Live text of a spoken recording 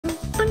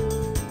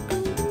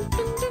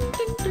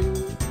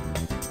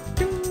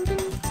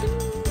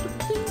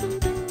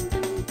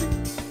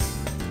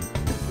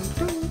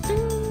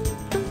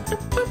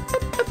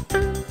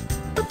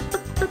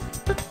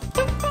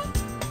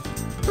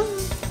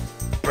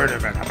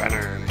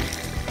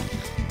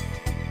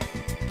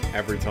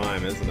Every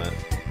time, isn't it?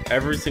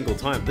 Every single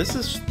time.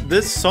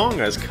 This song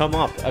has come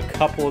up a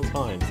couple of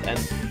times,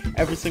 and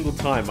every single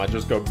time I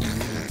just go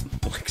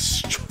like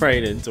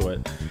straight into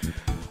it.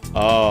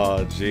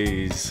 Oh,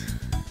 jeez.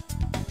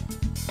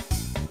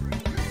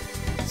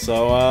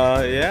 So,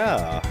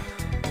 yeah.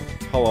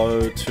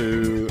 Hello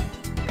to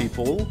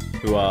people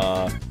who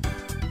are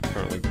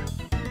currently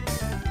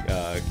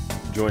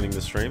joining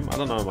the stream. I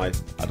don't know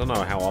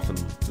how often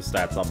the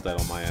stats update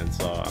on my end,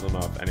 so I don't know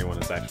if anyone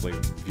is actually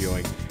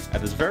viewing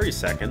at this very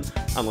second,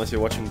 unless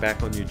you're watching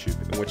back on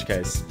YouTube, in which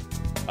case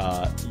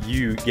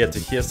you get to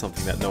hear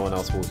something that no one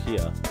else will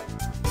hear.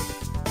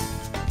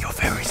 You're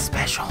very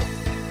special.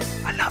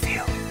 I love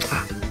you.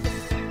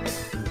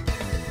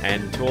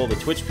 And to all the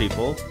Twitch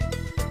people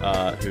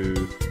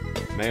who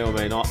may or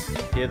may not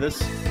hear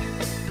this,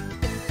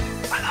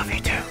 I love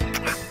you too.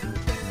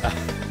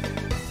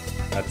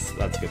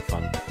 that's good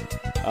fun.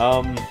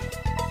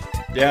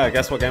 Yeah,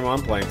 guess what game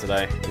I'm playing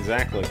today?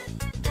 Exactly.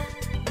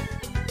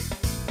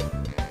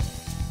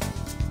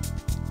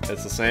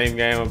 It's the same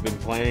game I've been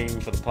playing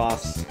for the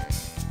past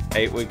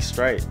 8 weeks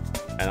straight,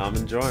 and I'm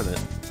enjoying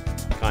it.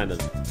 Kind of.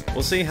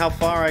 We'll see how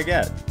far I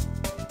get.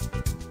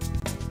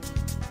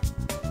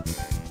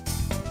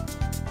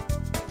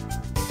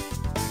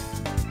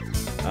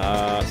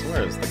 So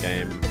where is the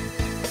game?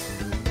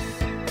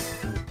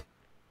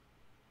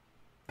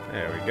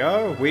 There we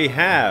go. We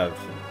have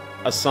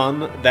a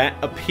sun that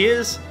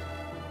appears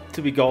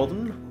to be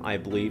golden. I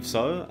believe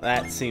so.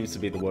 That seems to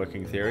be the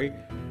working theory.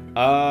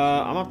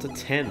 I'm up to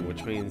 10,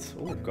 which means...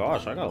 Oh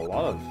gosh, I got a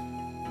lot of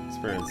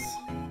experience.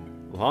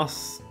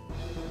 Last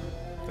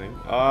thing.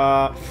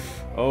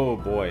 Oh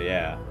boy,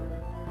 yeah.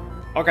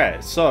 Okay,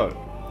 so...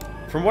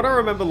 From what I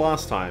remember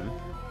last time,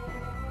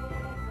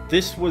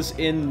 this was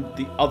in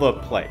the other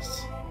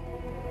place.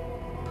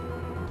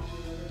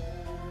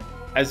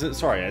 As in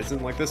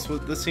like this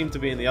seemed to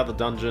be in the other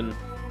dungeon,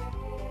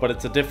 but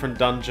it's a different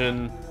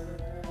dungeon,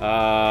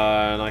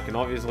 and I can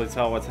obviously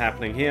tell what's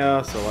happening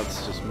here. So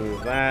let's just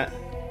move that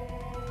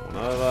one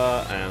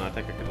over, and I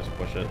think I can just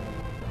push it.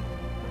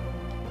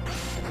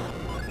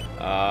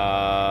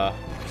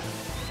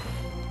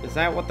 Is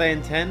that what they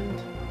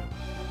intend?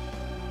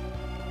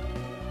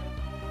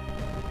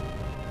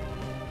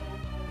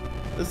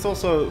 This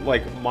also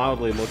like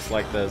mildly looks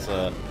like there's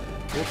a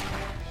whoops,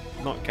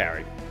 not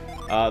carry.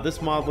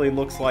 This mildly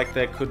looks like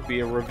there could be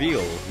a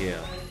reveal here.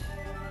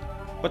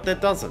 But there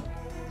doesn't.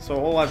 So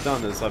all I've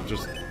done is I've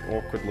just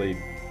awkwardly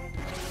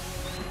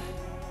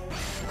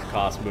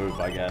cast move,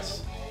 I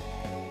guess.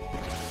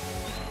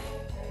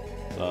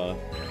 So...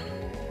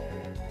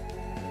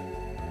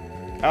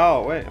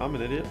 Oh, wait, I'm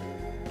an idiot.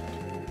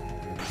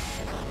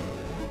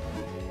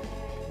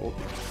 Oh.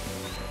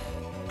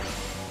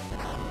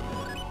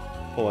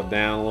 Pull it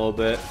down a little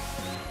bit.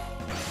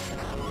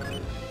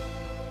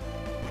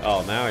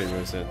 Oh, now he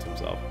moves into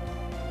himself.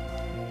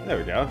 There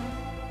we go.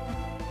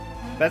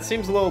 That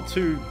seems a little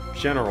too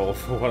general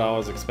for what I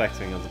was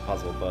expecting as a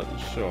puzzle, but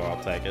sure,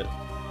 I'll take it.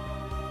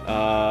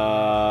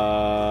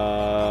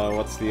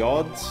 What's the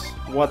odds?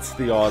 What's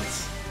the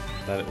odds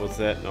that it was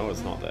there? No,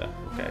 it's not there.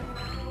 Okay.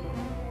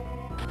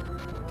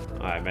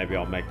 Alright, maybe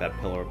I'll make that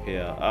pillar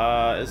appear.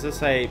 Is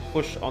this a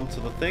push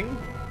onto the thing?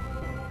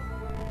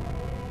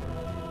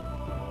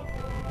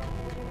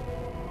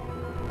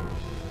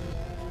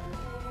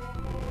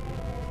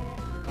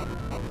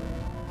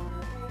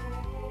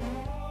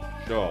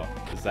 Sure.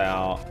 Is that...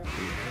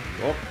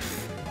 Oh.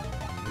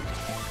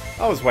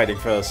 I was waiting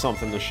for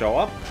something to show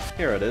up.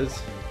 Here it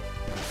is.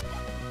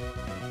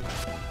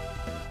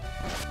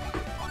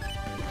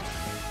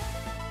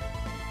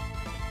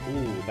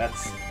 Ooh,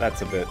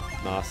 that's a bit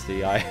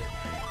nasty. I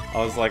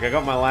was like, I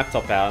got my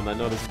laptop out and I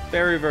noticed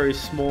very, very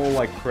small,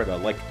 like, critter.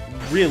 Like,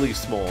 really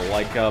small.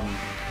 Like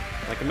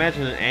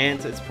imagine an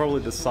ant. It's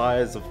probably the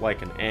size of,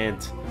 like, an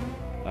ant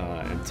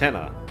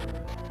antenna.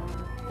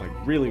 Like,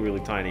 really,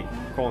 really tiny,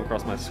 crawling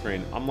across my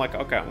screen. I'm like,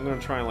 okay, I'm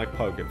gonna try and, like,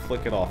 poke it,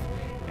 flick it off.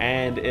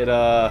 And it,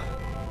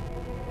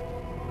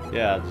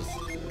 yeah, just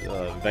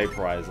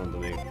vaporized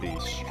underneath the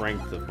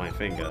strength of my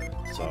finger.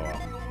 So,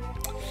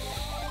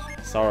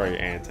 sorry,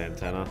 ant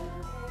antenna.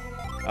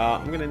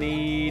 I'm gonna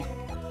need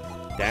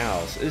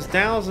douse. Is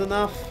douse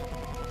enough?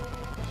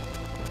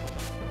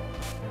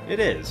 It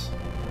is.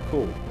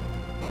 Cool.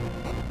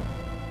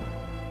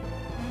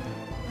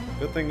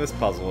 Good thing this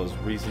puzzle is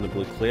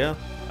reasonably clear.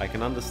 I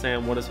can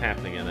understand what is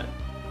happening in it.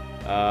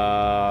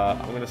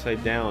 I'm gonna say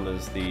down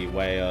is the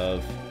way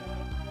of...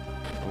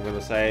 I'm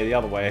gonna say the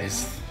other way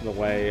is the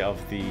way of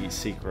the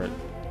secret.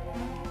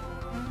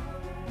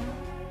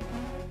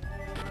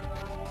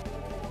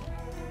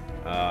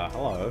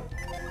 Hello.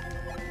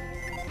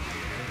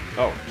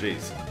 Oh,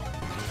 jeez.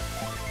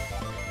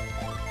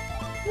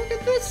 Look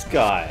at this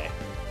guy!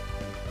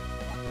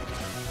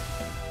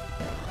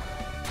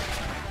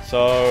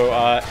 So,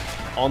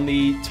 on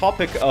the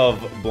topic of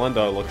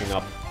Biendeo looking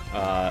up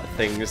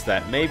things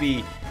that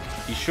maybe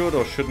you should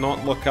or should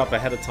not look up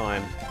ahead of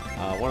time,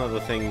 one of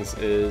the things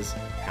is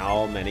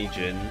how many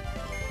Jin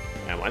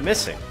am I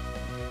missing?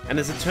 And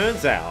as it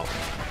turns out,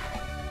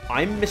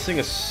 I'm missing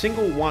a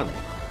single one.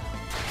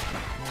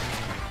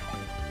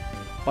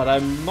 But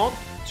I'm not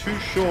too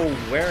sure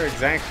where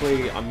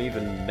exactly I'm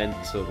even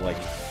meant to, like,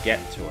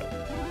 get to it.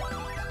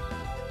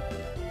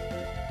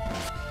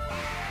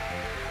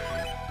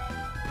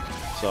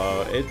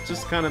 So it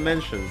just kind of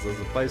mentions there's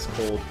a place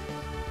called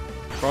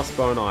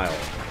Crossbone Isle.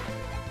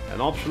 An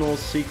optional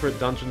secret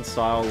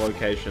dungeon-style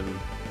location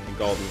in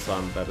Golden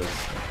Sun that is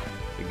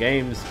the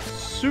game's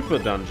super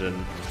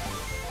dungeon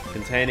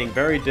containing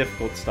very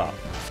difficult stuff.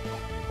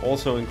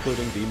 Also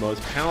including the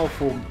most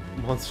powerful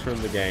monster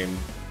in the game.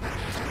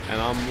 And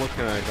I'm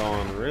looking at it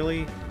going,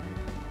 really?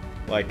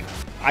 Like,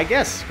 I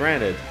guess,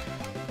 granted,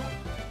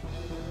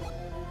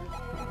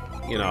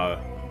 you know,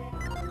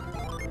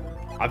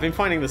 I've been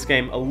finding this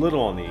game a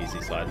little on the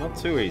easy side. Not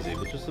too easy,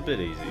 but just a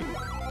bit easy.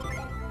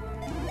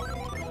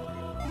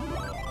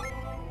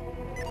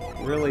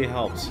 Really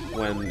helps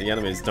when the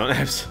enemies don't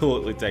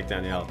absolutely take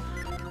down your health.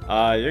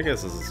 Your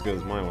guess is as good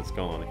as mine. What's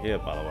going on here,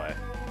 by the way?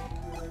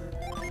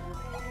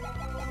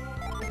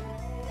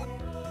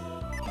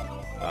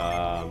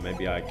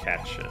 Maybe I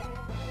catch it.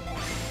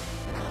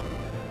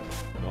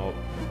 Nope.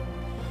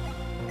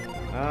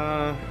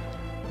 I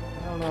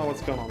don't know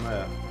what's going on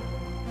there.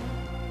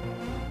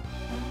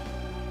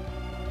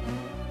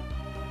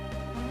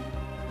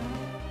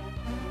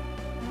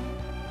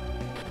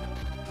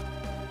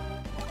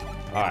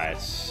 Alright,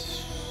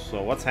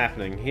 so what's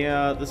happening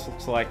here? This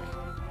looks like...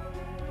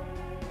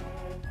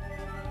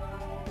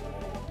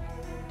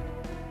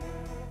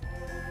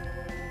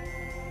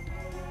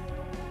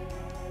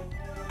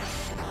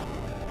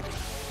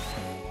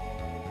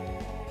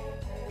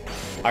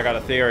 I got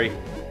a theory.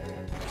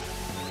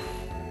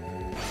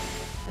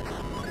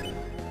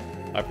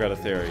 I've got a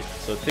theory.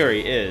 So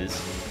theory is,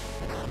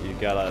 you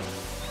gotta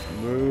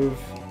move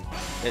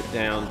it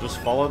down,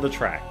 just follow the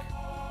track.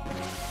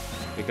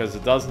 Because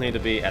it does need to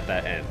be at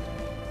that end.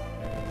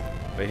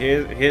 But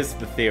here's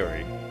the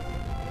theory.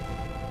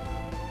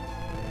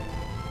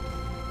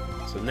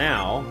 So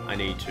now, I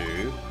need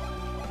to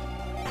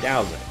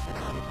douse it.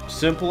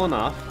 Simple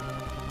enough.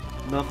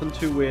 Nothing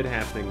too weird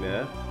happening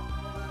there.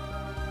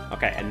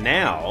 Okay, and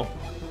now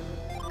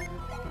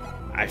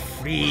I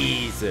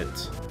freeze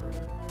it.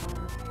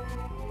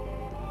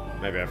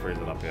 Maybe I freeze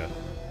it up here.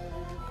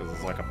 Because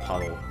it's like a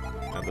puddle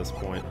at this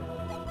point.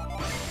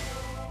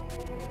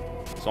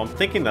 So I'm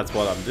thinking that's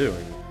what I'm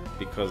doing.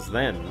 Because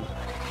then,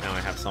 now I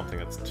have something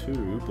that's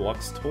 2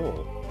 blocks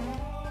tall.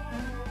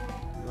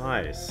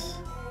 Nice.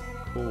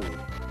 Cool.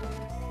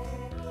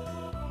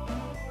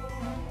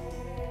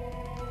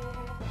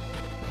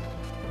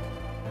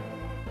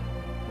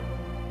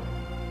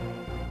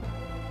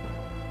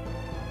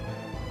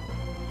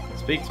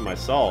 Speak to my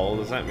soul?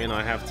 Does that mean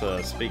I have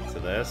to speak to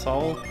their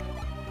soul?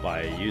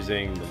 By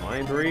using the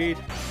mind read?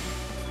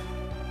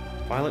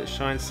 Violet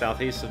shines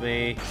southeast of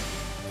me.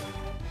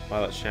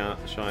 Violet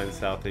shines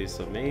southeast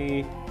of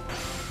me.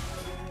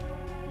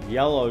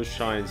 Yellow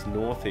shines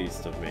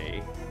northeast of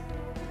me.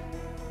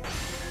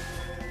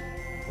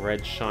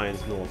 Red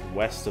shines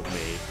northwest of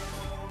me.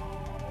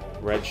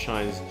 Red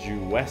shines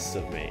due west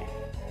of me.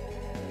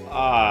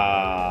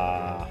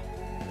 Ah.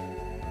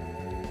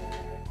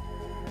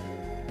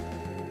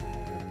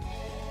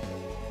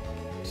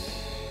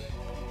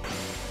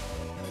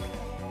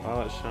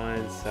 Violet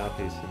shines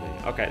southeast of me.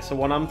 Okay, so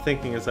what I'm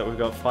thinking is that we've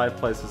got 5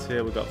 places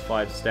here. We've got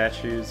 5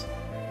 statues.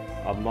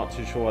 I'm not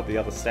too sure what the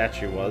other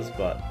statue was,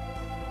 but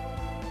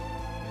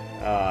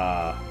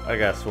I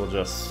guess we'll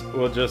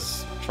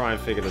just try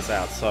and figure this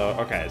out. So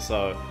okay,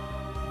 so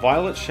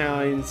Violet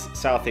shines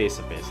southeast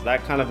of me. So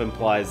that kind of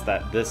implies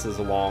that this is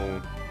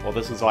along, or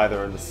this is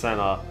either in the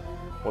center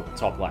or the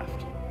top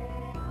left.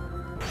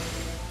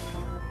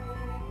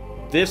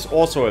 This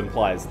also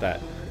implies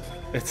that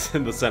it's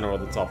in the center or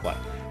the top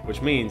left. Which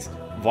means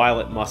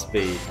Violet must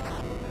be...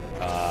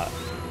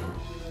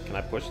 can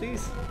I push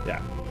these?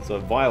 Yeah. So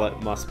Violet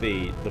must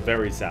be the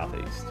very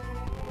southeast.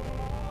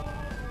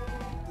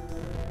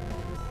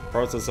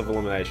 Process of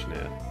elimination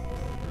here.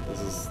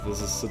 This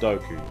is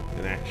Sudoku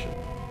in action.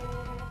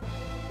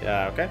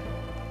 Yeah, okay.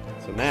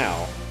 So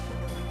now,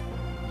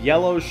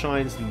 yellow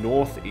shines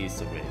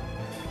northeast of me.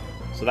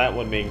 So that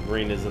would mean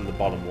green is in the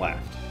bottom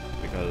left.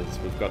 Because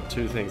we've got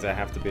 2 things that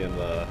have to be in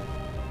the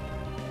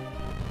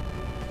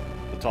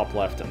top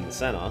left and the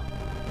center,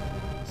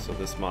 so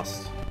this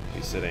must be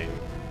sitting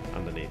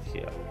underneath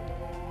here.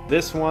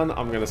 This one,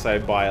 I'm gonna say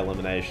by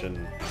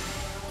elimination,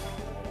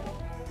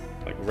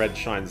 like red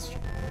shines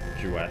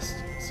due west,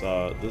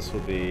 so this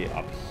would be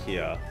up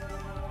here.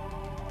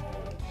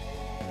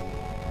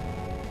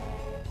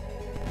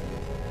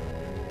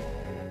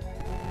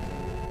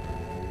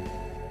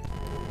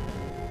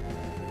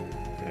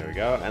 There we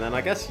go, and then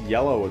I guess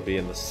yellow would be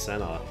in the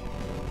center,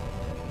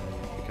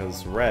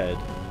 because red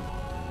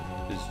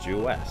is due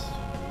west.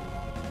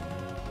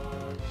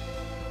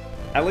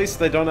 At least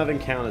they don't have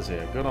encounters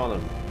here. Good on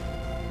them.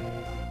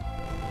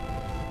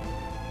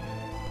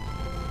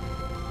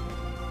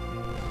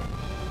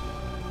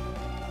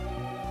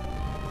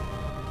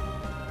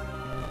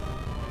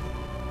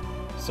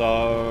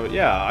 So,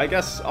 yeah, I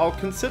guess I'll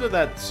consider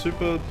that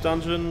super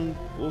dungeon.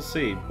 We'll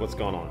see what's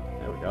going on.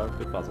 There we go,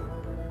 good puzzle.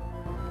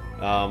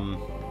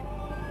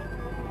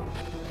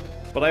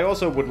 But I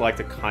also would like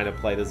to kind of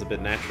play this a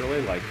bit naturally,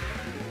 like,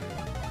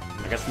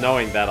 I guess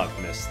knowing that I've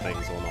missed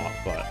things or not,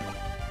 but...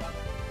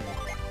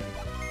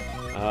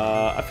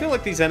 I feel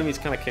like these enemies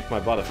kind of kick my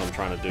butt if I'm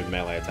trying to do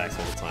melee attacks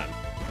all the time.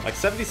 Like,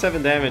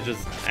 77 damage is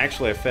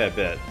actually a fair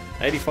bit.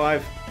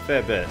 85,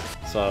 fair bit.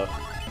 So,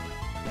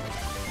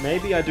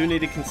 maybe I do need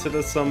to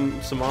consider some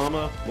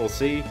armor. We'll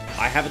see.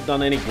 I haven't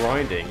done any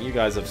grinding. You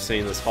guys have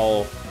seen this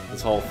whole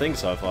thing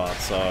so far,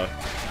 so...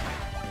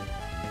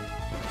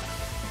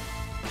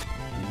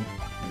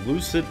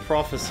 Lucid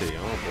Prophecy,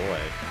 oh boy.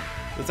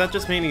 Does that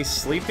just mean he's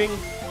sleeping?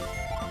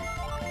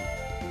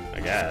 I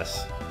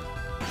guess.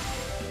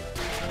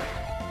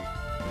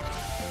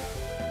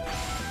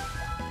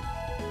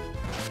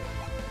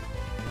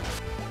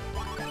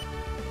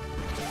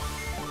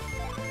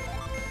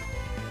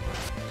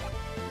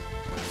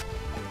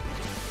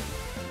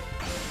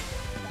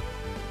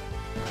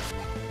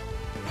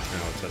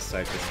 I'll just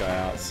take this guy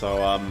out.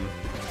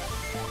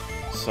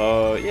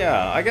 So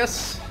yeah, I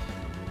guess...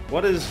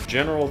 What is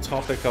general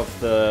topic of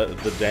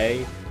the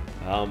day?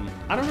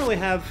 I don't really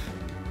have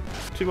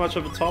too much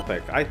of a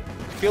topic. I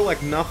feel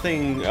like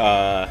nothing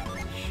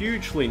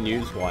hugely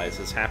news-wise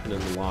has happened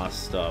in the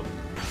last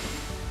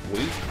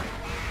week.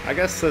 I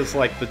guess there's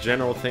like the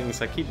general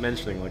things I keep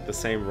mentioning, like the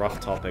same rough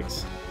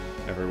topics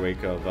every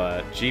week of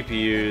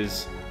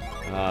GPUs,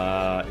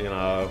 you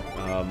know,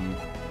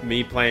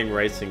 me playing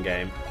racing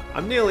game.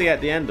 I'm nearly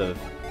at the end of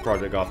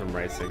Project Gotham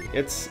Racing.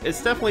 It's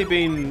definitely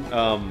been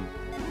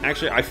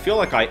actually, I feel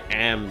like I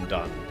am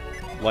done.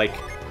 Like,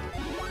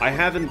 I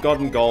haven't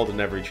gotten gold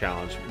in every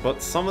challenge,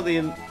 but some of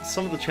the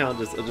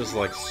challenges are just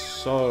like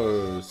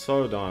so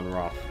darn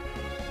rough.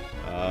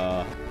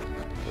 Where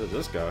did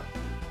this go?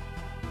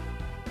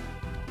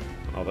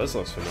 Oh, this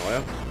looks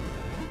familiar.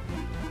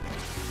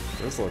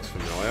 This looks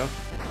familiar.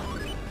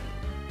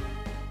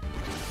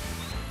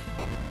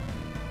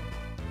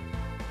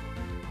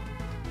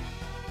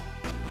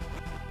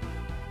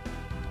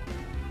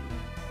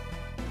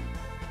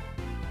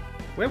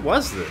 Where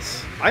was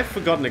this? I've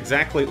forgotten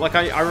exactly. Like,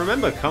 I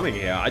remember coming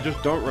here. I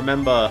just don't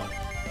remember,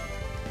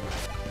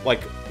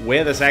 like,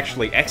 where this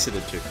actually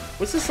exited to.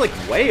 Was this, like,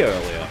 way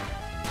earlier?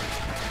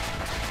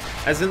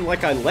 As in,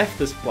 like, I left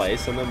this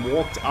place and then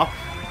walked up,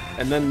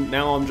 and then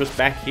now I'm just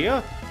back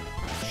here?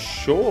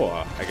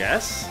 Sure, I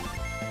guess.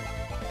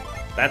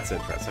 That's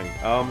interesting.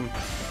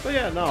 But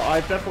yeah, no,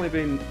 I've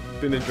definitely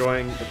been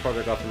enjoying the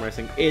Project Gotham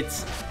Racing.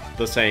 It's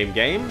the same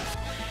game.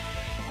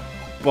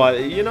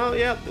 But, you know,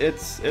 yeah,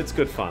 it's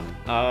good fun.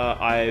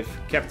 I've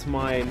kept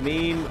my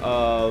meme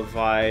of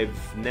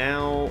I've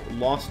now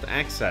lost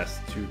access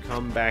to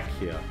come back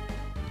here.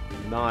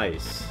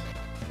 Nice.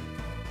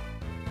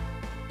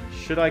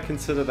 Should I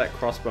consider that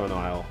crossbone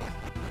aisle?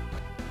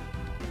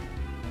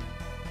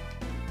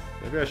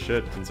 Maybe I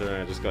should,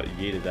 considering I just got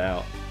yeeted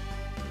out.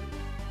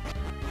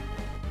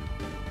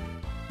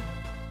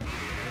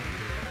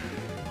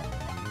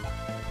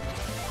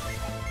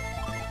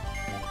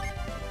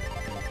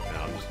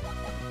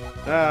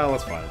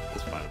 Let's find it.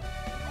 Let's find it.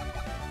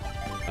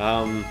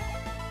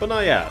 But no,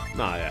 yeah.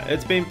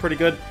 It's been pretty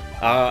good.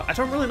 I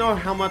don't really know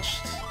how much,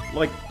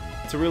 like,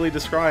 to really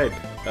describe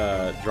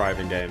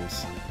driving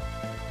games.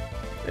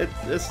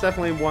 It's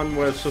definitely one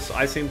where it's just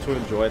I seem to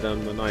enjoy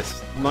them. They're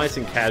nice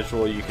and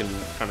casual. You can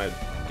kind of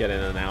get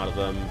in and out of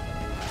them.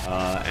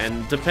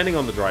 And depending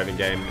on the driving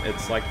game,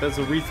 it's like there's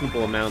a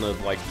reasonable amount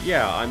of like,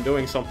 yeah, I'm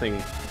doing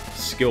something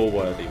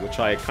skill-worthy, which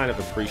I kind of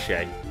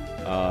appreciate.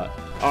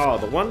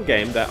 The one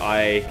game that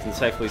I can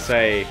safely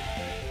say,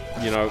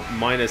 you know,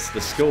 minus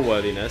the skill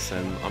worthiness,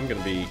 and I'm going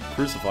to be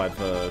crucified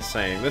for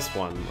saying this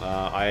one,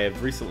 I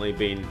have recently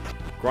been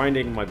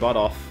grinding my butt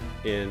off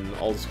in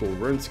old school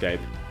RuneScape.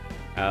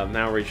 I've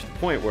now reached the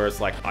point where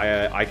it's like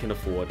I can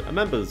afford a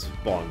members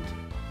bond.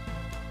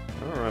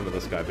 I don't remember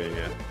this guy being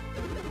here.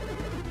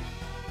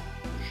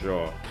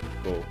 Sure,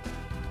 cool.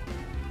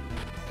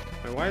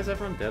 Wait, why is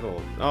everyone dead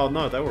all? Oh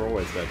no, they were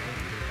always dead.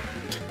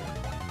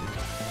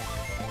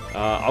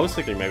 I was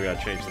thinking maybe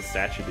I'd change the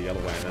statue the other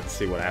way and then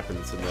see what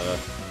happens in the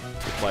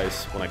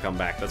place when I come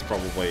back. That's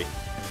probably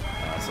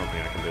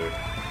something I can do.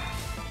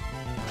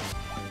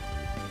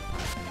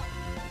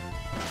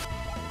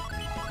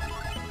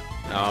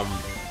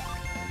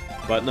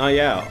 But no,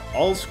 yeah,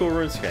 old school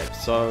RuneScape.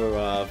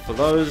 So for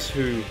those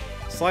who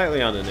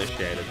slightly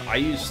uninitiated, I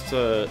used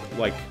to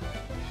like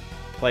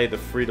play the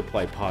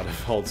free-to-play part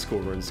of old school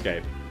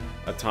RuneScape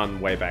a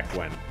ton way back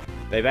when.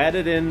 They've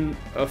added in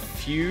a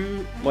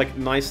few, like,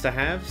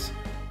 nice-to-haves.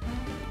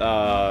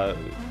 Not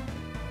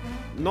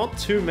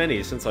too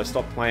many since I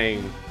stopped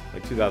playing,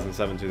 like,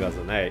 2007,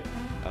 2008.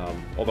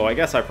 Although I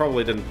guess I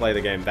probably didn't play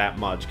the game that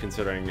much,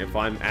 considering if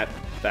I'm at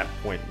that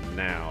point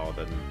now,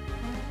 then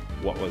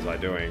what was I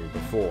doing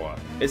before?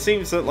 It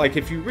seems that, like,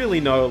 if you really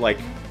know, like,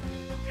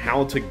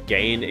 how to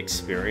gain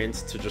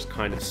experience to just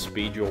kind of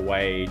speed your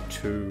way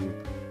to,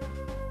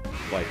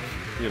 like,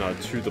 you know,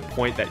 to the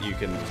point that you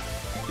can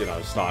you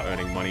know, start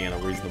earning money at a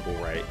reasonable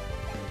rate.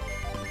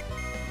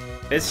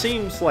 It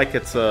seems like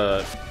it's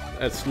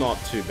not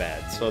too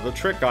bad. So the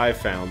trick I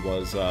found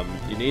was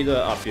you need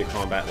to up your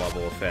combat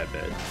level a fair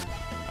bit.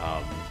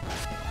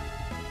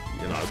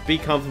 You know, be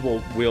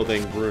comfortable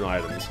wielding rune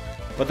items.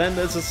 But then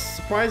there's a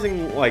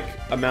surprising, like,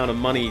 amount of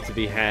money to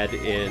be had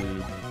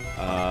in,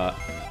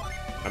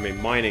 I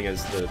mean, mining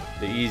is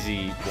the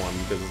easy one,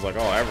 because it's like,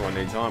 oh, everyone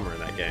needs armor in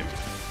that game.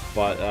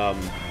 But,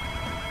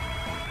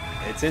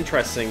 it's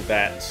interesting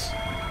that,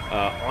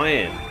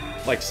 iron,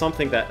 like,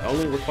 something that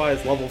only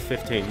requires level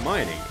 15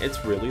 mining,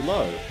 it's really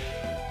low.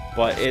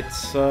 But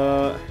it's,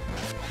 yeah,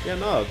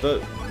 no,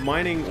 the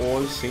mining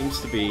ores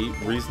seems to be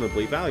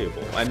reasonably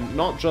valuable. And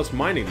not just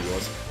mining the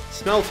ores,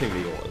 smelting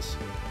the ores.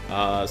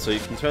 So you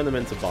can turn them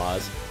into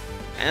bars,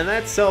 and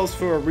that sells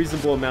for a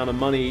reasonable amount of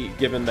money,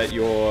 given that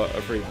you're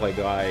a free-to-play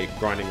guy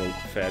grinding a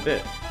fair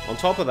bit. On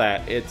top of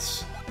that,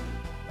 it's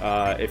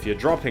if you're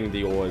dropping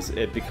the ores,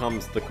 it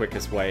becomes the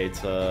quickest way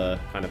to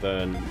kind of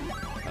earn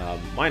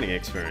mining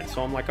experience.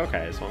 So I'm like,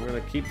 okay, so I'm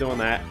gonna keep doing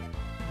that.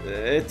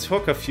 It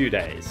took a few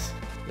days.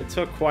 It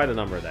took quite a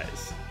number of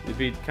days. You'd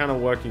be kind of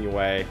working your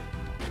way,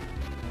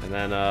 and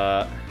then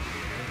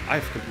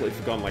I've completely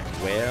forgotten like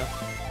where.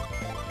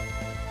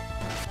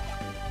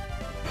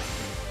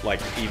 Like,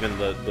 even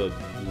the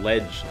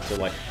ledge to,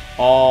 like...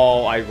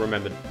 Oh, I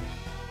remembered.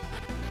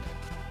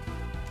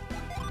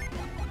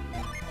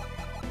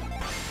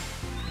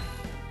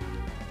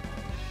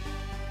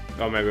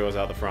 Oh, maybe it was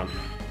out the front.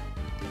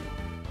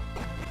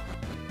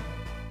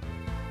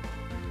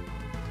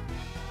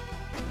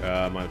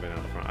 Might have been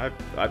out the front.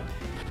 I've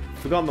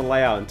forgotten the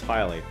layout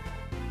entirely.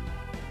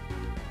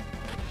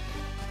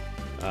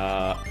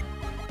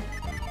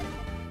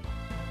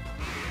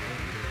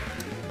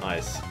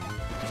 Nice.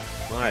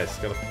 Nice,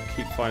 gotta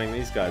keep fighting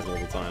these guys all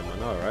the time, I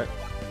know,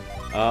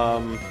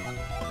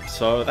 right?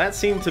 So that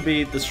seemed to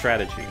be the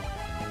strategy.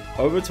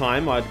 Over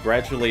time, I'd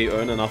gradually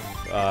earn enough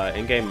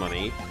in-game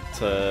money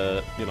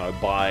to, you know,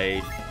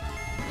 buy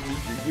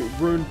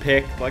rune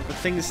pick, like the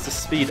things to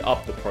speed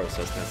up the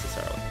process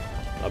necessarily.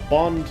 A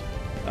bond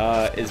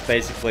is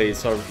basically,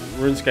 so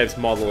RuneScape's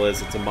model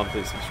is it's a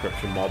monthly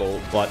subscription model,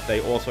 but they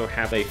also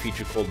have a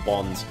feature called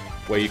bonds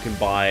where you can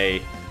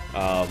buy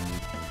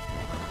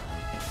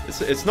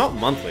it's not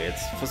monthly,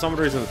 it's for some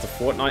reason it's a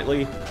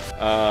fortnightly,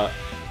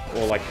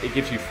 or like it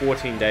gives you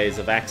 14 days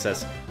of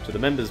access to the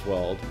members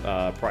world,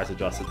 price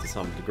adjusted to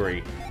some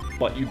degree,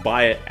 but you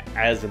buy it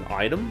as an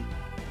item.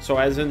 So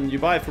as in, you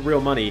buy it for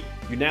real money,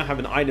 you now have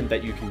an item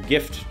that you can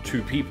gift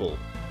to people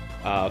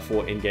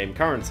for in-game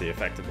currency,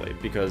 effectively,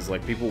 because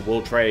like people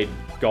will trade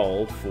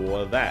gold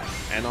for that,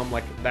 and I'm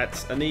like,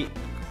 that's a neat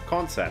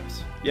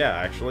concept. Yeah,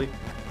 actually,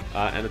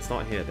 and it's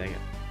not here, dang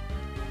it.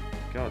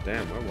 God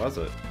damn, where was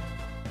it?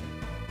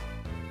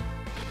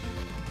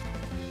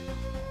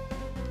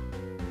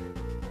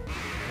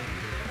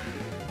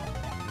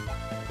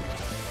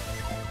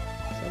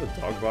 A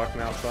dog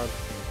barking outside?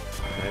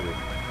 Maybe.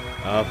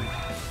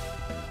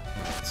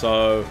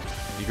 So,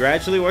 you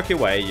gradually work your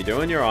way, you're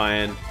doing your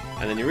iron,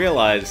 and then you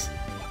realize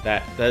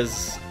that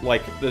there's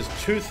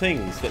two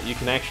things that you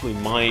can actually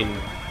mine,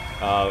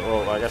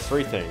 or I guess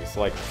three things,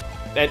 like,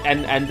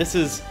 and this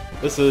is,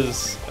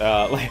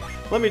 like,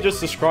 let me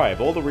just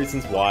describe all the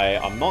reasons why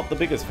I'm not the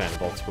biggest fan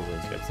of old school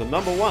RuneScape. So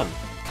number one,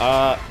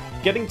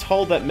 getting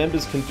told that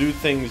members can do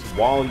things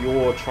while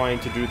you're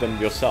trying to do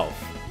them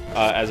yourself.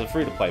 As a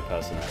free-to-play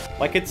person.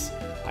 Like,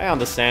 I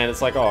understand,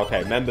 it's like, oh,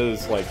 okay,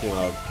 members, like, you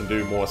know, can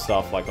do more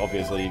stuff, like,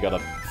 obviously you gotta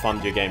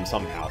fund your game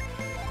somehow.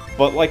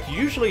 But, like,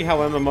 usually how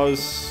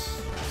MMOs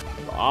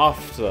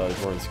after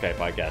RuneScape,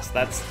 I guess,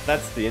 that's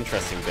the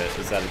interesting bit,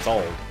 is that it's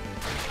old.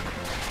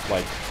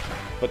 Like,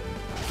 but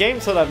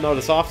games that I've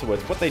noticed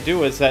afterwards, what they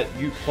do is that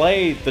you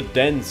play the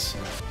dense,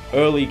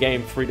 early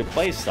game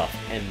free-to-play stuff,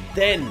 and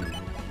then,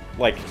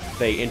 like,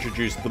 they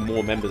introduce the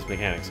more members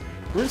mechanics.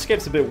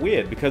 RuneScape's a bit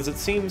weird, because it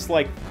seems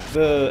like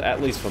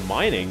at least for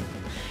mining,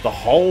 the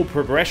whole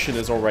progression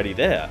is already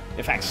there.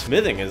 In fact,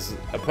 smithing is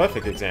a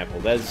perfect example.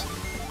 There's,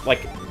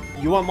 like,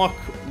 you unlock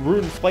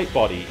Rune Plate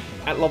Body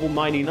at level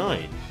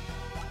 99.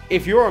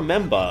 If you're a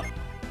member,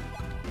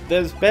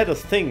 there's better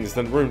things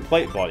than Rune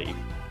Plate Body,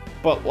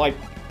 but, like,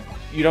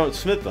 you don't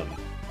smith them.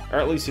 Or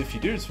at least if you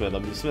do smith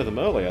them, you smith them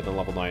earlier than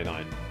level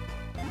 99.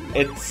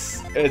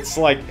 It's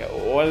like,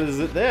 what is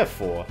it there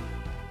for?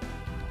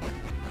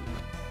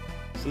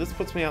 So this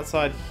puts me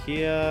outside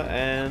here,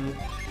 and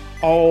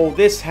oh,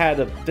 this had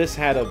a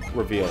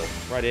reveal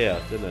right here,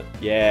 didn't it?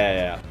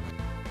 Yeah.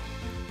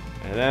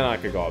 And then I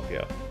could go up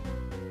here,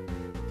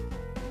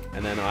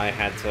 and then I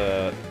had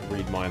to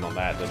read mine on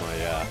that, didn't I?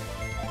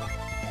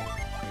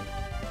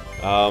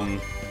 Yeah.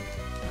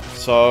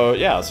 So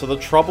yeah. So the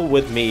trouble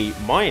with me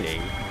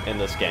mining in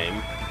this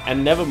game,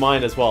 and never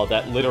mind as well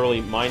that literally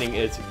mining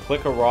is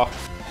click a rock.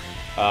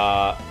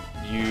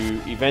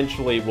 You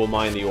eventually will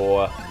mine the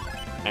ore,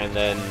 and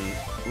then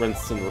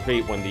rinse and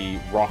repeat when the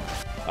rock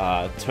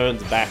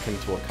turns back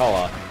into a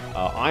color.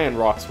 Iron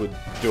rocks would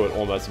do it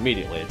almost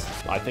immediately.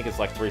 I think it's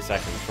like 3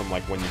 seconds from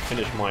like when you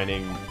finish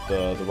mining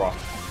the rock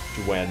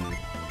to when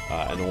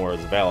an ore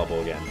is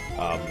available again.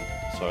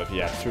 So if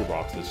you have 2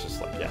 rocks, it's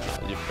just like, yeah,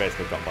 no, you've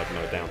basically got like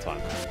no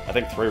downtime. I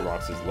think 3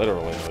 rocks is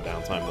literally no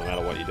downtime no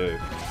matter what you do.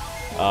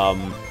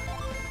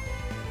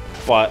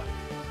 But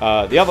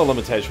the other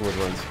limitation with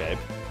RuneScape,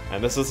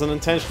 and this is an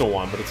intentional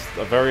one, but it's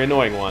a very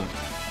annoying one,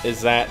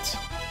 is that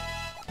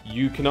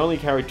you can only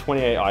carry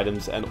 28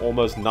 items and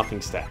almost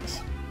nothing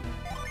stacks.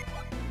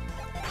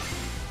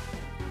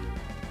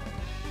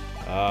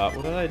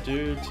 What did I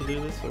do to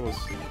do this? It was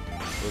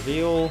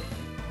reveal.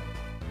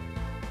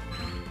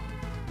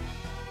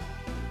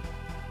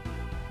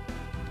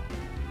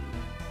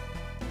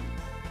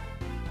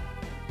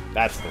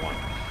 That's the one.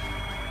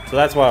 So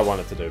that's what I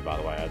wanted to do, by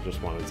the way. I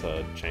just wanted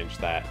to change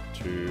that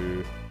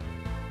to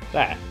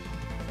that.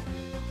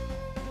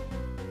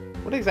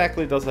 What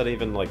exactly does that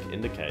even, like,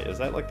 indicate? Is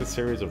that, like, the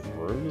series of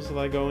rooms that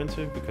I go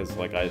into? Because,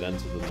 like, I'd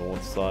enter the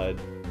north side,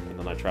 and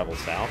then I travel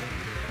south?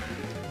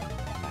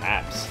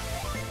 Perhaps.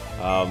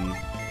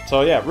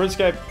 So, yeah,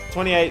 RuneScape,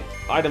 28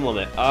 item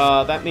limit.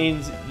 That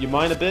means you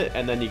mine a bit,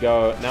 and then you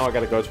go, now I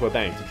gotta go to a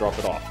bank to drop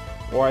it off.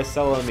 Or I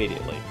sell it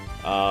immediately.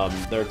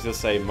 There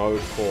exists a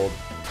mode called,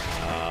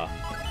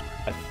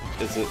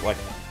 is it, like,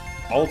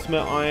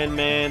 Ultimate Iron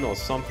Man or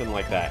something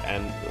like that?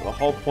 And the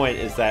whole point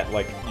is that,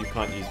 like, you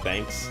can't use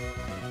banks.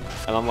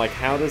 And I'm like,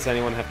 how does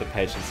anyone have the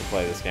patience to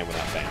play this game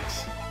without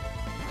banks?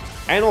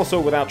 And also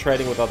without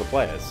trading with other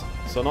players.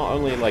 So not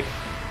only, like,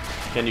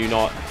 can you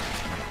not,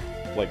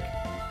 like,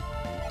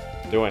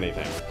 do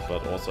anything,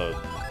 but also...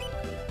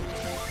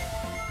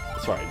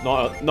 Sorry,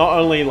 not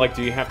only, like,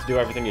 do you have to do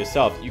everything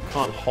yourself, you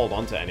can't hold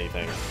on to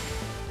anything.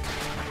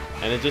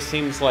 And it just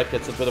seems like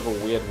it's a bit of a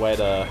weird way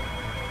to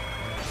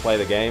play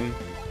the game.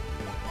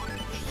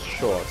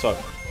 Sure, so...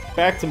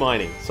 Back to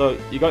mining. So,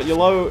 you got your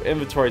low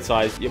inventory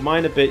size, you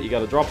mine a bit, you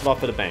gotta drop it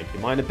off at a bank. You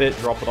mine a bit,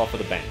 drop it off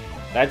at a bank.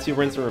 That's your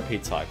rinse and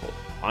repeat cycle.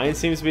 Iron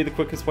seems to be the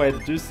quickest way to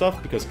do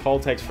stuff because coal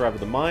takes forever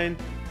to mine,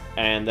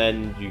 and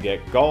then you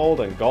get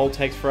gold, and gold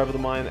takes forever to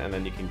mine, and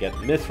then you can get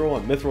mithril,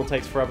 and mithril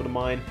takes forever to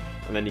mine,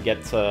 and then you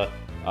get to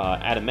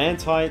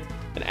adamantite,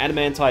 and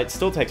adamantite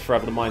still takes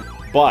forever to mine,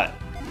 but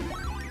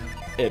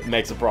it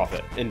makes a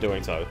profit in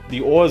doing so.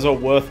 The ores are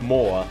worth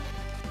more,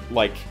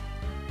 like,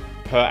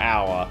 per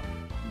hour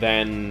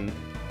than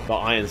the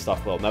iron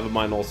stuff will. Never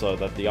mind also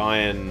that the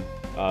iron...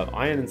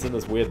 iron is in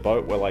this weird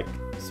boat where, like,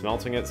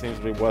 smelting it seems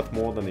to be worth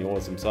more than the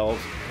ores themselves.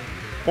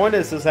 Point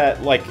is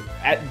that, like,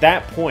 at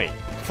that point,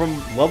 from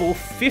level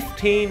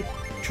 15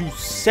 to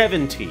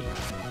 70,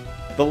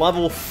 the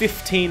level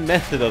 15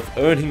 method of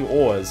earning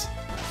ores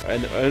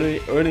and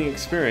earning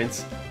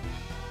experience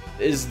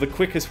is the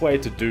quickest way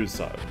to do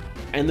so.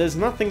 And there's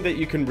nothing that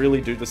you can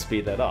really do to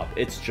speed that up.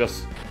 It's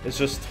just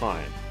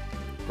time.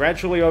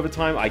 Gradually over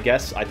time, I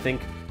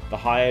think the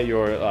higher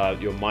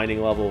your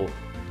mining level,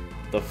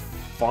 the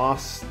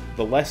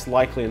less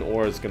likely an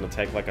ore is going to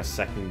take like a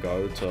second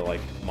go to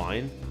like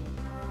mine.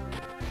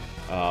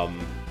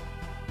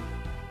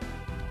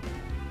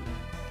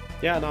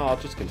 Yeah, no, I'll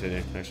just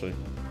continue, actually.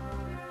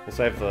 We'll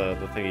save the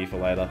thingy for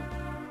later.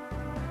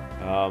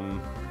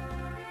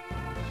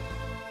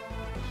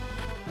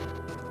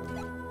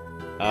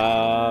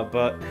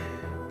 But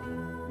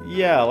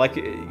yeah, like,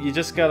 you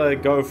just gotta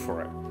go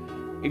for it.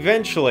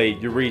 Eventually,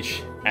 you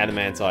reach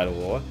adamantite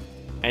ore,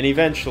 and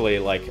eventually,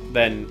 like,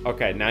 then,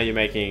 okay, now you're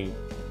making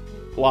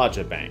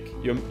larger bank.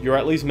 You're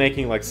at least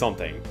making, like,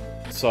 something.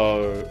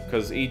 So,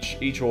 because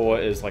each ore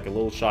is, like, a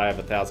little shy of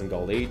 1,000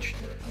 gold each.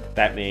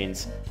 That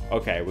means,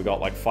 okay, we got,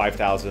 like,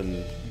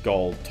 5,000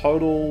 gold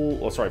total,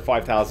 or sorry,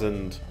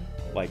 5,000,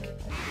 like,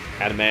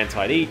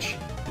 adamantite each,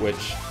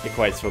 which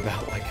equates to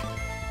about, like,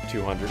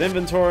 200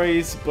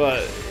 inventories,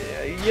 but,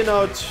 you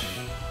know,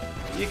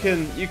 you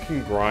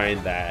can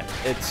grind that.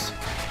 It's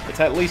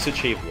at least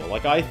achievable.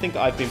 Like, I think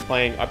I've been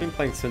playing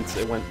since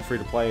it went free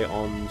to play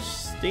on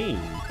Steam.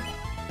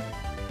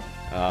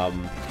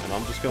 And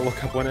I'm just gonna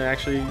look up when it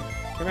actually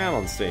came out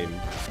on Steam.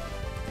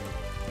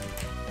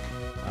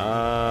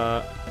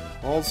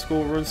 Old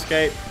school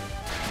RuneScape,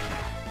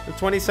 the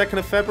 22nd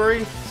of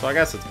February. So I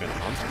guess it's been a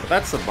month, but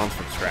that's a month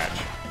from scratch.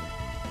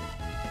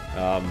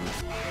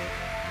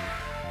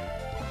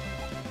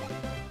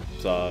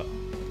 So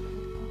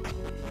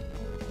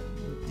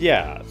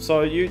yeah,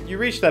 so you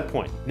reach that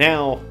point.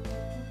 Now,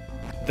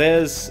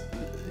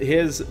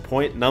 here's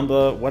point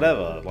number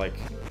whatever, like,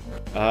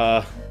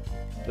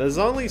 there's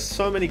only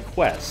so many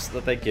quests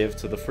that they give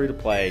to the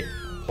free-to-play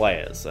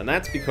players, and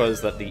that's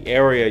because that the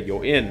area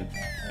you're in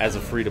as a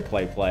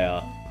free-to-play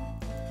player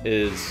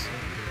is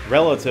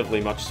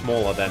relatively much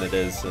smaller than it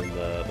is in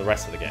the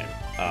rest of the game,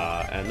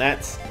 and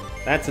that's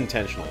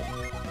intentional.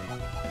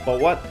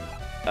 But what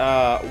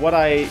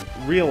I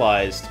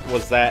realized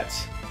was that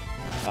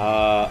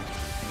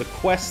the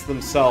quests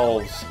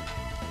themselves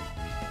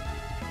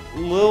a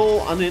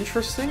little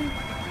uninteresting.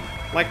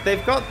 Like,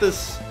 they've got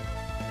this,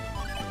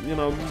 you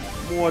know,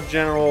 more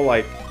general,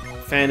 like,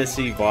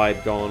 fantasy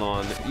vibe going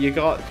on. You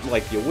got,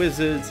 like, your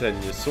wizards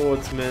and your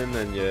swordsmen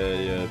and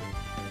your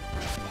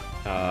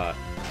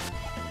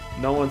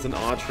no one's an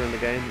archer in the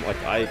game.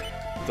 Like, I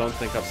don't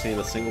think I've seen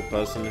a single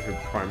person who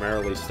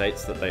primarily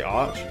states that they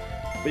arch.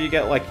 but you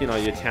get like, you know,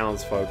 your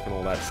townsfolk and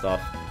all that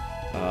stuff,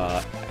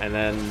 and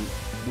then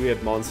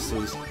weird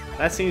monsters.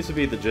 That seems to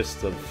be the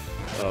gist of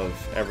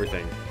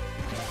everything.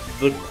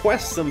 The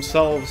quests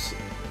themselves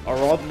are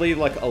oddly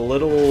like a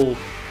little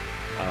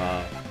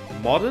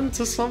modern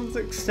to some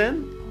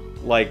extent,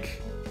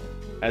 like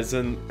as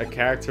in a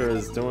character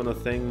is doing a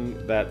thing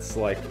that's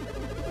like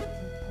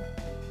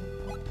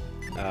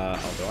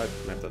oh, do I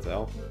have to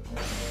tell?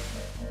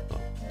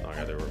 Oh, no, I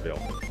gotta reveal.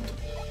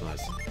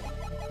 Nice.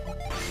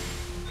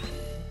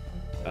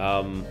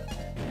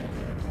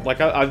 Like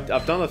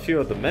I've done a few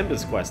of the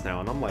members quests now,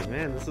 and I'm like,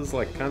 man, this is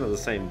like kind of the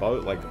same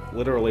boat. Like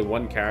literally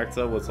one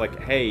character was like,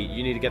 hey,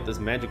 you need to get this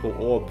magical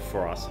orb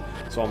for us.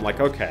 So I'm like,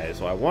 okay.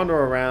 So I wander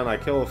around, I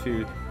kill a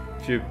few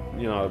you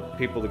know,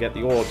 people to get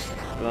the orbs,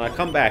 and then I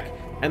come back,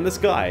 and this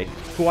guy,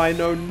 who I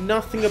know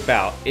nothing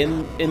about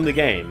in the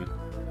game,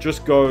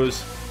 just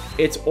goes,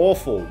 it's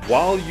awful.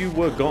 While you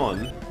were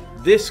gone,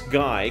 this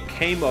guy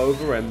came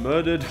over and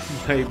murdered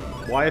my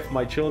wife,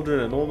 my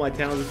children, and all my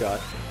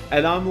townsguard.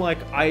 And I'm like,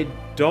 I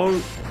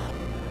don't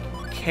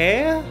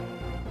care?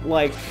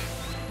 Like,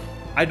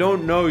 I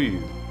don't know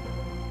you.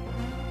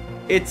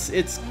 It's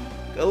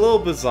a little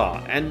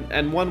bizarre,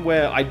 and one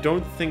where I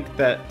don't think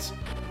that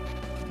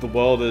the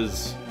world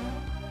is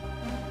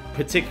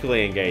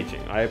particularly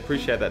engaging. I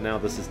appreciate that now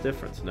this is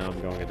different, so now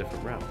I'm going a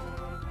different route.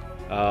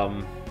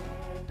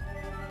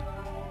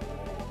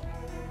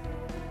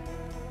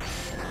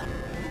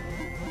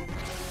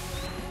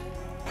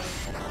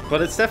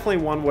 But it's definitely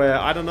one where,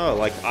 I don't know,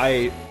 like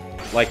I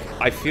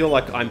feel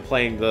like I'm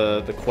playing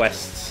the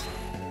quests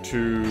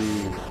to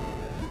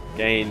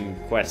gain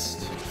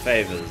quest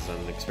favors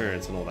and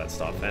experience and all that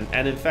stuff.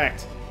 And in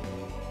fact,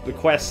 the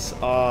quests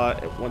are,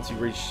 once you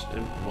reach,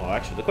 well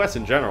actually the quests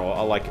in general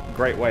are like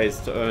great ways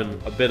to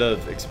earn a bit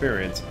of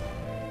experience.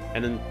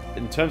 And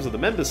in terms of the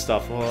members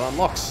stuff, well, it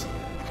unlocks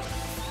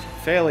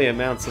fairly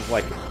amounts of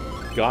like,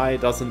 guy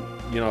doesn't,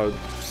 you know,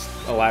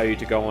 allow you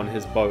to go on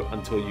his boat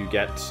until you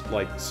get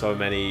like so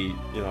many,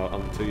 you know,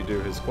 until you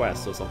do his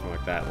quest or something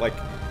like that. Like,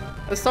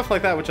 there's stuff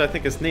like that which I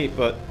think is neat,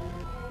 but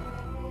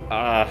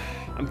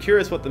I'm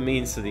curious what that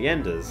means to the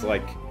enders.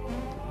 Like,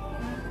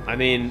 I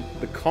mean,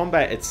 the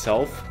combat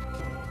itself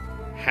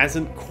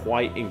hasn't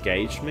quite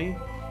engaged me.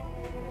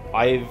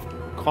 I've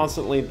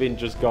constantly been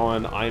just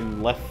going,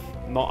 I'm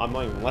not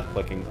even left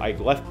clicking, I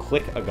left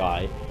click a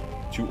guy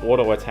to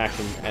auto attack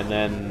him, and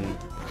then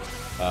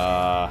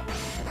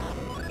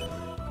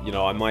you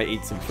know, I might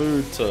eat some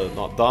food to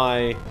not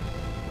die.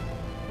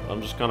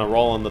 I'm just kind of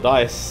rolling the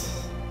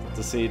dice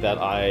to see that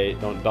I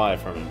don't die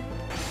from him.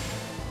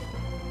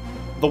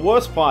 The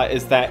worst part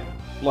is that,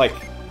 like,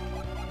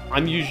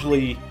 I'm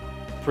usually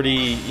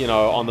pretty, you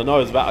know, on the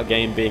nose about a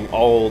game being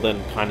old and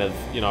kind of,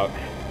 you know,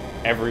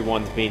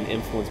 everyone's being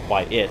influenced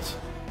by it.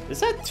 Is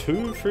that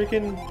two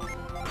freaking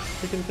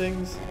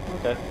things?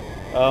 Okay.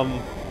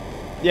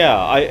 Yeah,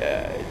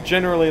 I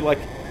generally, like,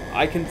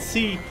 I can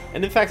see,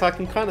 and in fact I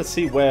can kind of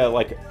see where,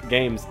 like,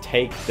 games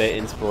take their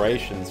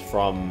inspirations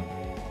from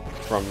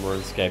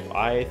RuneScape.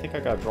 I think I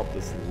gotta drop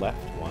this left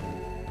one.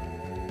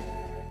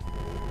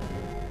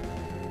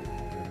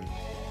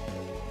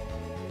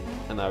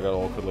 And now I gotta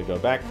awkwardly go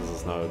back because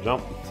there's no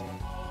jump.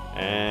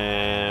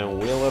 And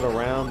wheel it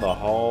around the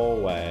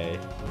whole way.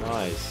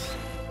 Nice.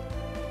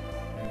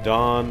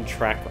 Darn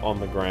track on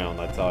the ground,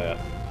 I tell ya.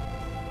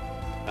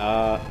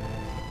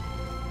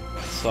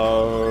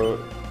 So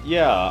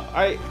yeah,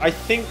 I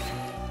think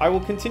I will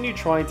continue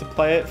trying to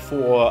play it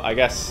for, I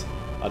guess,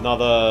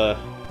 another...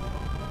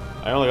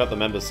 I only got the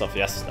members stuff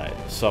yesterday,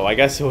 so I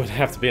guess it would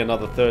have to be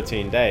another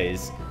 13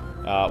 days.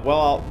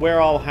 Where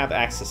I'll have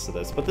access to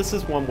this. But this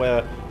is one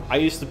where I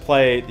used to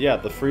play, yeah,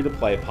 the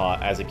free-to-play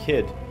part as a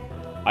kid.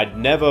 I'd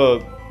never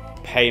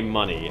pay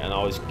money, and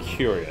I was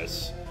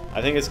curious.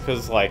 I think it's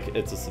because, like,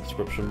 it's a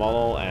subscription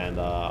model, and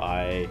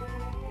I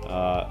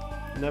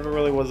never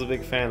really was a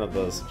big fan of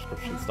the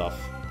subscription stuff.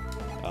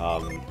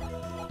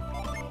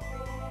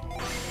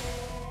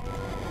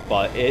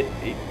 But it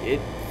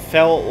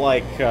felt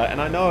like, and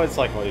I know it's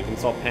like, well, you can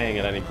stop paying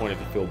at any point if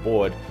you feel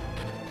bored.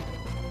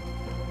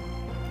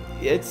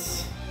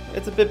 It's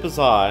a bit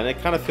bizarre, and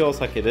it kind of feels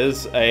like it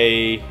is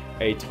a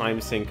time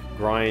sink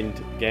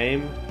grind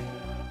game.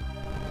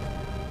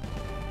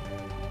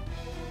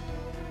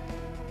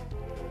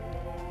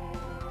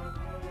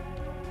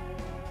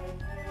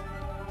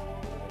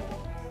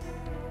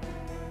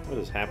 What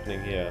is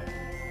happening here?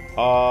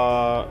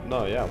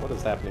 No, yeah, what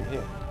is happening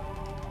here?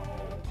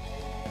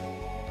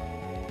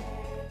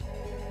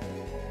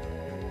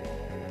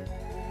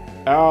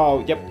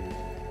 Oh, yep.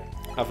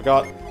 I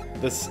forgot.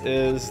 This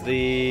is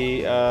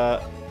the,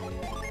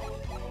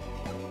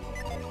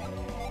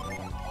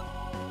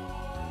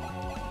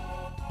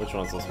 which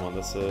one's this one?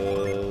 This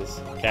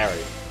is...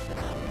 Carry.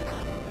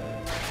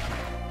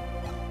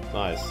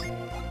 Nice.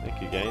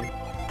 Thank you, game.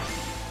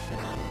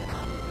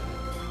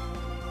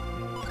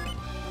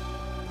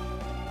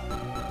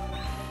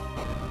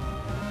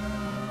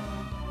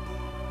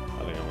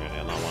 I think I'm gonna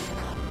end that one.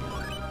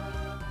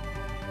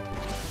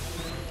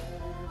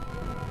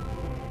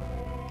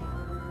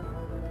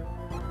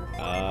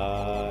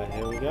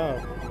 no.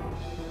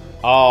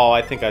 Oh,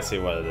 I think I see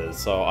what it is.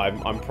 So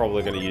I'm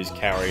probably going to use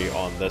carry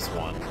on this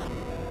one,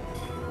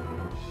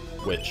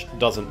 which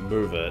doesn't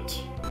move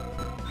it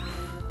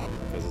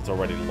because it's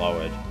already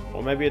lowered.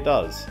 Or maybe it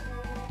does.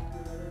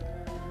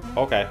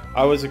 Okay,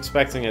 I was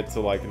expecting it to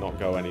like not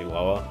go any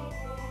lower,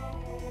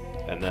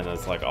 and then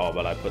it's like, oh,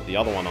 but I put the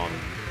other one on,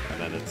 and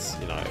then it's,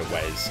 you know, it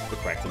weighs the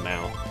correct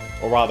amount,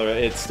 or rather,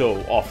 it's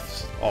still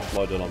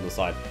offloaded on the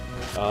side.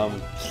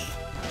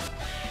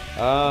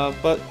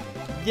 But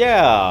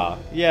yeah,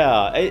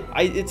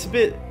 it's a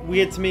bit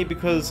weird to me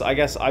because I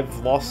guess I've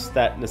lost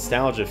that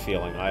nostalgia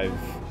feeling. I've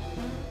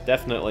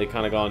definitely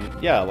kind of gone,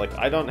 yeah, like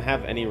I don't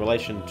have any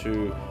relation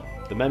to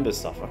the member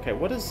stuff. Okay,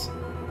 what is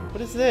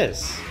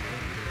this?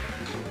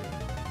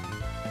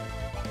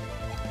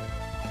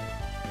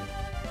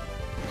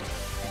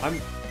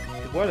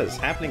 What is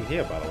happening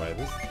here, by the way?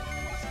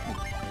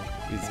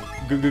 These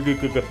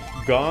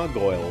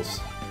gargoyles.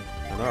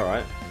 I know,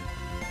 right?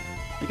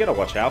 You gotta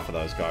watch out for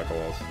those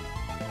gargoyles.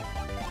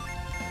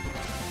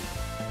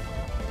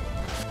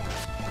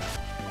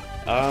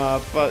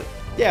 But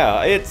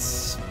yeah,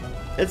 it's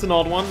an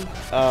odd one.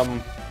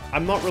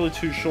 I'm not really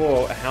too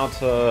sure how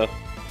to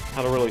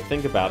really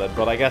think about it,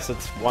 but I guess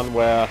it's one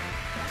where,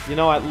 you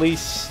know, at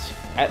least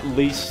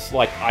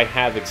like I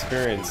have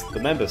experienced the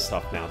member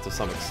stuff now to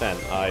some extent.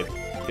 I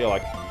feel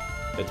like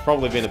it's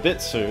probably been a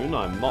bit soon.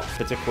 I'm not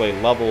particularly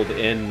leveled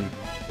in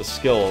the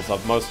skills.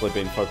 I've mostly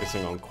been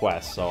focusing on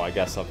quests, so I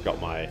guess I've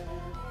got my,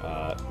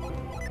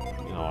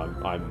 you know,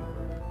 I'm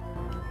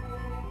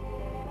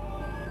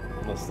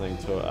listening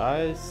to it.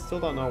 I still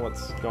don't know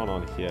what's going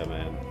on here,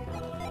 man.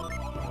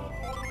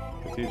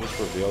 Could you just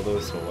reveal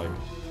this, or like,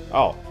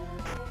 oh,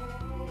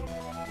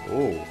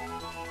 ooh.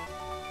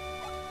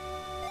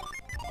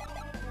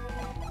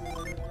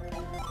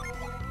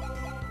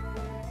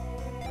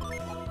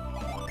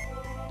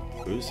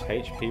 Boost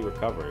HP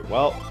recovery.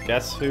 Well,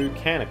 guess who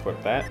can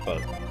equip that,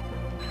 but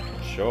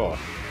sure.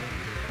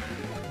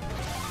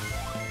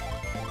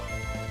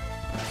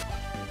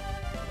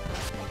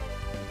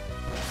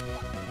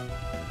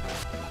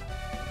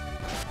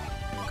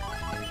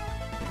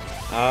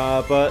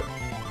 But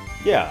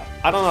yeah,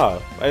 I don't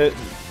know.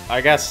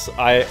 I guess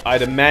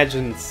I'd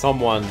imagine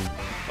someone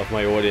of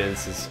my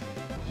audience is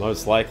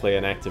most likely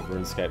an active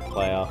RuneScape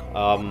player.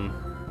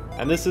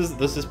 And this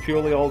is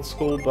purely old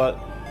school, but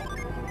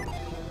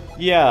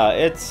yeah,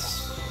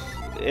 it's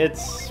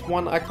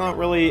one I can't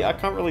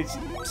really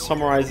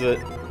summarize it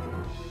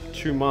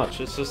too much.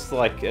 It's just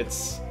like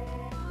it's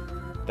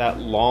that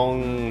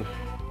long.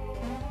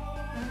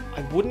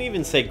 I wouldn't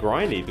even say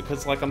grindy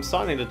because like I'm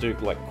starting to do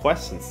like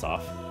quests and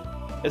stuff.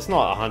 It's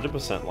not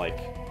 100% like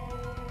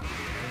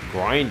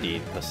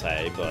grindy per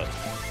se, but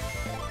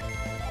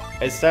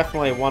it's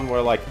definitely one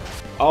where like,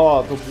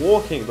 oh, the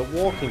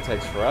walking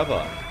takes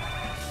forever.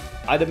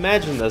 I'd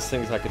imagine there's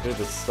things I could do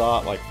to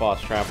start like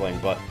fast traveling,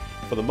 but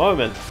for the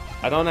moment,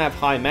 I don't have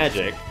high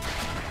magic,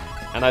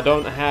 and I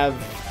don't have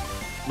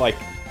like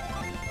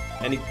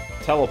any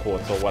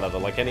teleports or whatever,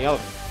 like any other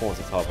forms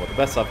of teleport. The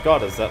best I've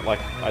got is that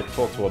like I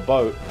talk to a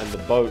boat, and the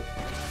boat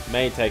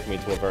may take me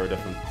to a very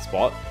different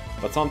spot,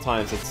 but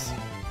sometimes it's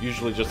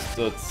usually just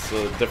a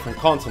different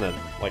continent,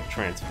 like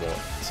transport.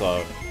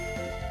 So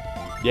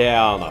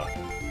yeah, I don't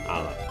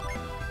know.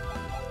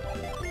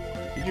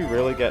 Did you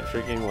really get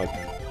freaking like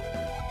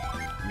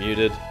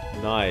muted?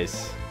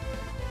 Nice.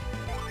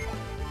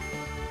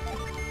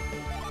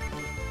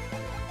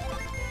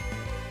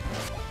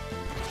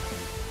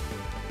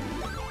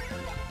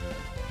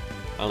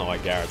 I don't know why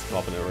Garrett's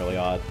popping it really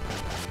hard.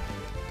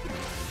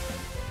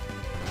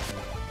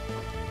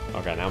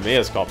 Okay, now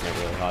Mia's copping it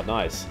really hard.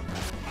 Nice.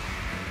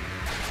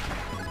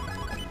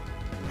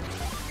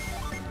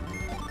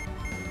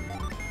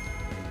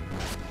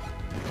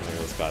 I think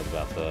this guy's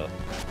about to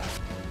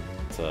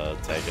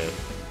take it.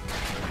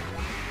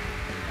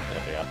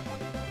 There we go.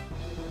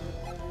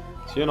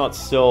 So you're not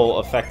still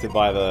affected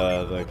by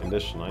the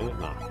condition, are you?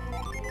 Nah.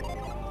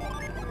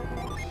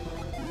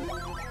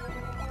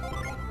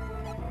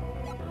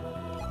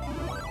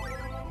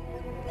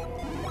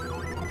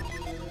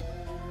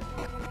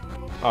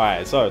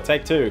 Alright, so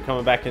take two,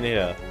 coming back in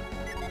here.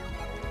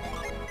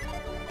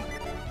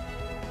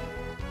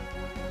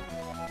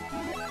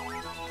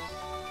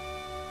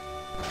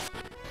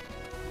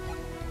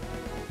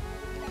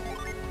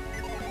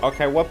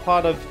 Okay, what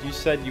part of you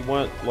said you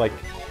weren't, like,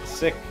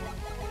 sick?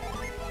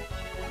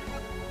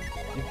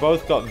 You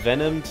both got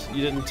venomed?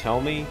 You didn't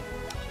tell me?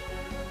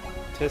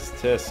 Tisk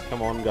tisk,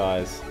 come on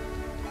guys.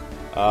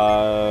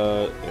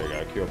 There we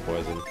go, cure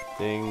poison.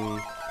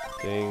 Ding,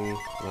 ding.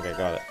 Okay,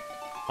 got it.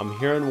 I'm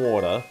hearing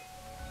water.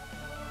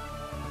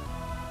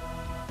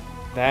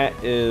 That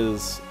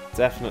is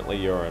definitely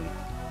urine.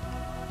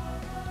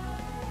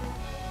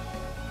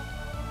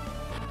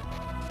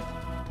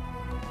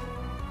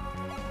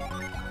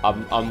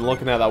 I'm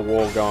looking at that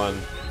wall going,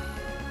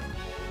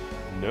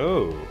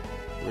 no,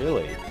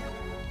 really?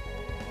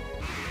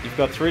 You've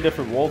got 3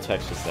 different wall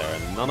textures there,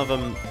 and none of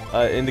them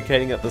are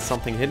indicating that there's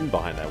something hidden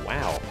behind there.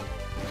 Wow.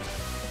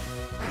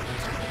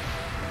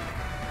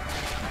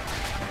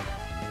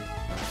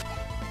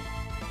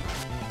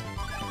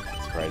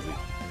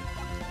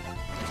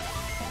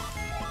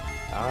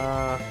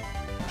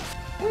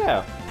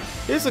 Yeah.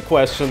 Here's a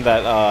question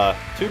that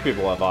two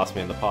people have asked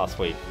me in the past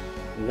week.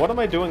 What am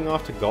I doing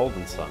after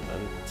Golden Sun?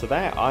 And to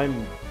that,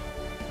 I'm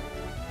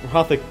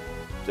rather,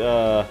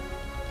 I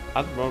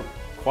don't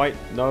quite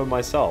know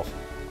myself.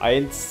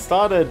 I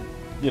started,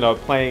 you know,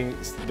 playing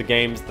the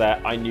games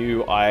that I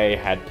knew I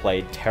had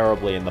played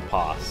terribly in the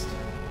past.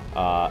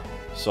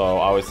 So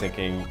I was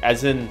thinking,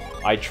 as in,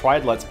 I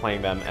tried Let's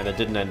Playing them and it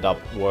didn't end up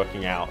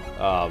working out.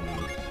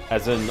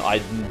 As in,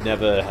 I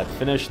never had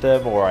finished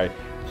them or I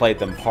played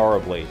them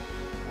horribly.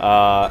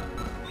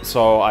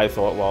 So I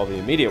thought, well, the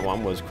immediate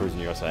one was Cruis'n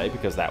USA,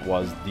 because that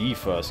was the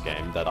first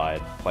game that I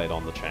had played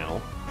on the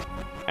channel.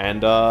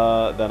 And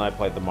then I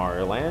played the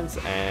Mario Lands,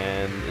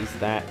 and is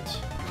that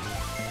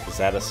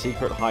a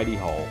secret hidey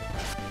hole?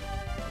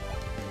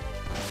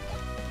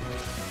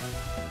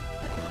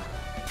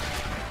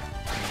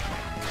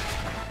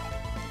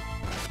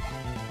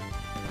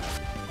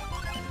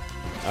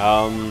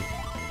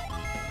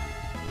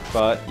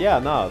 But yeah,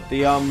 no,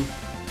 the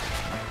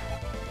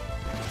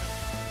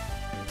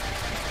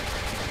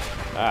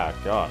ah,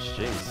 gosh,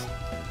 jeez.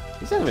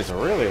 These enemies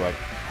are really, like,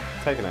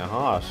 taking it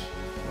harsh,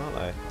 aren't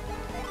they?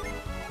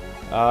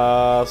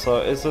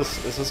 So is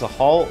this a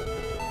halt?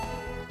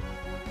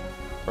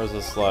 Or is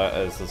this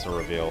a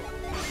reveal?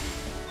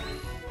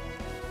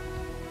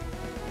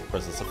 Or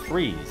is this a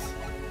freeze?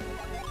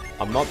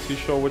 I'm not too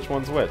sure which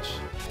one's which.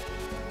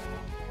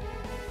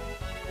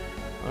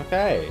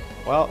 Okay,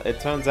 well, it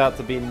turns out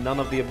to be none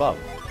of the above.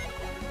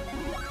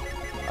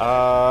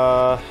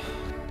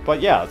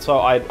 But yeah, so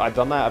I've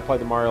done that. I played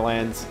the Mario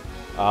Lands.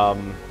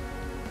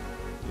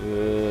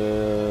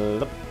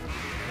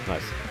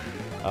 Nice.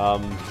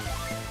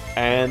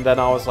 And then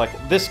I was like,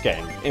 this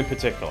game in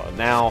particular.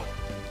 Now,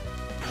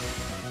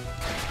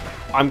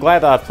 I'm glad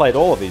that I've played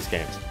all of these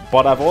games,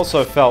 but I've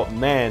also felt,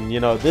 man, you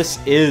know, this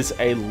is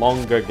a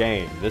longer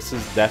game. This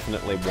is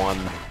definitely one.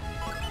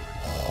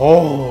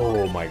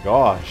 Oh my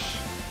gosh.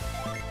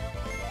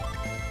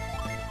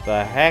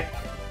 The heck?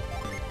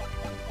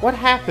 What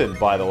happened,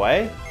 by the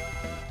way?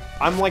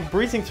 I'm like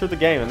breezing through the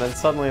game and then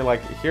suddenly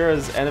like here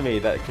is enemy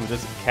that can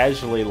just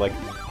casually like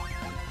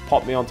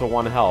pop me onto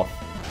 1 health.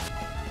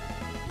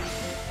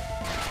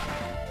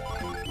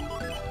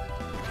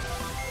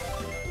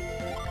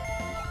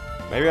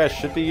 Maybe I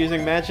should be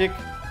using magic?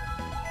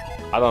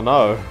 I don't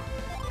know.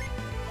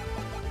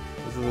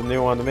 This is a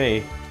new one to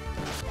me.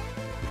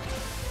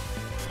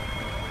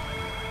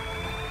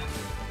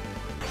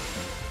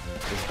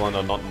 Just one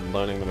on not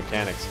learning the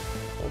mechanics.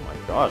 Oh my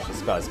gosh,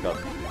 this guy's got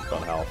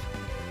health.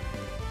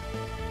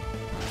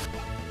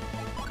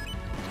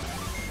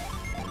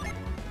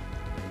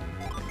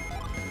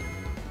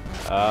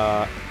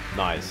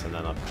 Nice, and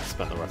then I've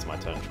spent the rest of my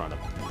turn trying to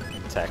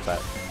attack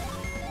that.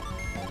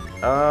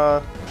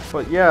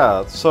 But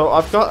yeah, so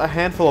I've got a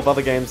handful of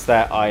other games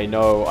that I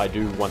know I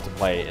do want to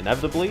play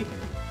inevitably.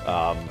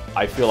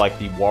 I feel like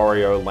the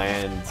Wario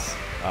Lands,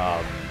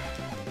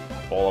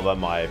 all of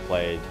them I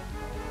played,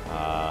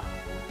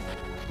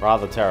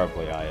 rather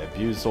terribly. I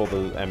abused all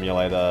the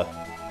emulator,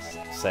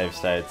 save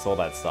states, all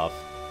that stuff.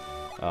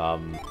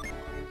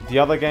 The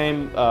other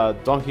game,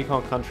 Donkey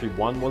Kong Country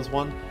 1 was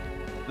one.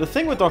 The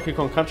thing with Donkey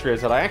Kong Country is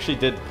that I actually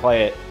did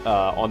play it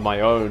on my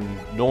own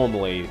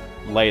normally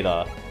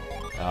later.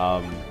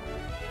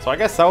 So I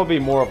guess that would be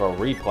more of a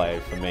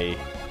replay for me.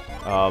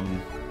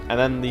 And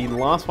then the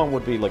last one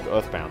would be like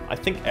Earthbound. I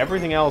think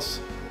everything else...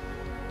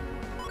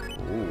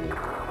 Ooh.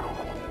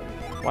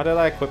 Why did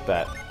I equip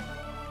that?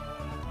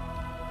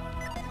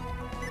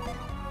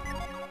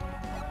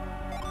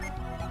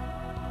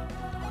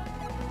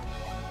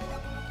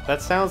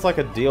 That sounds like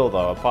a deal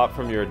though, apart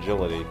from your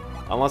agility.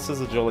 Unless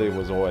his agility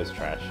was always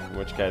trash, in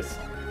which case...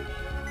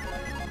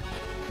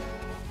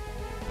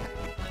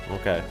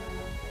 Okay.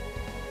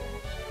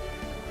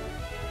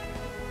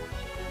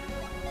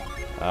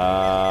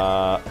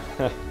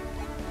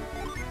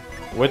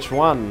 Which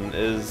one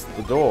is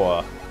the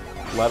door?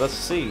 Let us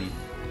see.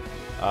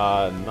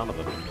 None of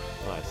them.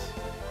 Nice.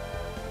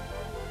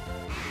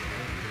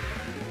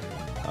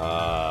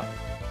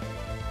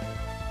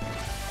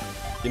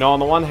 You know, on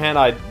the one hand,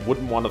 I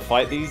wouldn't want to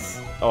fight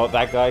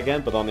that guy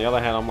again, but on the other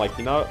hand, I'm like,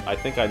 you know, I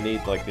think I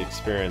need, like, the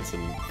experience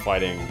in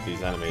fighting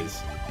these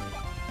enemies.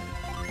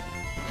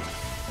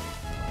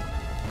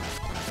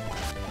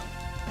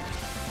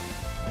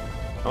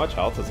 How much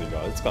health has he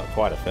got? It's got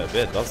quite a fair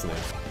bit, doesn't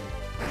it?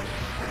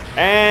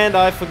 And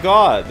I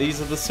forgot! These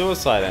are the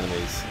suicide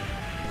enemies.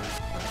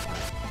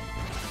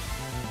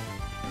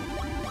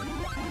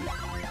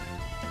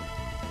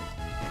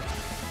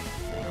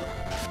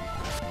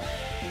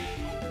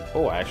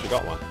 Oh, I actually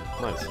got one.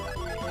 Nice.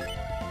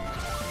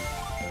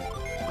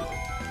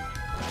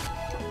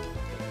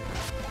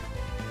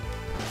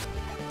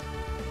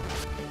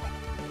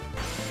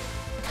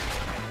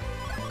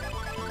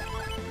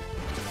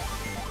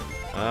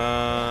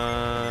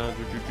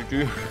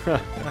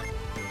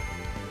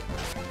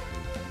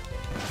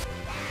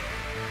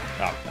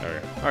 Oh, there we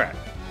go. Alright.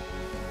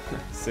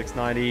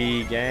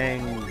 690,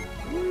 gang.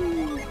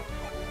 Woo.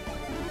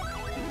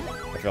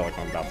 I feel like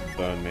I'm about to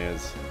burn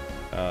Mears.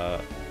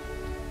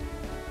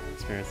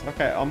 experience.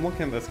 Okay, I'm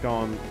looking at this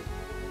going...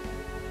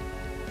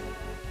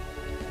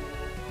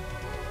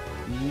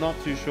 Not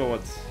too sure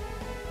what's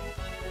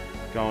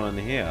going on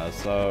here,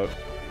 so...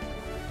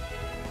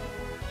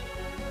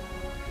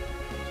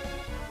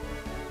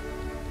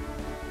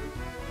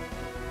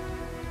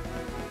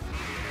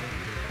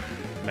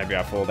 Maybe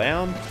I fall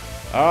down?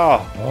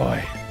 Oh,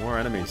 boy. More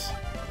enemies.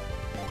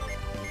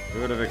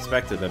 Who would have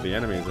expected there'd be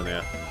enemies in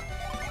here?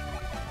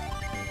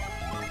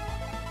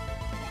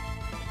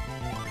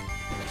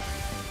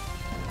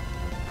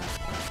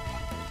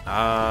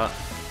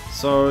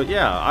 So,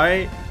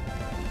 yeah,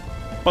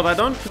 But I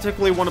don't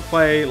particularly want to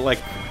play, like,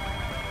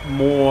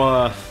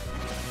 more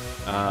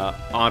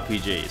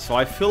RPG. So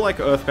I feel like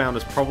Earthbound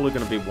is probably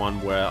going to be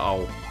one where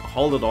I'll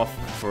hold it off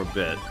for a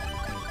bit.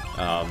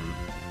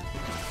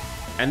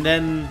 And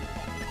then,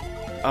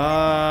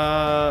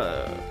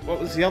 what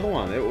was the other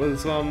one? It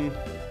was,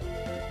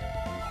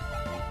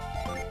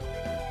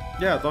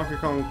 yeah, Donkey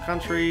Kong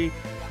Country,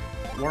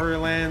 Wario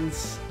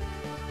Lands.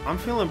 I'm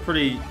feeling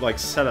pretty, like,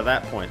 set at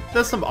that point.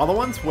 There's some other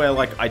ones where,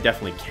 like, I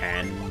definitely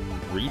can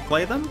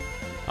replay them.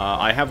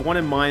 I have one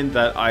in mind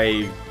that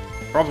I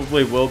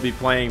probably will be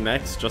playing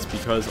next, just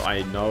because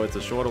I know it's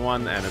a shorter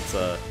one and it's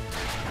a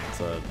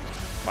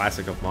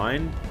classic of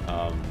mine.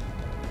 So,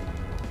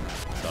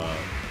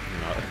 you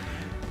know,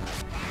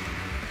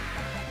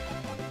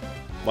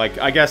 like,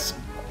 I guess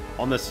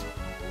on this,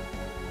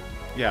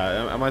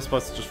 yeah, am I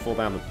supposed to just fall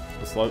down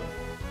the slope?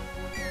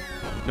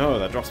 No,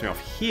 that drops me off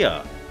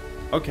here.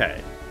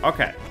 Okay,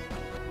 okay.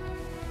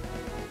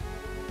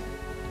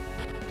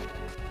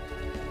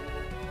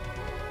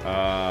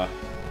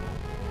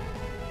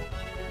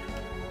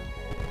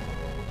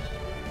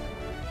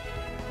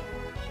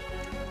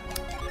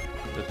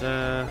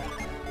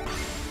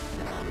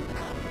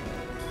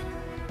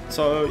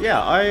 So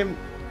yeah,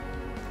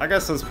 I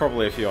guess there's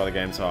probably a few other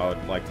games I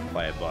would like to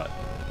play, but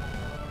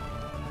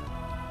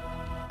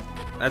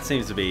that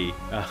seems to be.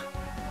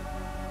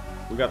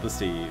 We got the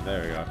C.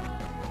 There we go.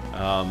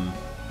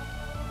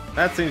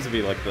 That seems to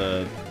be like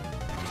the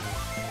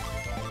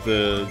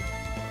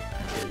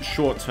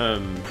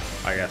short-term,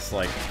 I guess,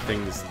 like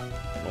things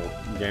or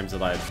games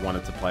that I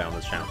wanted to play on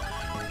this channel.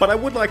 But I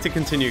would like to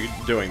continue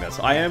doing this.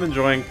 I am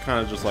enjoying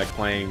kind of just like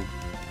playing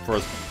for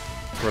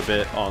a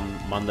bit on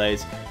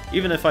Mondays,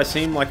 even if I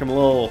seem like I'm a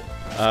little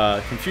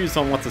confused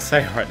on what to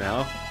say right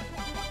now.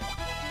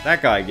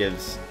 That guy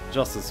gives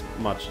just as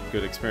much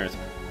good experience.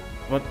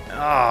 But,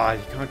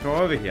 you can't go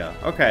over here.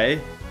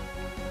 Okay.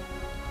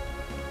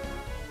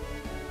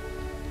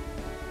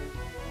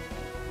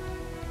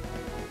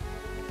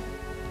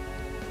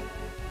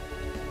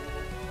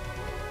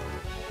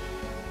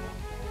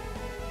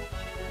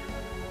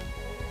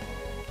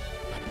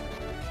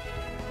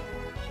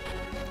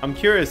 I'm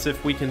curious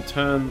if we can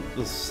turn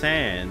the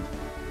sand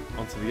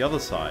onto the other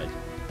side.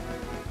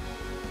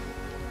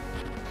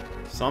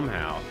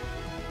 Somehow.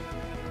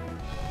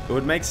 It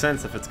would make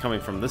sense if it's coming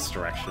from this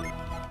direction.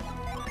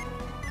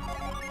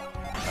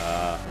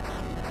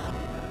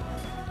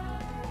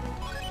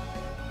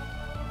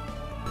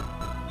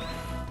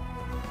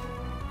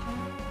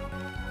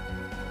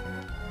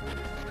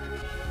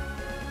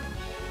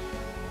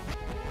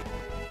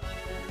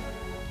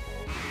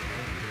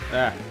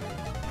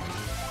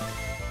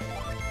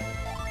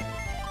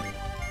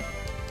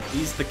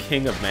 He's the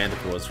king of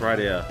manticores right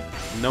here.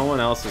 No one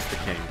else is the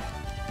king.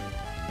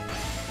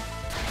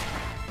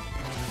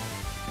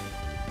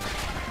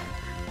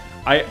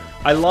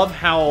 I love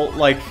how,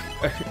 like,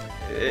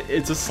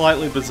 it's a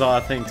slightly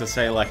bizarre thing to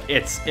say, like,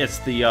 it's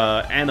the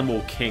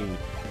animal king,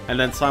 and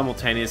then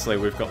simultaneously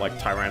we've got, like,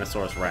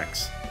 Tyrannosaurus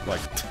Rex.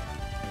 Like,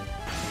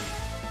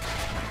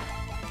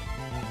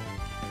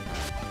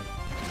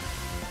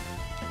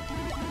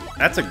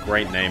 that's a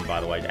great name, by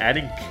the way.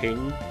 Adding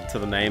king to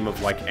the name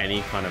of, like,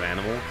 any kind of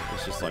animal,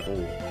 it's just like,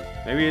 oh,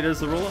 maybe it is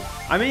the ruler?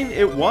 I mean,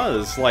 it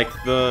was, like,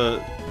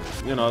 the,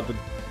 you know,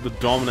 the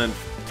dominant,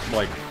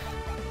 like,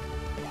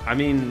 I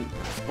mean,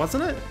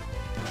 wasn't it?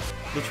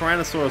 The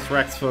Tyrannosaurus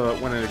Rex for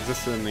when it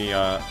existed in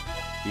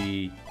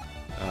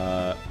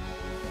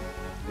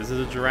is it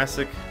a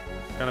Jurassic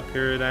kind of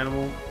period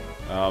animal?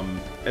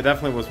 It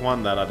definitely was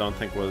one that I don't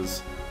think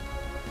was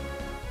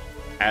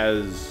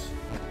as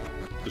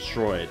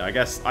destroyed. I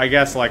guess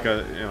like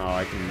a, you know,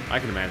 I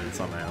can imagine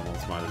some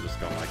animals might have just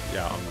gone like,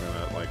 yeah, I'm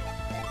gonna like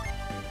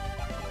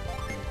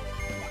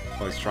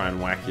let's try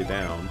and whack you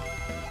down.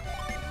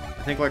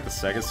 I think like the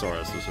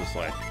Stegosaurus was just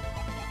like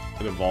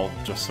it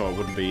evolved just so it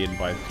wouldn't be eaten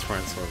by the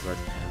Tyrannosaurus Rex.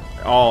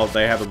 Oh,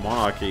 they have a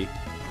monarchy.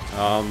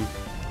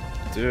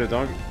 Dude,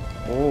 don't.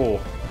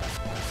 Oh.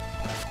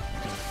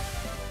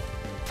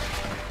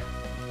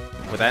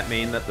 Would that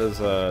mean that there's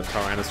a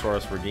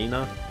Tyrannosaurus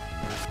Regina?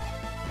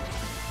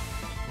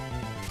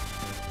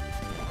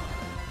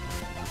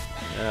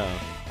 Yeah.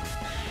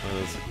 Oh,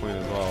 there's the queen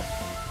as well.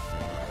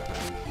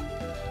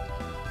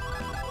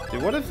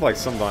 Dude, what if, like,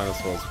 some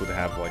dinosaurs would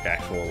have, like,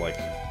 actual, like,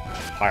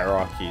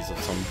 hierarchies of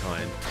some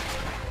kind?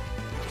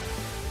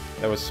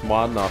 They were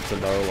smart enough to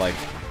know, like,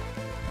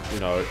 you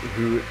know,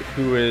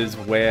 who is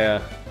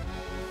where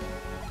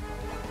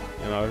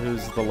You know,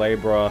 who's the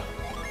laborer?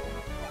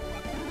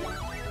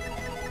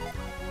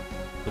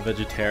 The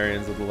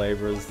vegetarians or the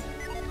laborers?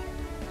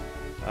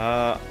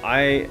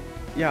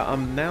 Yeah,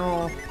 I'm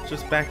now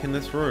just back in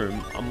this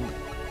room. I'm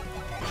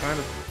trying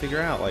to figure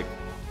out, like,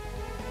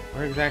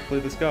 where exactly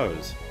this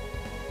goes.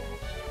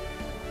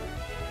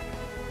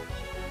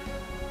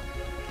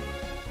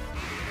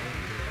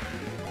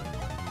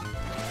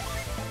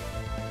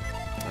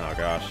 Oh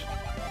gosh.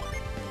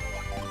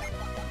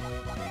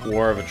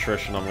 War of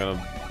attrition, I'm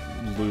gonna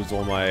lose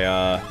all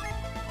my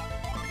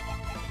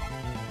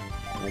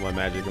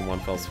magic in one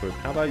fell swoop.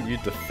 How about you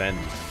defend?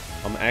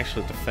 I'm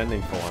actually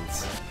defending for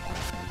once.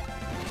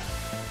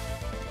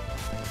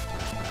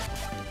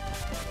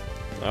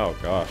 Oh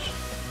gosh.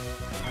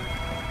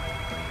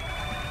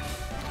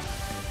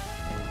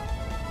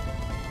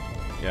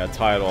 Yeah,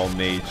 tired old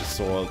me just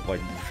saw like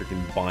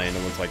freaking Biendeo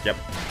and was like, yep,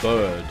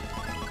 bird.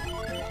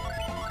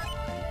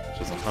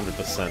 Which is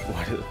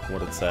 100%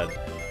 what it said.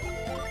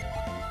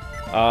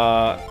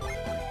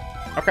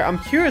 Okay, I'm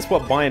curious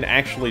what Biendeo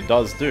actually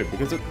does do,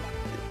 because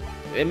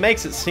it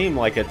makes it seem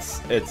like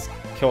it's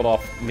killed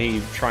off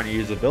me trying to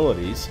use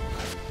abilities.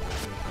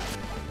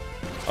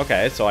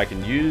 Okay, so I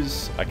can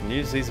use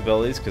these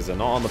abilities because they're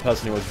not on the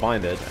person who was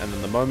binded, and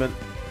then the moment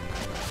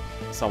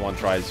someone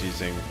tries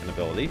using an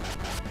ability,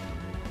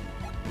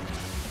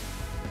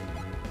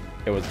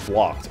 it was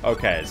blocked.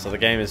 Okay, so the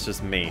game is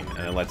just mean,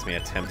 and it lets me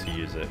attempt to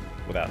use it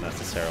without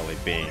necessarily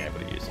being able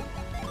to use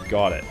it.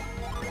 Got it.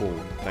 Cool.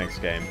 Thanks,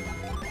 game.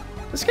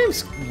 This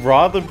game's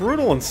rather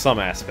brutal in some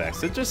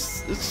aspects. It's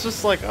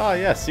just like, oh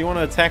yes, you want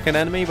to attack an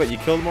enemy but you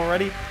killed them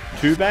already?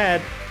 Too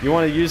bad. You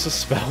want to use a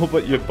spell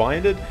but you're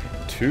binded?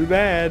 Too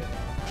bad.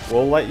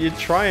 We'll let you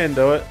try and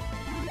do it.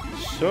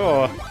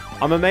 Sure.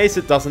 I'm amazed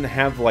it doesn't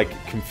have, like,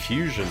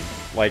 confusion.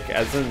 Like,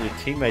 as in your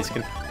teammates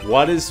can...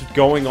 What is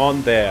going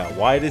on there?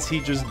 Why does he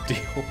just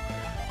deal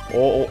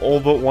all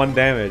but 1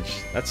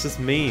 damage? That's just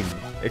mean.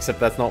 Except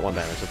that's not 1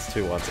 damage, that's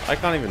 2 ones. I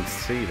can't even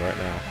see right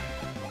now.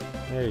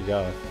 There you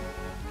go.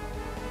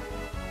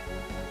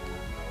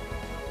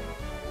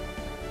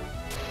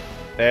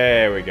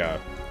 There we go.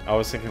 I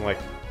was thinking, like...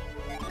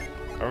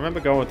 I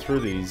remember going through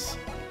these...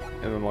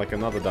 and then, like,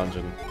 another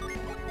dungeon.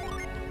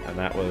 And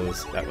that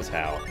was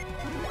how.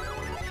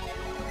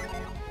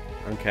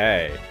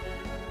 Okay.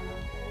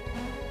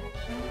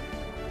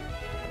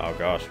 Oh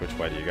gosh, which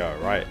way do you go?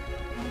 Right.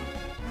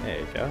 There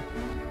you go.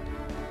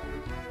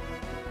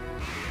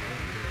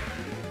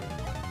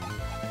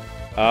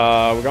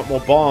 We got more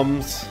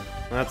bombs.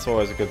 That's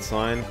always a good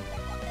sign.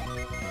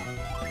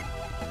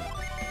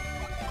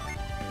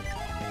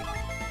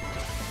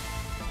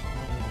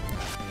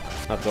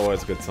 That's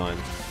always a good sign.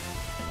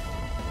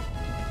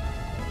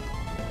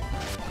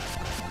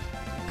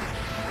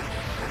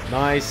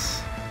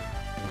 Nice.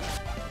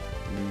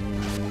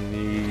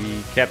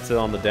 He kept it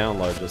on the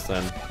download just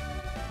then.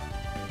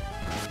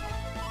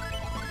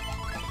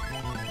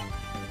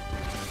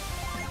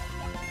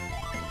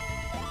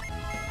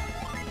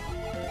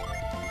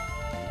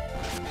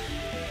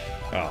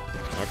 Oh,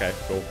 okay,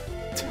 cool.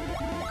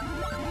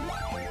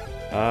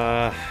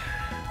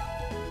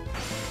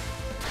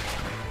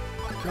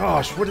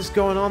 Gosh, what is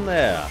going on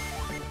there?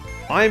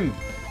 I'm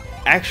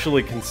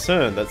actually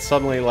concerned that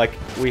suddenly, like,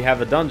 we have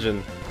a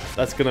dungeon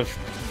that's gonna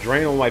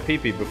drain all my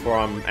PP before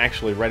I'm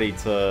actually ready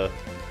to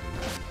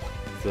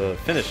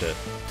finish it.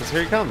 Because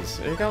here he comes.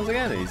 Here he comes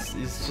again. He's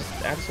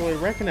just absolutely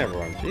wrecking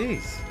everyone.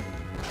 Jeez.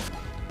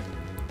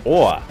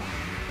 Or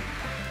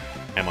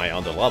am I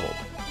underleveled?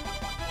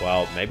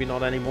 Well, maybe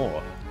not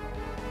anymore.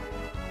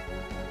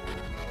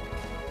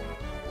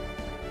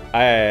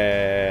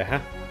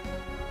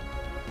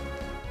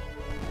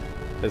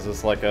 Is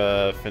this like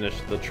a finish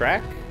the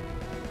track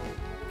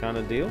kind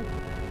of deal?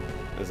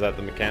 Is that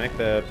the mechanic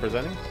they're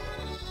presenting?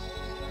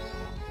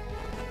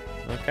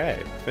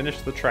 Okay, finish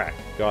the track.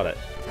 Got it.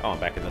 Oh, I'm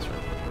back in this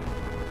room.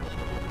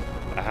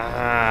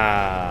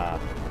 Ah.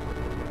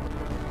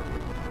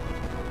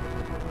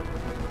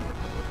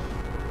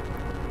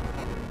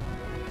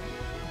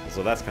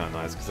 So that's kind of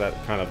nice, because that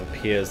kind of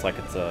appears like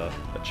it's a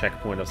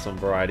checkpoint of some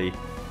variety.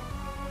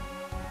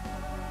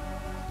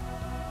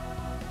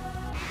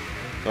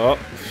 Oh.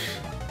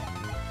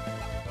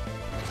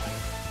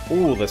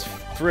 Ooh, there's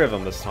 3 of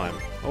them this time.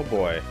 Oh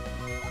boy.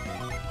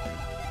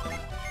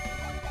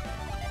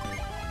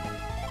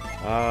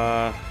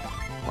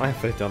 Why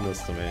have they done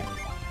this to me?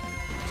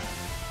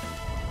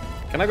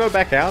 Can I go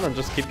back out and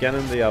just keep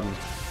getting the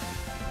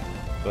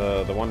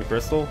one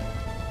crystal?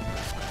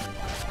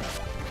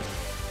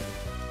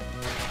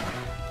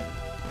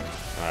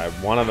 Alright,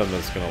 one of them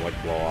is gonna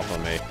like blow up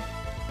on me.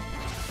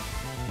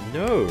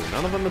 No,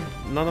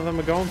 none of them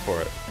are going for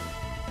it.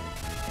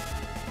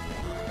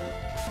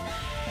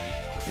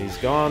 He's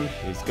gone,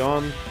 he's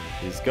gone,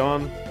 he's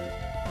gone.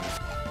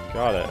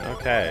 Got it,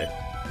 okay.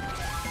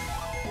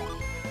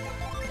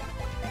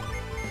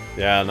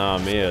 Yeah, no,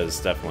 Mia is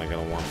definitely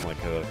gonna want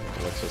like a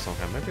elixir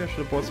sometime. Maybe I should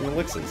have bought some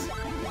elixirs.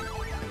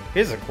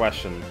 Here's a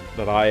question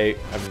that I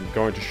am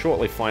going to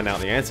shortly find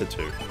out the answer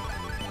to.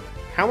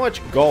 How much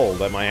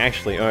gold am I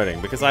actually earning?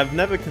 Because I've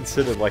never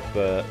considered like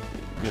the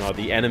you know,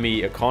 the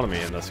enemy economy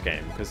in this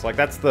game, because like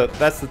that's the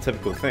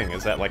typical thing,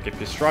 is that like if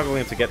you're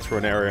struggling to get through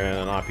an area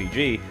in an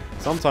RPG,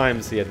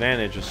 sometimes the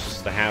advantage is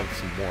just to have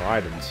some more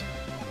items.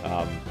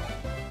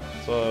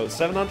 So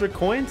 700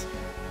 coins?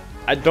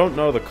 I don't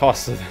know the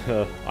cost of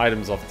the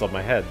items off the top of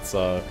my head,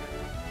 so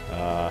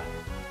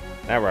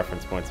that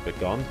reference point's a bit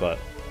gone, but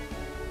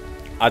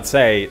I'd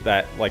say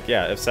that, like,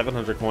 yeah, if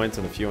 700 coins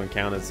and a few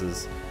encounters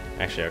is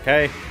actually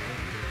okay,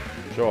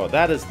 sure,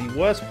 that is the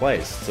worst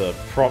place to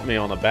prop me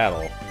on a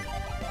battle.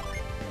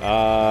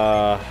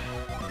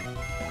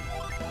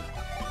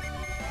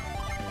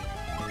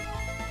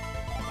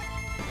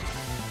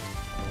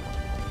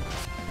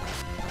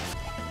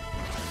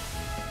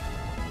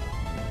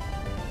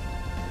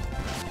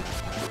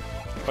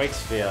 Quake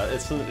Sphere,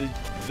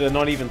 they're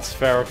not even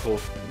spherical,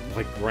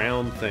 like,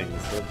 ground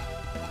things, they're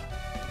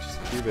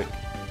just cubic.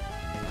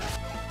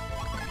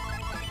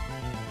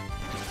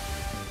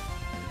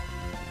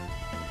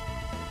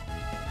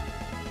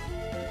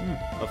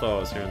 I thought I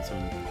was hearing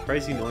some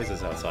crazy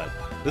noises outside.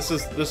 This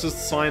is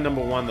sign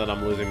number one that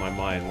I'm losing my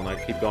mind, when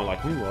I keep going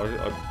like, ooh,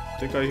 I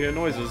think I hear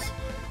noises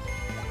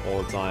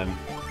all the time.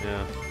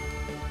 Yeah.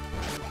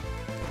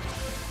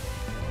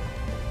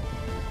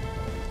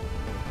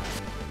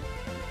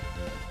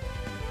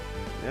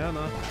 Yeah,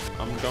 no,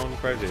 I'm going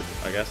crazy,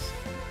 I guess.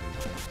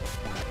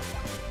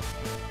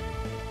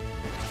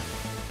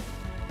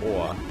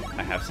 Or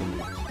I have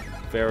some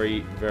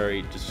very,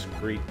 very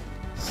discreet,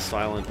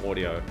 silent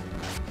audio.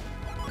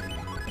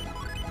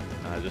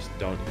 I just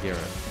don't hear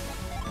it.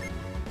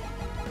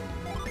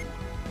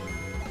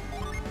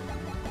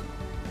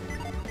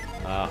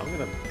 I'm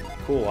gonna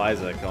cool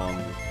Isaac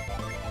on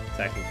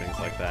attacking things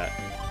like that.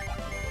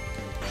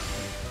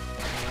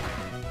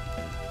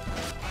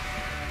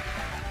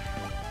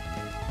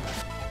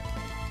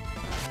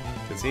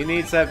 Because he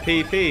needs that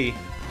PP.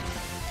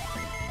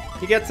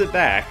 He gets it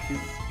back. He's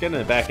getting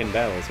it back in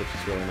battles, which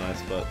is really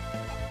nice, but...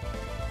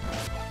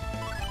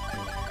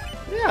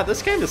 yeah,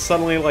 this game is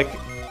suddenly, like,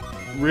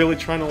 really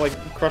trying to, like,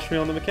 crush me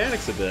on the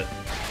mechanics a bit.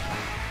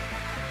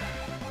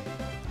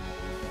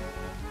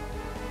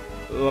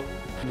 Ugh.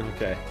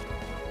 Okay.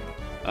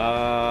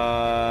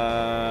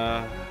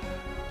 I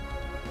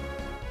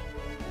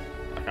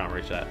can't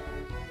reach that.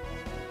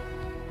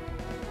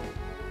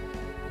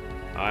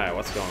 Alright,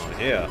 what's going on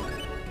here?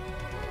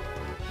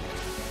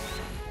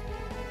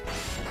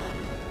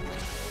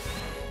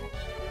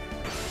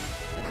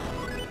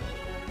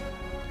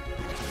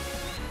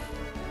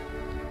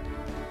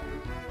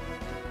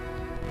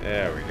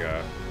 There we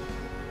go.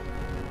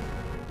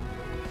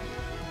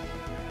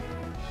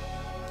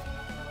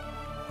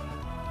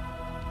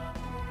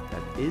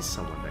 That is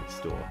someone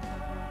next door.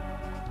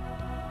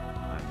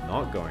 I'm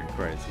not going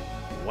crazy.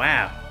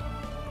 Wow.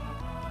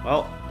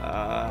 Well,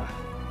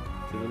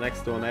 to the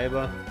next door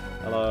neighbor.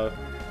 Hello.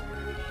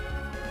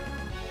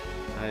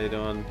 How you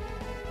doing?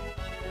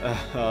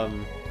 I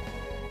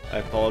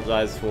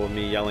apologize for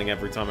me yelling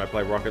every time I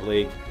play Rocket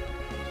League.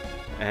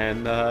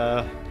 And,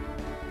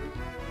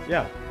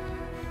 yeah.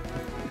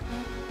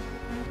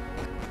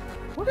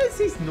 What is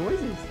these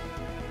noises?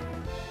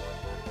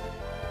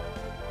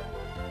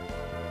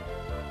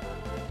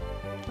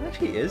 What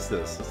actually is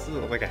this? Is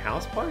this like a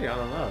house party? I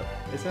don't know.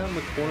 It's out in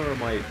the corner of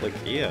my like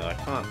ear.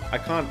 I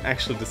can't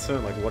actually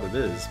discern like what it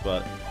is,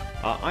 but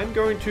I'm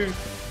going to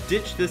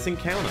ditch this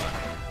encounter.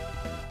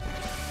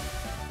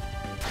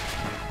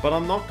 But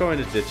I'm not going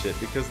to ditch it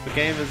because the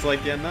game is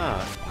like, yeah, nah.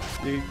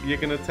 You're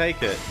gonna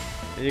take it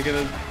and you're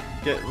gonna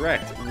get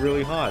wrecked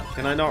really hard.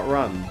 Can I not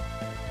run?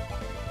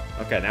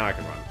 Okay, now I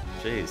can run.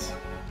 Jeez.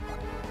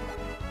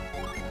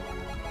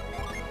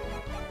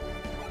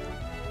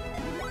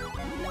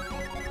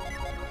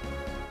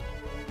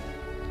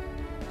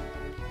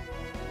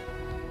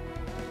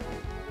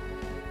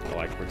 I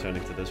like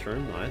returning to this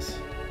room. Nice.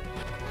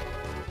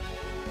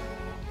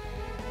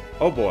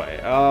 Oh boy.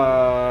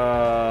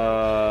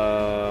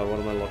 What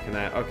am I looking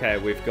at? Okay,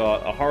 we've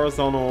got a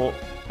horizontal,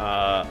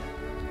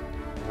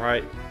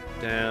 right,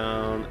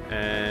 down,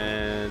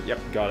 and yep,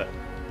 got it.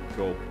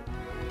 Cool.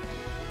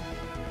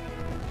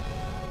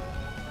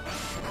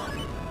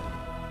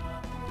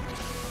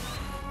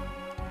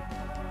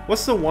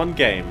 What's the one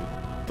game?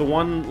 The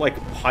one, like,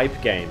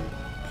 pipe game?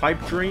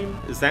 Pipe Dream?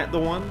 Is that the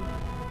one?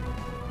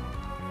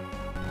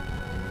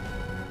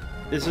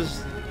 This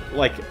is,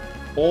 like,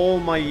 all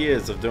my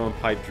years of doing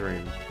Pipe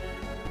Dream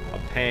are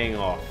paying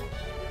off.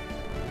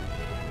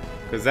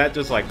 Because that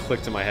just, like,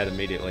 clicked in my head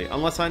immediately.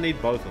 Unless I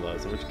need both of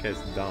those, in which case,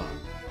 done.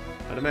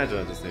 I'd imagine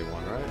I just need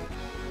one, right?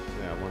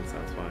 Yeah, one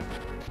sounds fine.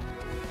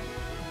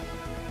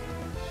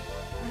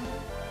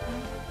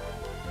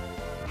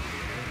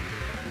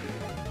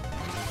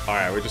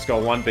 Alright, we just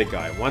got one big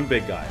guy. One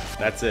big guy.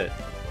 That's it.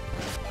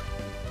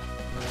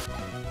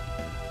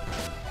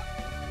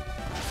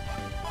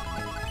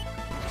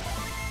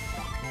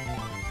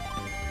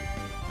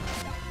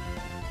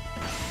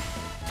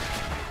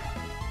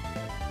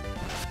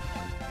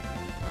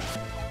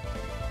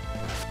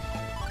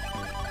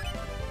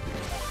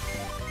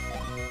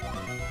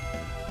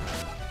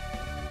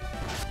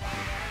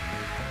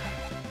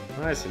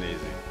 Nice and easy.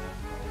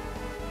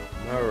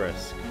 No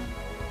risk.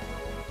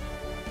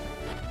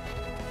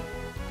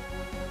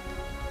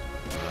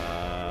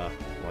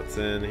 What's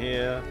in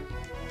here?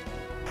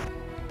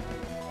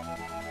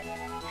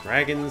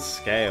 Dragon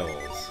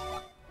scales.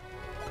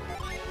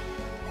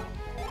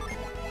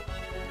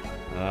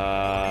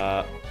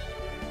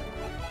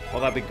 Well,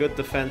 that'd be good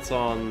defense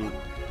on...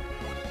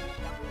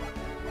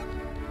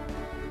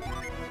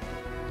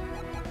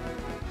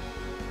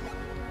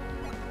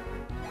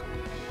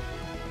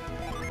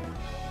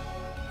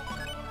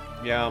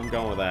 Yeah, I'm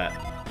going with that.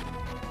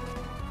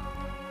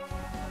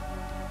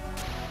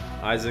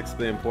 Isaac's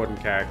the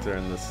important character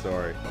in this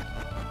story.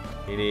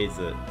 He needs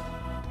it.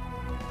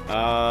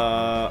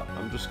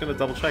 I'm just gonna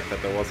double check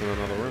that there wasn't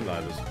another room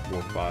that I just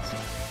walked past.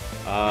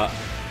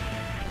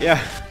 Yeah.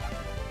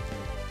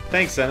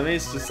 Thanks,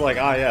 enemies. Just like,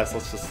 ah, yes,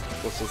 let's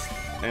just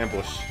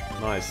ambush.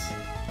 Nice.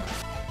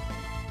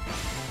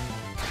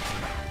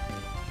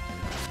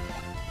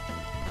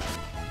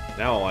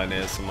 Now all I need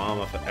is some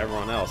armor for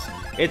everyone else.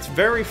 It's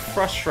very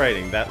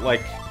frustrating that,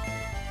 like,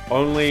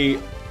 only,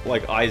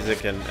 like,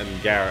 Isaac and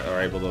Garrett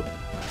are able to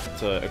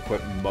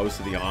equip most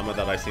of the armor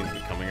that I seem to be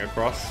coming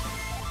across.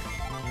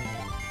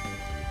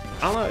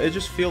 I don't know, it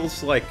just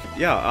feels like,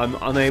 yeah, I'm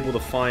unable to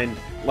find,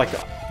 like,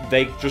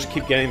 they just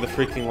keep getting the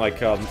freaking,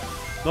 like,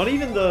 not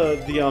even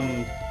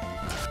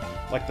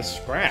like, the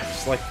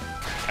scraps. Like,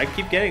 I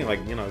keep getting, like,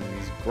 you know,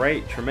 these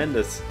great,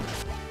 tremendous,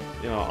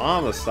 you know,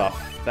 armor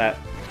stuff that,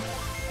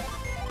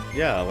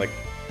 yeah, like,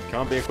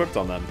 can't be equipped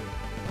on them.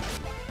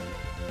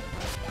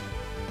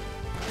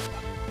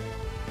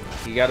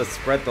 You gotta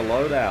spread the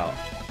load out.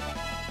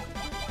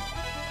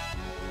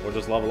 Or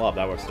just level up,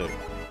 that works too.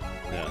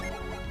 Yeah.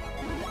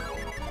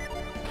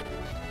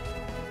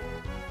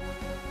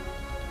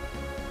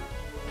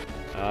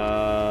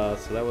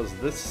 So that was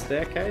this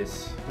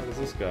staircase? Where does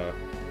this go?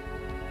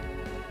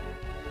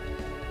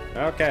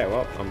 Okay,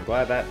 well, I'm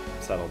glad that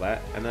settled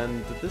that. And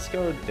then, did this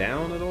go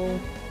down at all?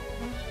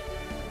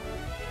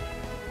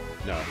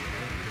 No.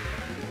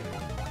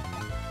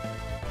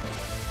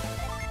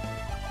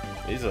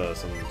 These are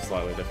some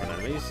slightly different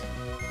enemies.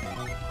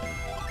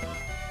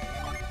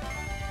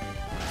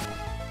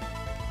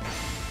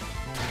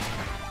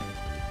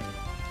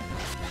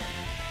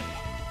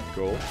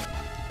 Cool.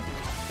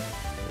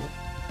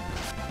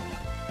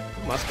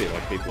 It must be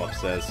like people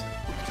upstairs.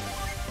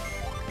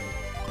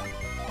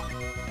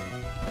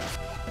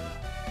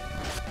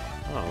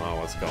 I don't know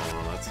what's going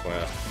on, I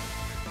swear.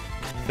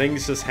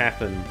 Things just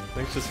happen.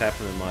 Things just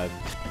happen in my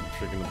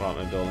freaking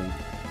apartment building.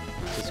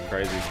 It's just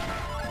crazy.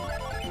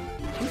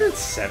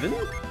 107?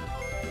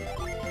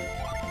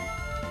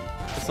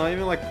 It's not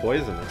even like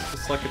poison, it's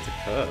just like it's a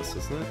curse,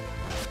 isn't it?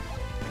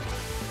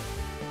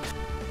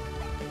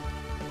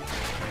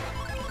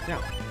 Yeah,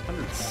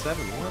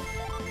 107, what?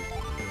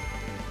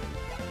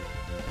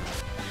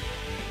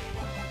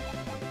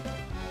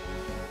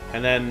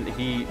 And then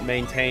he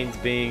maintains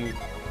being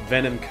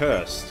venom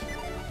cursed.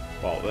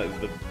 Well,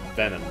 the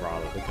venom,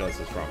 rather, the curse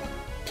is from.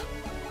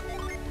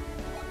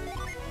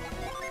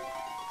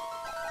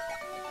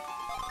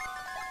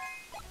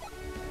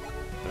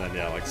 And then,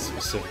 yeah, like,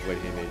 specifically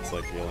he needs,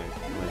 like, healing.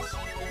 Nice.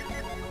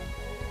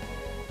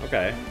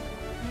 Okay.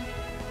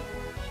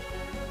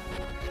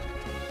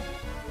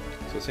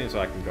 So it seems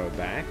like I can go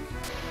back.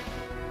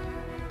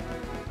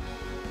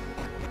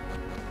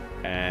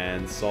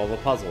 And solve a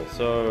puzzle.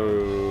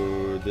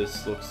 So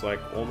this looks like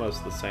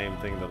almost the same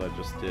thing that I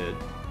just did.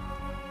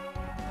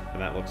 And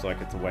that looks like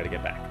it's a way to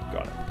get back.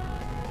 Got it.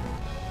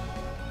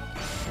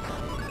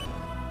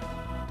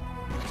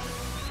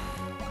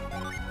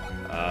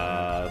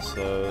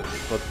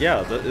 But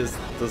yeah,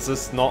 does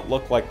this not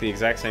look like the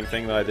exact same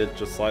thing that I did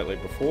just slightly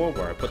before,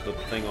 where I put the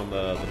thing on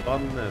the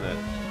button and it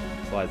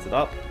slides it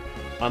up?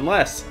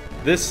 Unless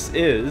this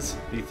is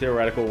the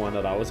theoretical one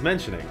that I was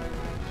mentioning,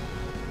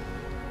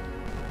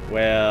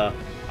 where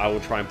I will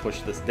try and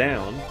push this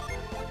down,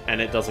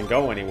 and it doesn't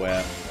go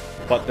anywhere.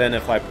 But then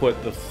if I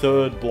put the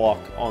third block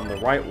on the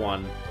right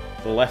one,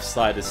 the left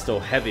side is still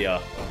heavier.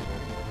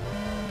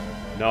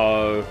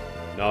 No,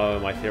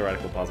 my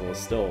theoretical puzzle is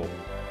still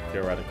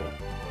theoretical.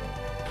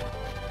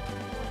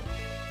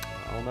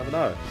 I'll never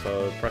know.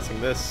 So pressing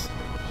this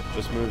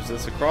just moves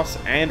this across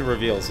and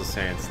reveals a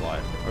sand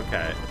slide.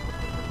 Okay.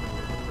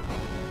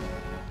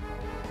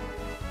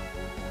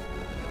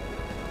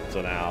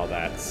 So now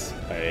that's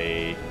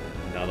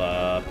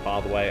another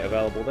pathway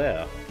available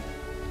there.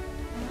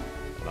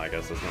 And I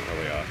guess there's not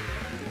really a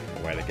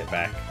way to get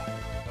back.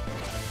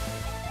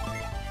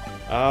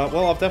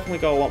 Well, I've definitely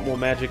got a lot more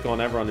magic on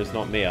everyone who's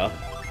not Mia.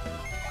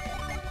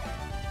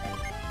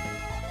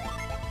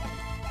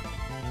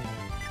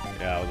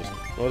 Yeah,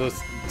 we'll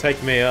just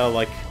take Mia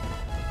like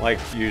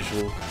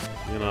usual,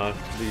 you know,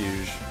 the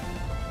usual.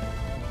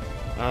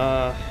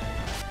 Yeah,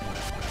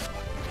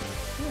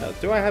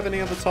 do I have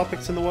any other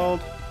topics in the world?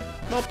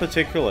 Not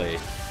particularly.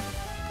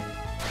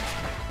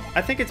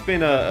 I think it's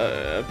been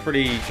a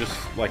pretty just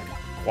like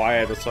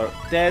quiet or so.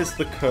 There's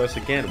the curse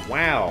again.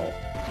 Wow.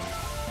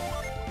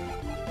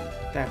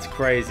 That's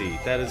crazy.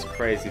 That is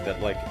crazy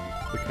that like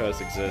the curse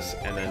exists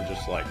and then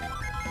just like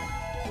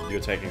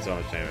you're taking so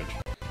much damage.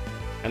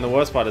 And the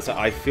worst part is that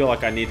I feel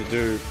like I need to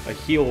do a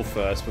heal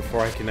first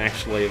before I can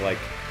actually, like,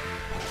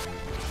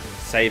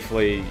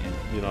 safely,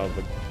 you know,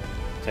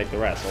 take the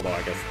rest. Although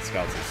I guess the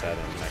skeleton set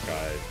and that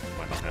guy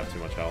might not have too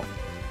much health.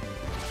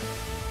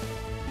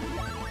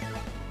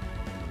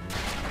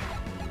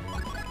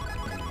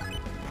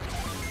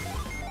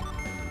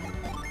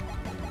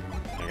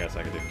 I guess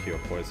I could do cure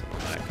poison on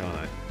that, can't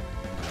I?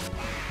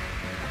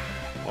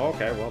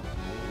 Okay, well,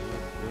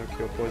 no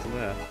cure poison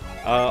there.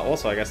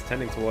 Also, I guess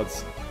tending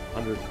towards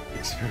 100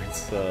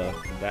 experience,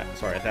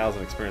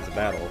 1,000 experience of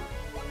battle.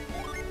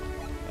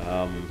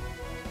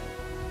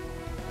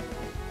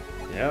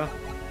 Yeah.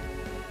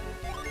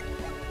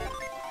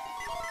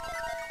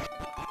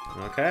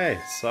 Okay,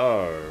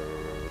 so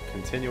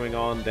continuing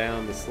on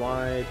down the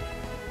slide.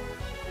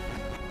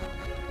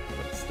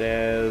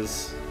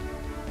 Upstairs.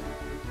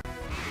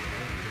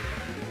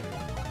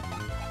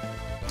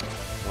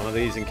 One of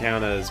these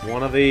encounters.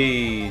 One of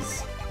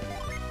these.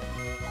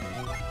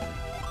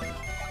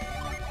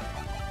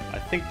 I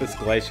think this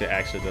glacier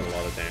actually did a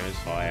lot of damage,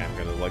 so I am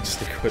gonna like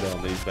stick with it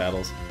on these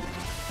battles.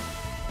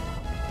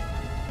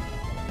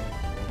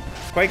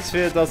 Quake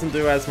Sphere doesn't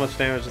do as much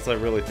damage as I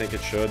really think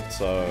it should,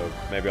 so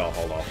maybe I'll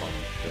hold off on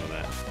doing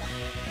that.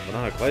 But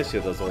no, Glacier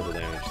does all the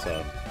damage,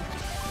 so...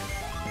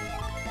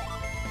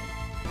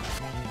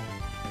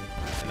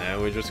 And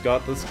now we just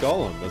got this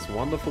golem, this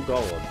wonderful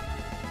golem.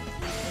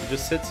 He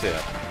just sits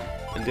here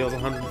and deals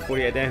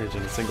 148 damage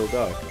in a single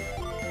go.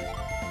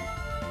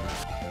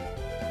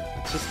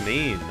 It's just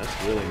mean,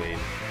 that's really mean.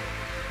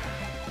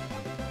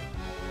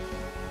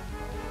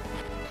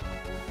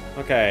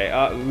 Okay,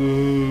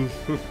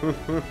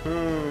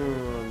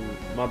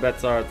 my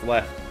bets are it's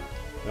left.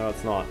 No,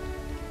 it's not.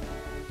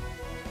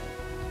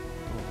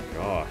 Oh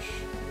gosh.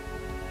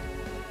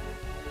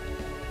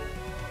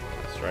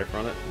 Straight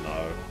from it?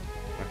 No.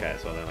 Okay,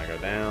 so then I go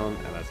down,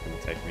 and that's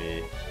gonna take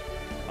me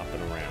up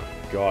and around.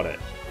 Got it.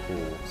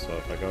 Cool. So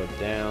if I go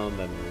down,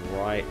 then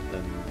right,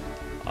 then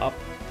up.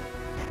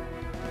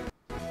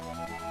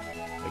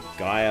 The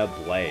Gaia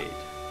Blade.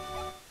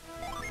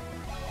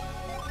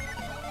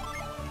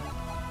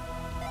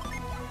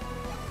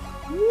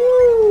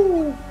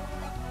 Woo!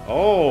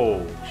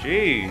 Oh,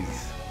 jeez.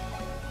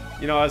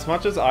 You know, as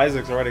much as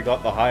Isaac's already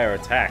got the higher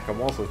attack, I'm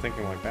also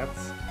thinking like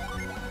that's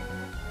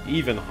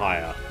even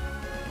higher.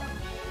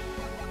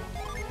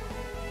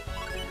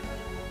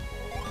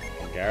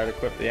 Can Garrett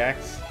equip the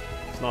axe?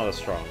 It's not as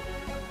strong.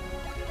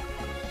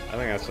 I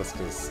think that's just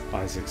because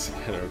Isaac's a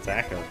better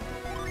attacker.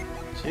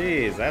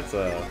 Jeez, that's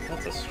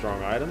a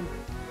strong item.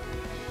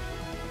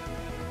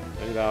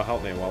 Maybe that'll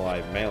help me while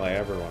I melee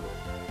everyone.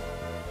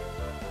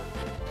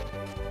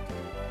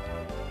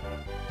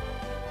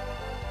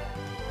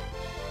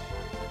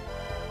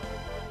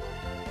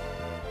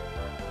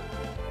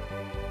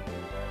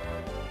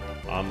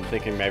 I'm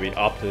thinking maybe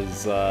up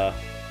is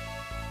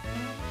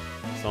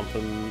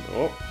something.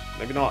 Oh,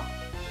 maybe not.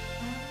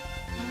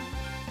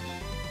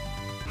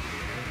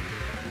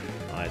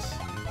 Nice.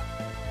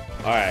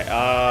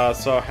 Alright,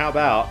 so how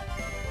about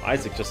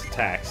Isaac just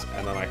attacks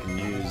and then I can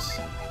use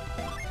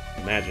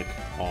magic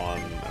on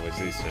at least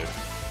these two.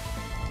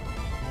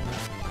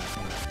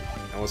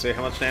 And we'll see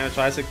how much damage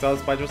Isaac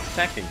does by just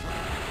attacking.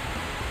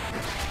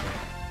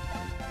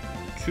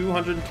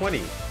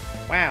 220.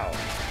 Wow.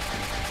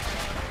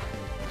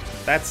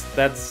 That's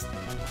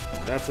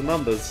the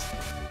numbers.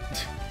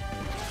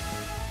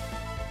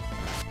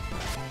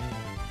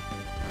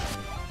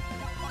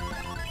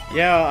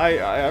 Yeah,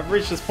 I've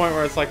reached this point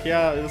where it's like,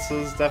 yeah, this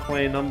is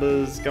definitely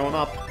numbers going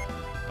up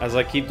as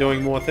I keep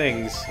doing more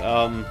things.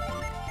 I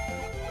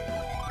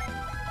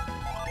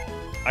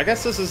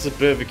guess this is a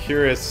bit of a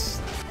curious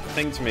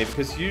thing to me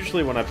because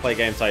usually when I play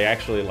games, I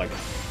actually like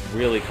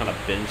really kind of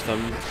binge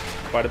them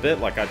quite a bit.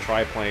 Like I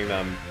try playing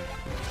them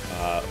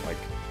like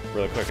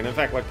really quick, and in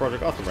fact, like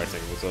Project Gotham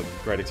Racing was a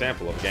great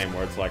example of a game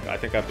where it's like I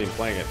think I've been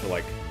playing it for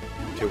like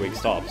 2 week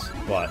stops,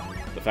 but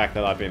the fact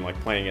that I've been like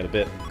playing it a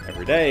bit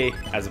every day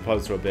as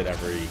opposed to a bit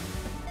every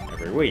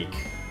week,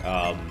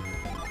 and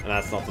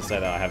that's not to say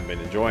that I haven't been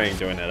enjoying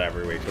doing it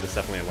every week, but it's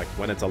definitely like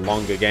when it's a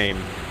longer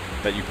game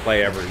that you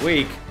play every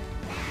week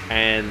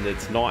and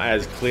it's not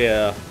as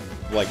clear,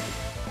 like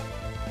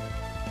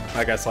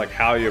I guess like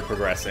how you're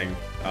progressing.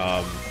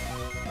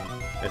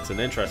 It's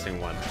an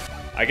interesting one.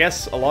 I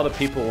guess a lot of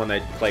people when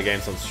they play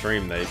games on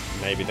stream,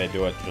 maybe they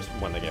do it just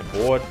when they get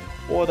bored,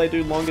 or they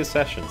do longer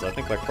sessions. I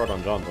think like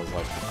Proton John does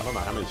like, I don't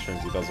know how many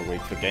streams he does a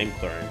week for game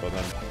clearing, but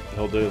then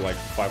he'll do like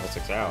 5 or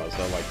 6 hours.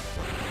 So like,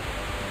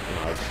 you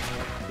know,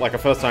 like a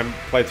first time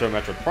playthrough of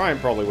Metroid Prime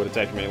probably would have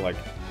taken me like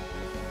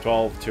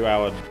 12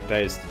 2-hour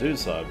days to do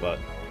so, but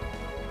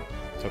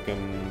it took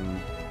him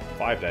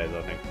 5 days,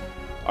 I think.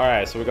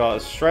 Alright, so we got a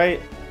straight,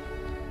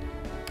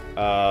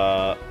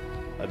 a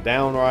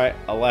down right,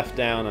 a left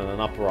down, and an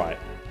up right.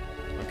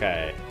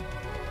 Okay.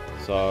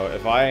 So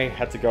if I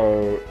had to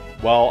go...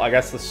 Well, I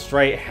guess the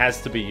straight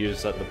has to be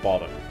used at the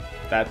bottom.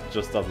 That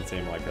just doesn't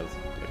seem like a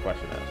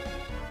question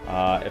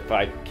there. If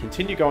I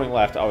continue going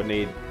left, I would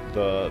need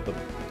the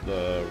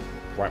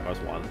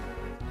rightmost one.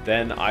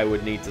 then I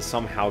would need to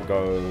somehow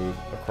go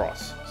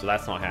across. So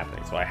that's not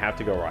happening. So I have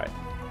to go right.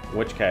 In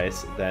which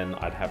case, then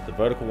I'd have the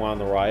vertical one on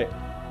the right.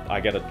 I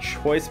get a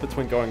choice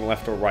between going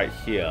left or right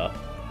here.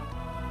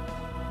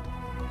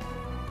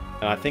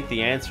 And I think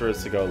the answer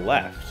is to go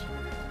left.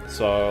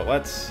 So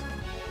let's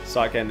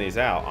start getting these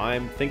out.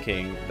 I'm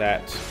thinking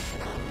that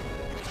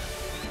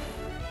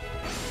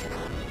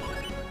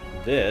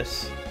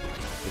this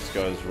just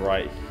goes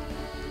right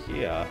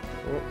here.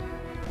 Oh.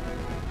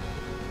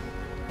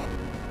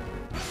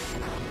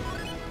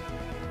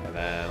 And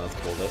then let's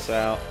pull this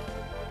out.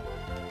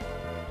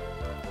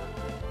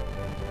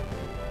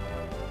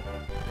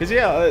 Because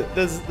yeah,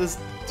 there's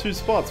two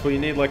spots where you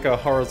need like a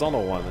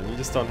horizontal one and you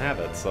just don't have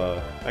it,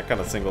 so that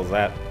kind of singles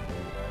that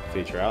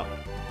feature out.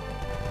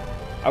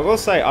 I will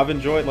say I've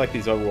enjoyed like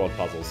these overworld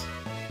puzzles.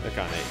 They're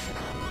kind of neat.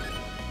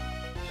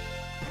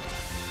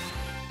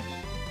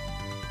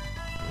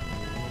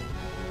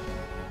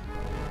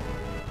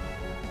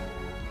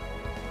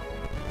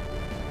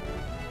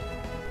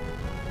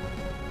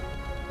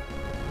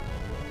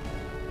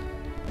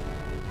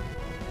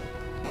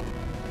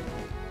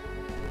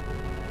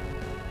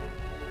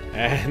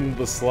 And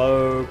the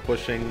slow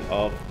pushing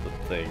of the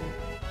thing.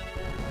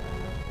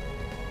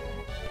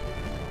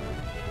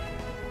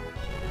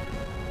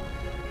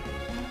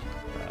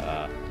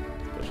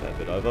 Push that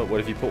bit over. What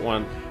if you put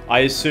one... I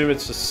assume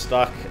it's just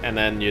stuck, and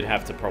then you'd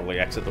have to probably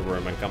exit the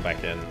room and come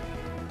back in.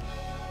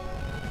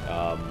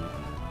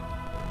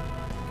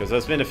 Because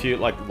there's been a few,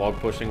 like, log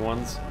pushing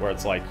ones, where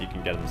it's like you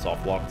can get them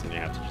soft locked and you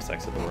have to just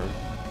exit the room.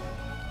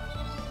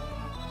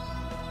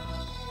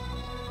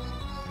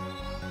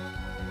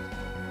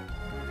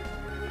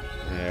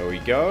 There we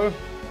go.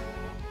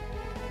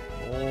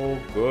 All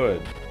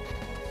good.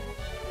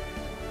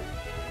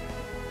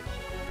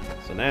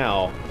 So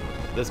now,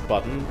 this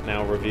button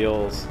now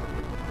reveals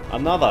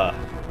another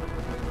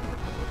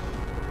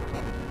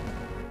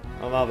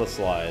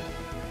slide.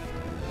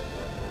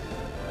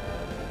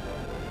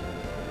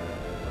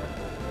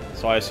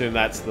 So I assume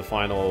that's the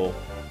final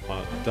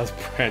one. It does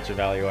branch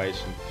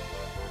evaluation.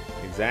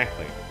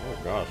 Exactly. Oh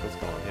gosh, what's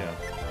going on here?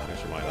 I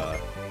actually might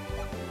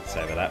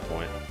save at that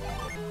point.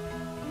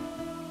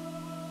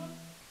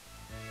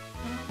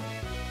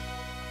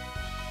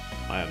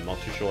 I am not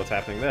too sure what's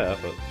happening there,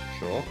 but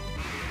sure.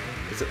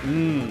 Is it?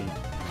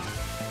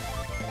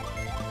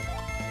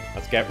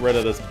 Let's get rid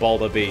of this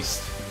boulder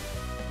beast.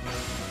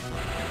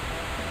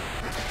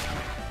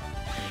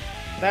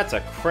 That's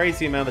a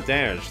crazy amount of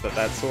damage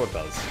that sword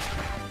does.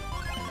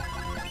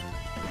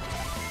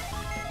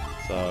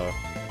 So,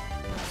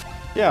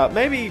 yeah,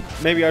 maybe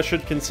I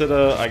should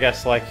consider, I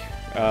guess, like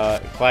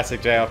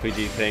classic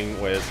JRPG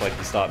thing where it's like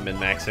you start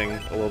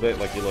min-maxing a little bit,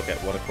 like you look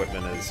at what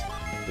equipment is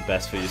the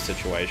best for your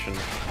situation,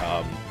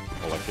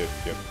 or like your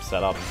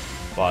setup.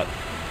 But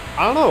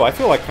I don't know, I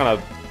feel like kind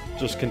of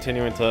just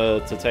continuing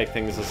to take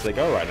things as they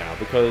go right now,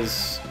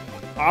 because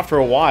after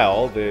a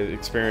while the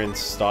experience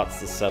starts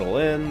to settle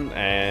in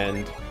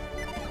and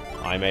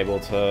I'm able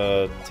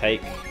to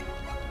take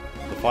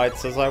the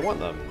fights as I want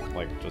them,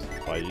 like just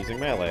by using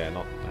melee and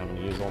not having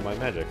to use all my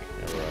magic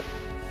everywhere.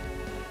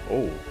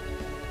 Oh,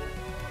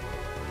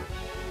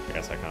 I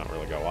guess I can't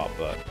really go up,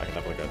 but I can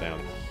definitely go down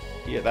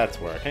here. That's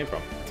where I came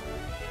from.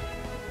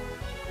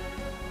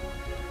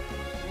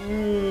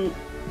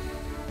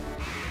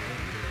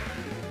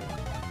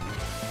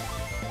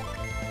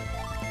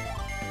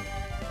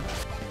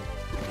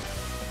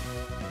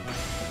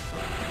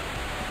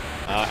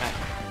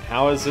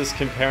 How is this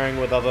comparing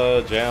with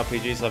other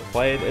JRPGs I've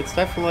played? It's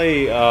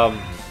definitely a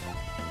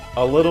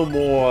little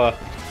more...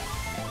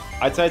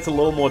 I'd say it's a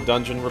little more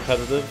dungeon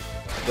repetitive.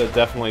 It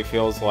definitely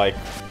feels like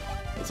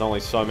there's only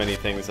so many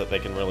things that they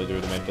can really do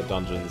to make the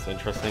dungeons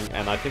interesting,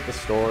 and I think the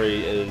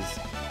story is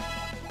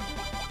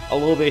a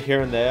little bit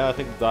here and there. I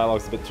think the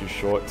dialogue's a bit too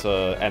short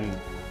to... and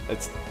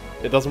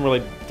it doesn't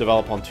really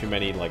develop on too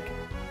many, like,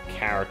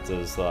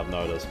 characters that I've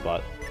noticed,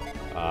 but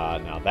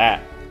now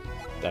that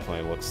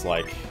definitely looks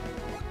like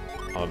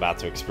I'm about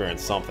to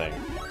experience something.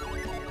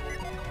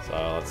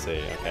 So let's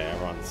see. Okay,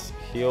 everyone's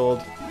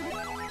healed.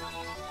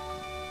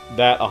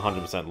 That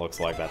 100%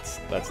 looks like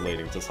that's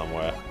leading to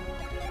somewhere.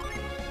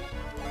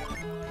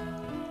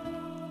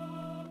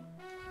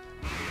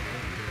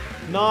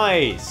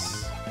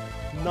 Nice!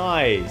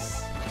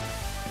 Nice!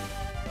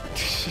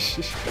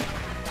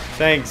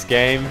 Thanks,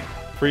 game.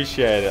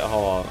 Appreciate it.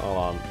 Hold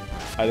on.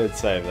 I did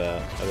save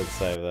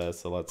there.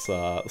 So let's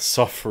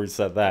soft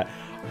reset that.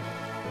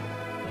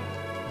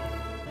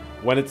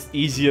 When it's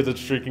easier to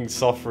freaking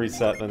soft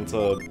reset than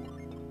to...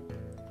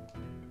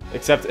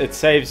 Except it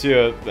saves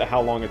you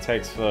how long it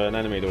takes for an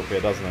enemy to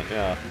appear, doesn't it?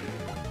 Yeah.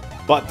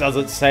 But does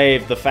it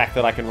save the fact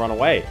that I can run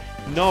away?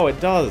 No, it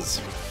does.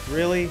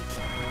 Really?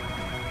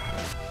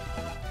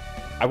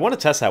 I want to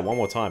test that one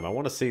more time. I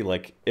want to see,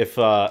 like, if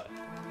the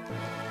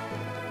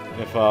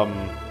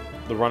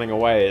running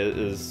away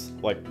is,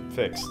 like,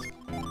 fixed.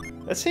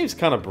 That seems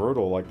kind of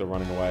brutal, like, the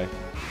running away.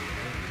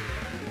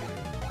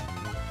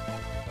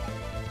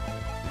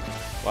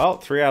 Well,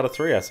 3 out of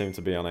 3 I seem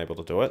to be unable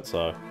to do it,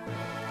 so...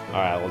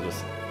 Alright, we'll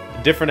just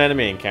Different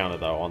enemy encounter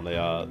though on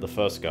the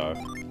first go.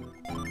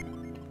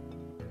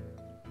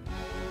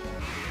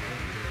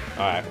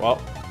 Alright,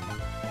 well.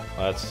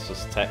 Let's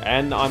just take...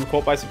 And I'm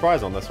caught by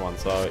surprise on this one,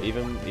 so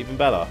even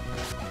better.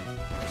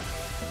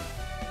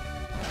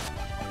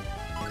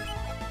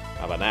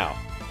 How about now?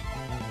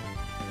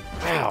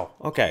 Wow,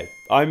 okay.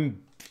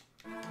 I'm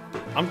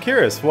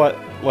curious what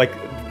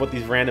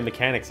these random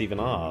mechanics even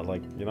are,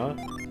 like, you know?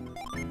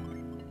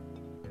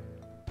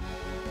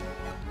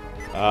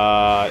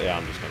 Yeah,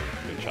 I'm just gonna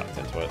be chucked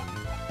into it.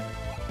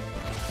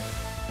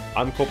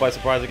 I'm caught by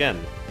surprise again.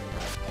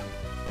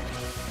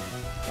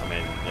 I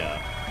mean,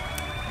 yeah.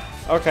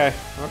 Okay,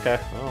 okay.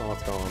 I don't know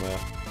what's going on there.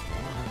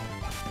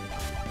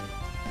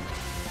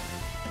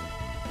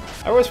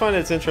 I always find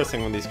it's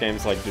interesting when these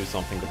games, like, do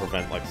something to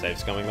prevent, like, save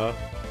scumming, though.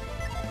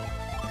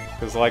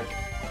 Because, like...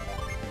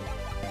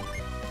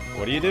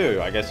 What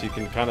do? I guess you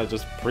can kind of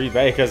just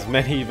pre-bake as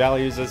many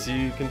values as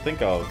you can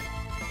think of.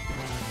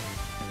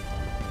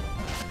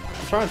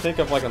 I'm trying to think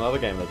of, like, another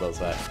game that does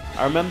that.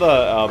 I remember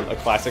a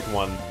classic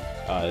one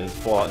is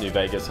Fallout New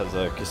Vegas has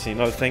a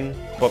casino thing,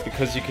 but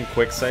because you can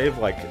quick save,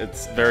 like,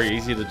 it's very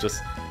easy to just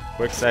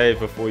quick save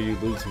before you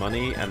lose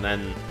money, and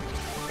then,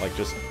 like,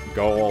 just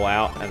go all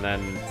out and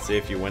then see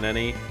if you win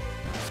any.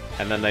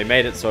 And then they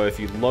made it so if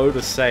you load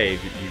a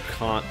save, you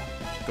can't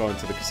go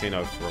into the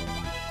casino for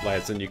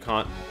as in you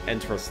can't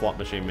enter a slot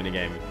machine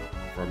minigame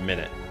for a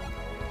minute.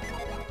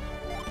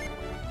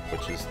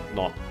 Which is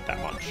not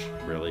that much,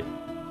 really.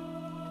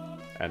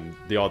 And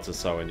the odds are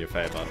so in your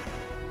favor.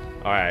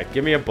 Alright,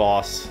 give me a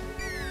boss.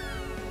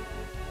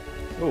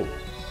 Ooh.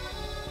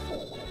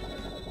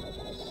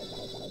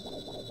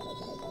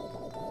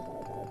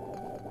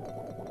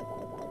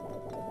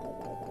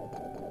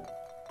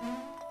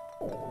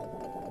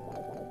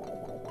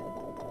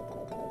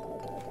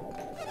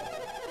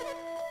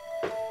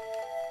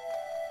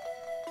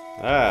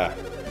 Ah.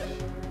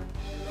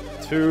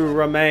 2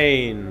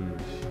 remain.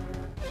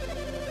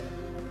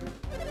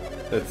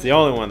 That's the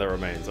only one that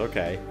remains,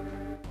 okay.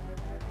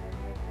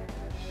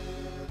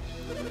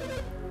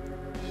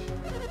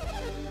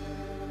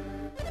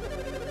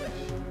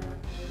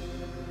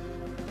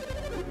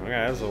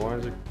 Okay, so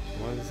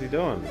what is he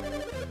doing?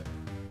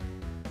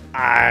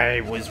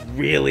 I was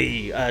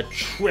really a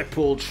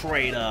triple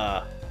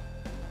traitor.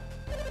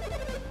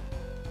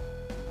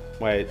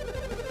 Wait.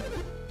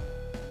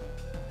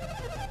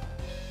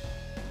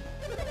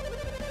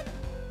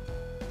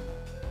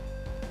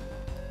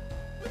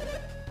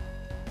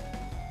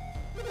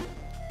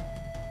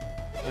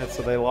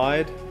 So they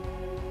lied?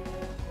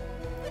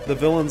 The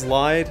villains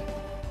lied?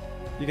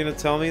 You're gonna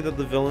tell me that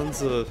the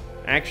villains are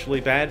actually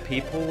bad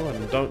people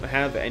and don't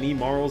have any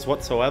morals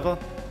whatsoever?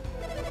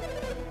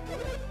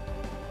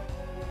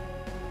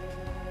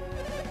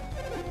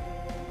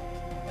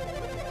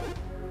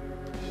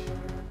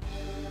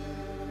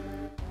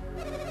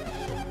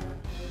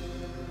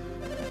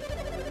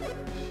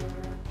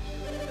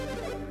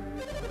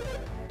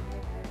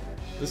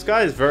 This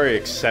guy is very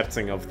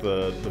accepting of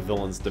the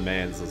villain's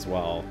demands as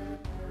well.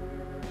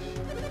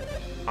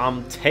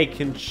 I'm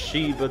taking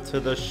Sheba to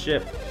the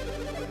ship.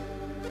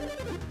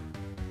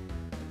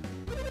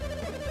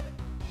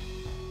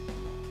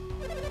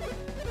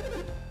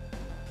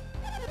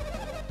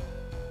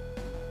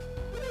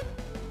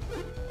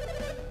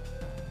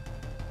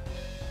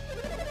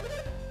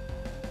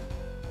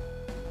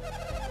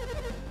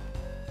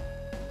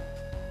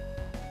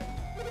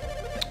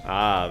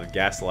 Ah, the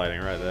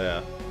gaslighting right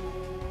there.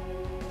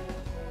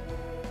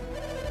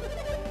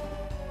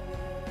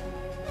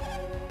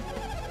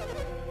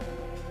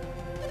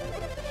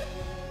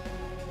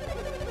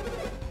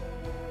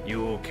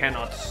 You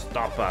cannot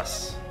stop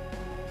us.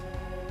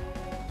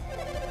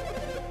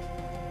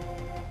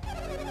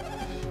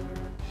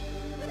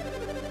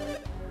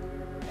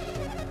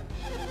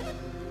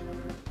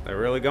 They're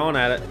really going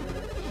at it.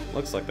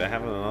 Looks like they're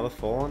having another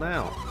falling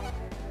out.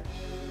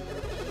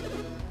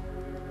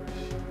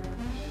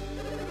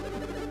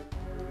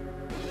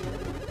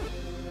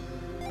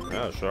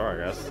 Oh,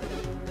 sure, I guess.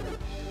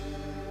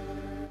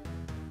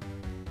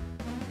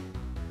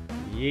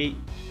 Yeet,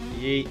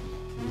 yeet,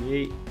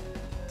 yeet.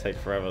 Take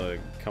forever to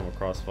come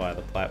across via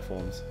the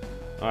platforms.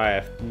 Alright,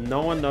 if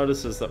no one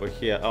notices that we're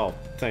here... Oh,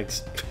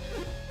 thanks.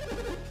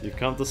 You've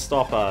come to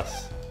stop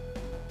us.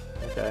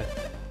 Okay.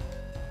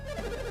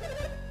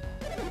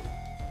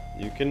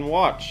 You can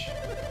watch.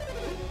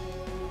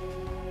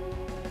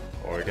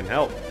 Or you can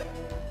help.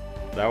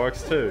 That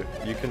works too.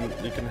 You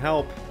can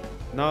help.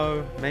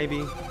 No,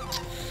 maybe.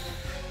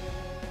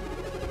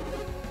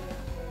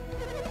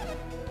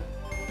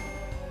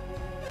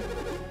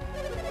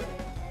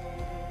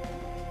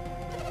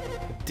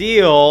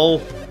 Deal.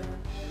 Do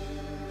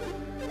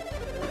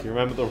you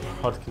remember the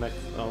rod connect?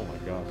 Oh my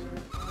gosh.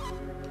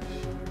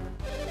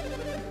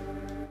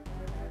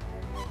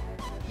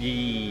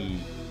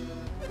 Yee.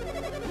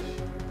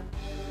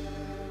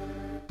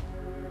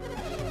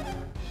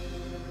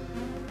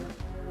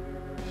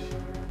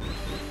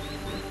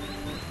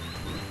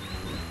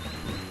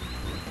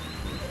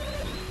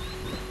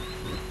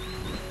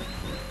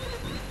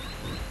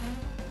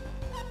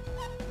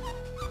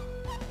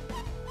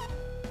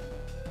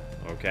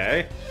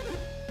 Okay.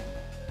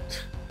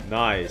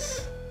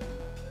 Nice.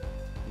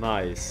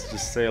 Nice.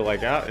 Just say like,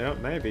 ah, yeah,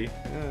 maybe.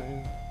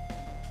 Yeah.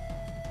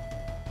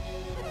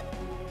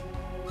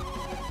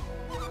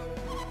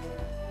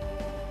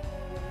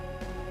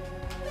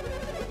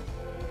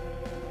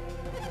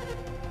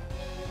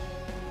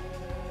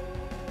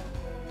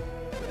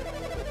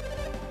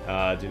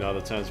 Do you know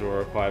the terms we'll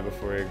require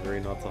before we agree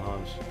not to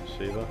harm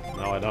Shiva?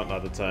 No, I don't know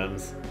the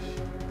terms.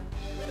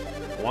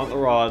 I want the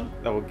rod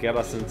that will get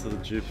us into the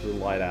Jupiter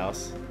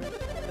Lighthouse.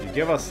 If you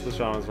give us the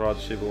Shaman's Rod,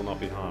 Shiva will not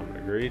be harmed.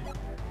 Agreed?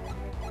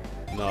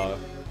 No.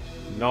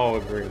 No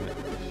agreement.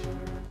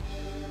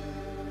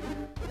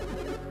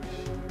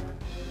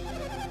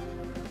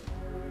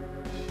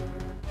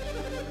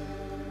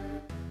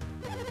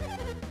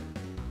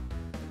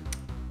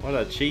 What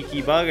a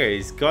cheeky bugger.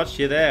 He's got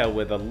you there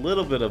with a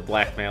little bit of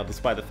blackmail,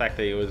 despite the fact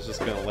that he was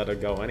just gonna let her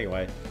go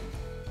anyway.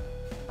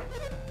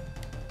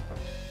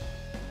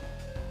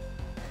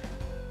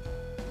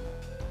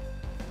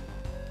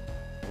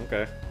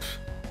 Okay.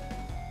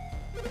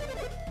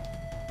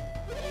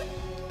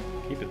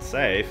 Keep it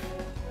safe.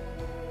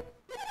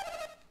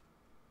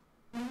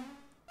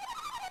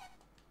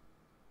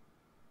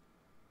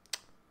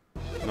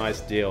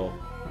 Nice deal.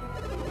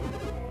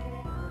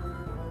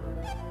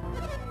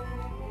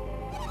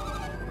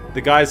 The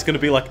guy's gonna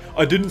be like,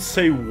 I didn't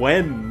say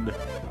when.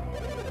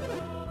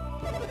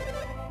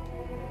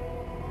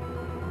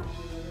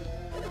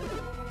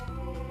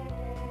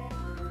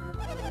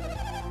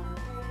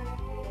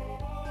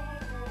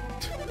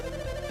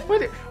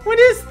 What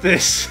is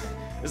this?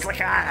 It's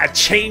like, I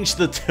changed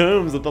the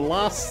terms at the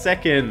last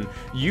second.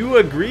 You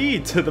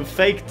agreed to the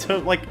fake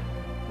term, like...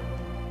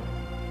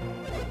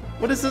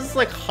 What is this? It's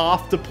like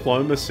half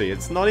diplomacy.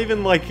 It's not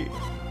even like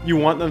you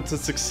want them to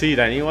succeed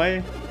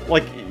anyway.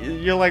 Like,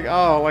 you're like,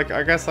 oh, like,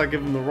 I guess I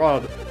give him the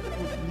rod.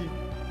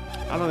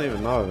 I don't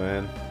even know,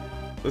 man.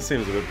 This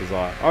seems a bit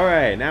bizarre.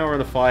 Alright, now we're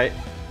in a fight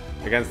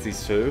against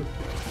these two.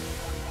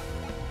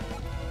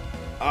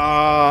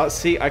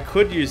 See, I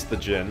could use the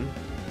Jin.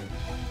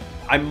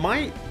 I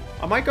might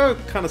go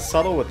kind of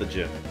subtle with the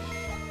Jin.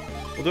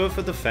 We'll do it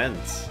for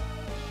defense.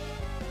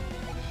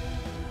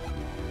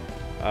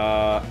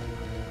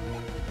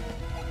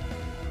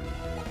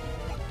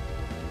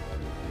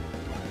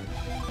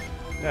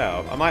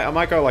 Yeah, I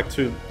might go like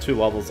two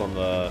levels on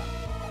the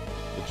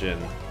Jin.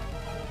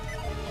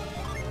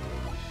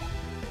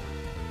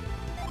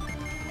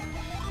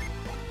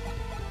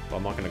 But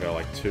I'm not gonna go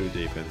like too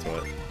deep into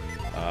it.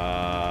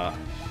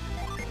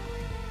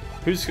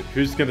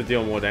 Who's gonna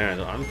deal more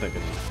damage? I'm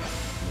thinking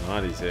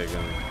Marty's here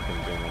gonna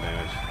deal more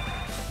damage.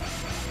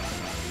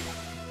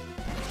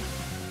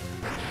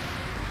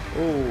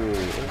 Ooh,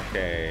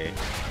 okay.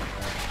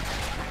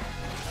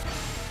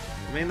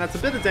 I mean, that's a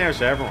bit of damage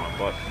to everyone,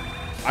 but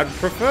I'd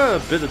prefer a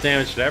bit of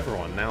damage to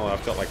everyone now that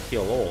I've got like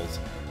heal alls.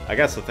 I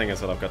guess the thing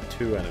is that I've got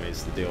two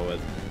enemies to deal with.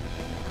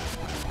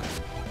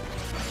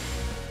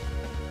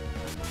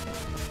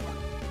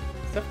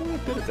 It's definitely a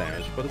bit of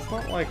damage, but it's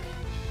not like...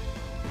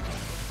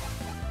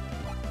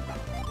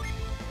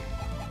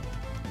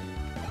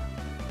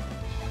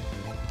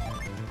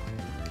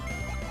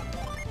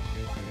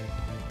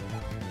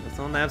 It's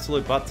not an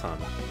absolute butt ton.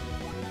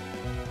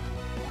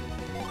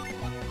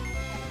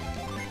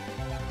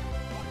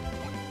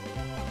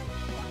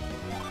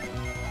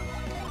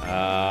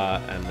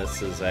 And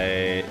this is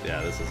a...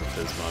 Yeah, this is a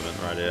fizz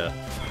moment right here.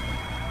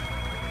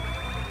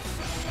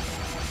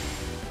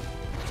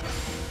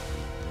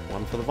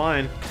 One for the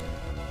vine.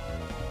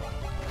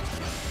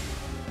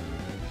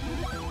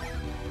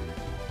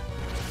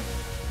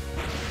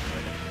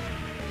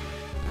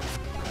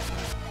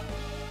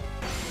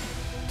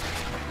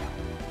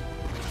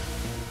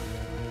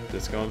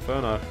 Disco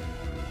Inferno.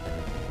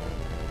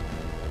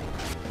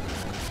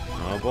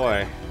 Oh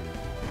boy.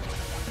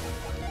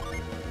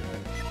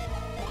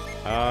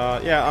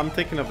 Yeah, I'm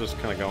thinking of just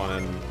kind of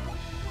going in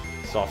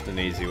soft and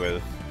easy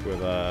with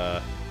Did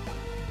I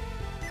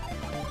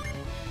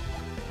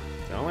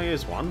only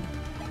use one?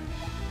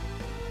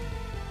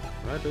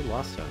 What did I do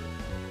last time?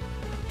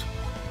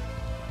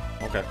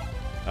 Okay.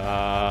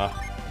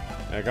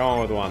 Yeah, go on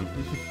with one.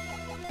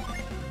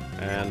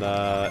 And,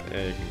 yeah,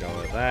 you can go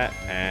with that.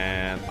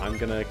 And I'm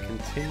gonna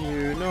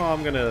continue... No,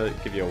 I'm gonna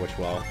give you a Wish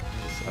Well.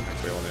 I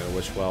think we all need a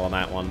Wish Well on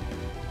that one.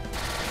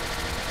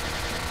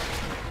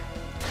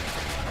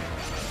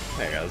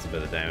 There you go, that's a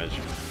bit of damage.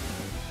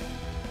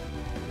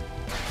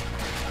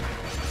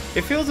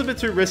 It feels a bit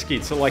too risky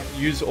to, like,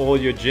 use all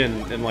your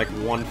Jin in, like,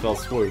 one fell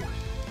swoop.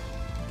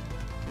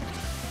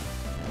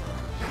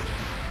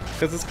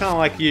 Because it's kind of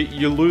like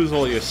you lose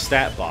all your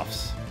stat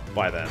buffs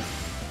by then.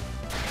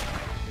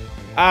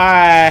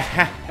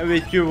 Have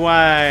it your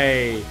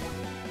way.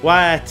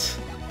 What?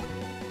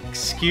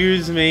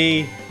 Excuse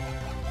me.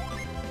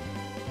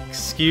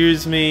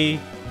 Excuse me.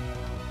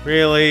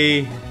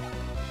 Really?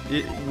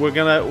 We're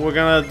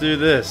gonna do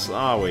this,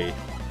 are we?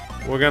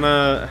 We're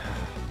gonna...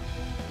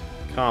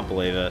 Can't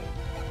believe it.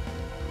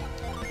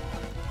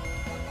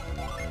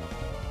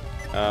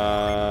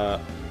 I'll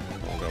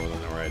go with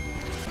an raid.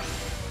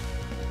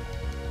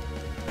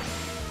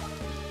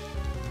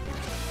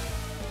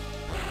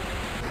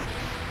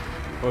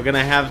 We're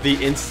gonna have the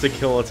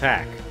insta-kill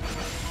attack.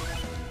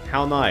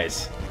 How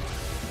nice.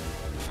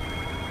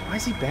 Why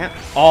is he banned?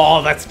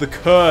 Oh, that's the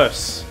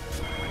curse!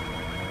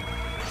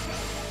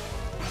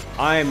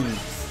 I'm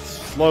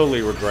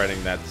slowly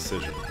regretting that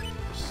decision.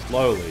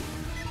 Slowly.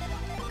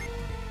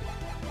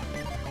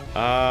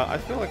 I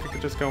feel like I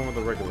could just go in with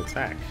a regular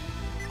attack.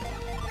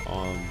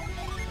 On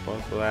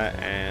both of that,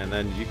 and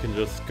then you can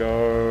just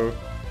go...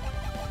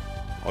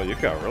 Oh, you've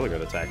got a really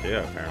good attack here,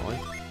 apparently.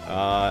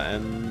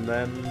 And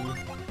then...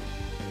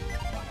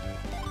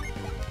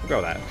 We'll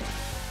go with that.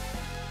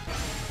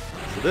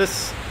 So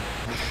this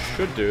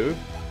should do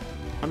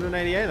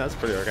 188, that's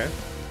pretty okay.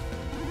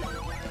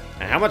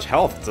 And how much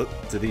health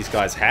do these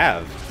guys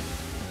have?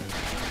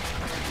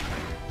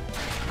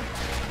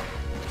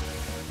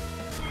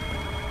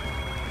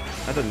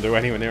 That didn't do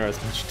anywhere near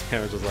as much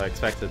damage as I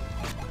expected.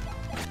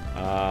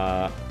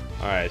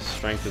 Alright,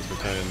 strength is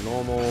returning to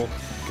normal.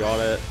 Got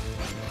it.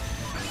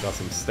 Got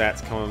some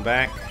stats coming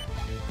back.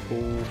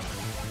 Cool.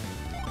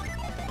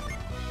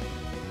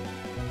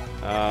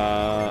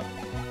 I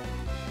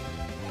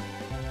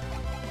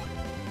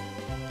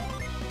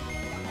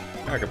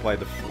could play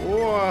the...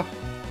 I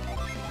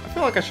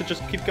feel like I should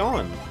just keep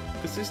going.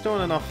 Because he's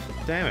doing enough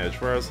damage,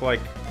 whereas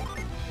like...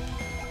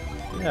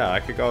 Yeah, I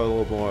could go a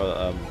little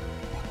more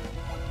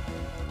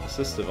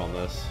assistive on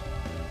this.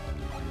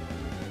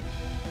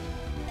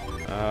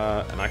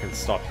 And I can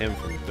stop him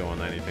from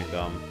doing anything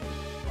dumb.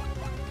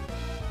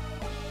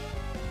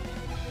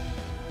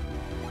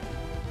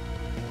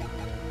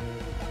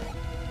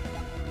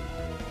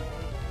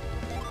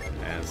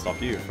 And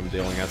stop you from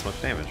dealing as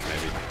much damage,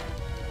 maybe.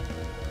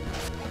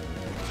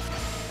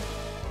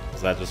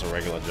 Is that just a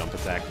regular jump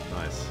attack?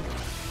 Nice.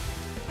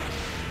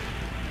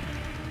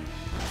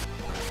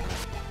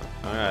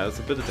 Alright, that's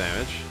a bit of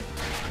damage.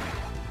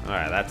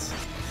 Alright, that's...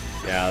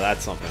 Yeah,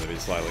 that's something to be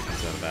slightly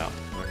concerned about.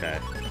 Okay.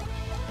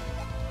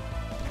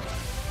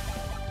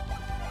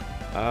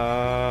 I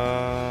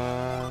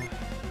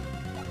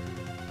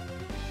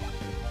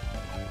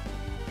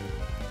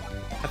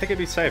think it'd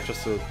be safe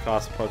just to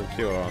cast Potent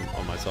Cure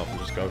on myself and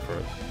just go for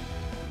it.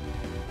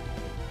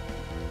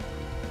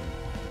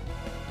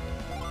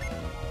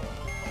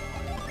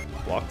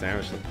 Block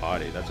damage to the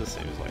party, that just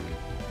seems like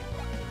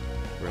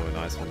a really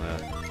nice one there.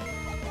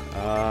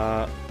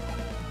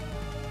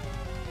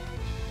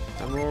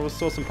 And we'll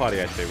restore some party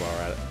HP while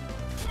we're at it.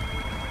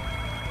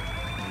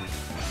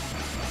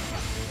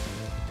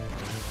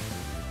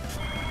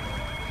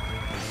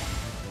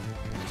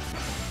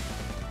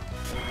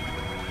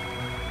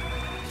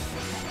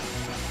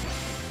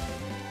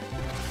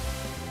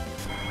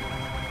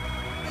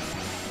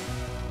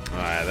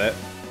 Alright,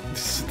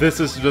 this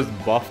is just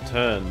buff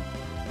turn.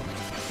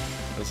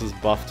 This is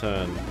buff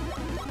turn.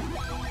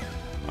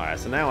 Alright,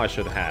 so now I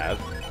should have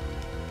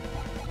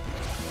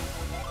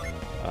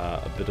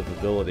a bit of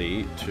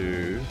ability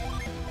to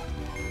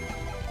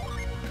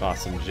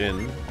cast some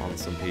Jin on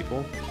some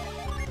people.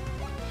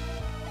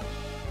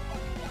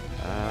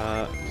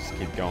 Just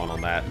keep going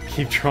on that.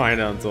 Keep trying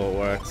it until it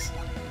works.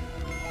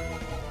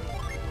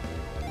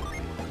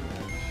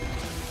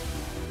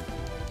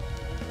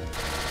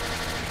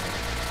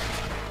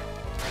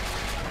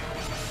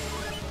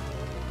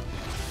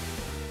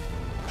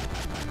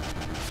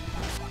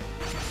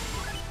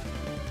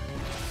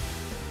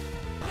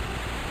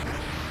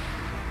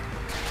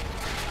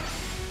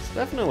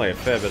 Definitely a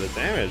fair bit of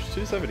damage.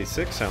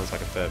 276 sounds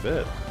like a fair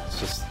bit. It's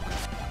just...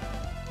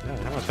 Yeah,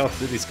 how much health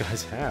do these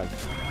guys have?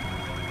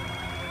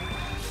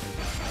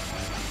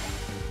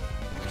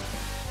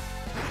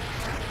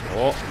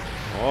 Oh!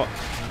 Oh!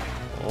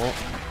 Oh!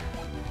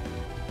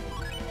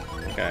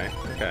 Okay,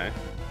 okay.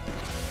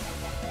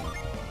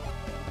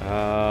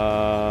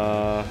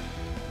 I'll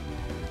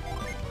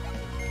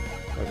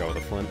go with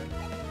a flint.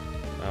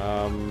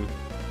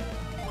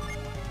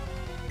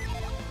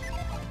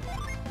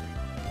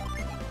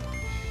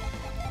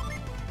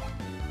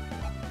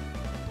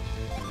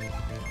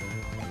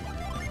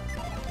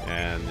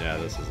 And yeah,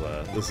 this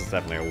is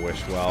definitely a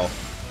wish well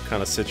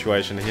kind of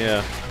situation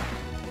here.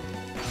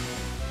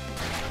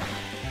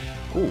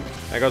 Ooh,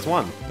 there goes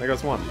one. There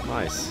goes one.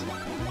 Nice.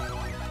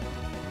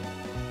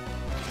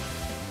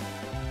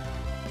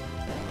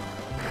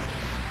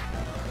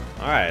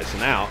 Alright, so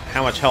now,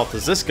 how much health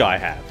does this guy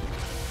have?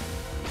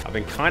 I've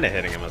been kind of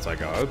hitting him as I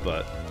go,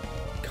 but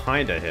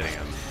kind of hitting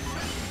him.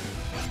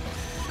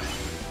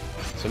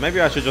 So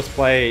maybe I should just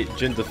play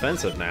Jin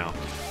defensive now.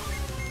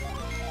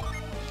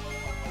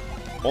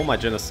 All my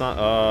Jin are summoned.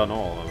 Not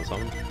all of them are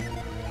summoned.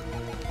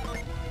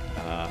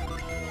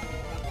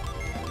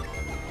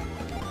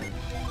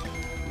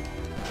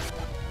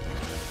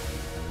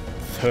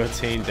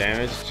 13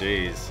 damage?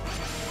 Jeez.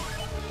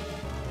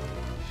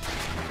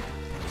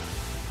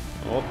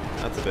 Oh,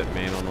 that's a bit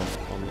mean on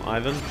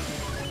Ivan.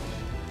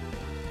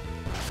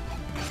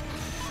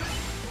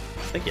 I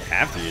think you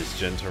have to use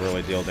Jin to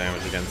really deal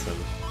damage against him.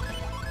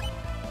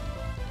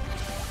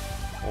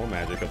 Or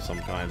magic of some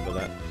kind, but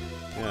that...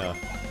 Yeah.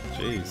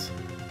 Jeez.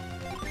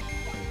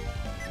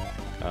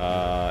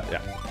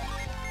 Yeah.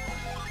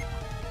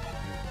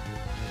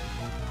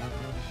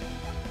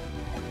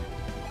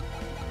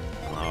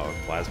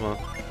 plasma.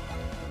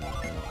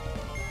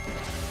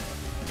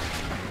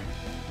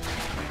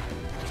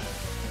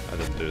 I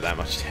didn't do that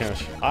much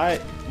damage.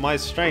 My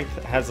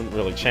strength hasn't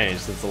really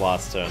changed since the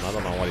last turn. I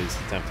don't know what he's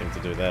attempting to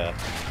do there.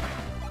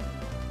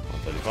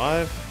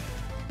 135.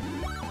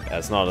 Yeah,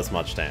 it's not as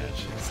much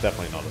damage. It's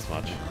definitely not as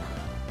much.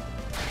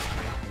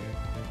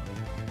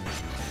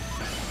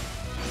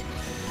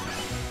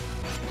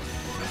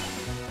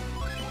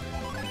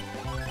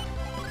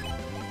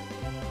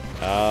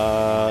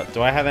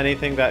 Do I have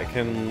anything that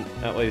can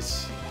at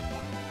least...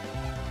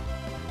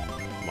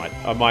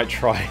 I might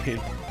try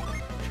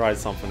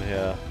something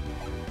here.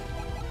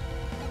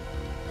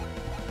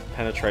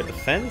 Penetrate the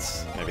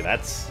fence? Maybe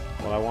that's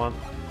what I want.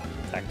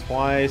 Attack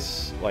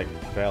twice, like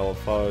Veil a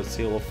foe,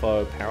 Seal a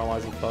foe,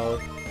 Paralyze a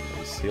foe,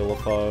 maybe Seal a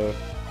foe,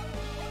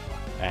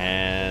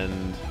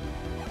 and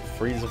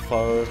Freeze a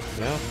foe,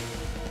 yeah.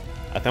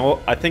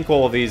 I think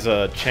all of these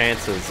are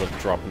chances of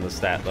dropping the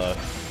stat though.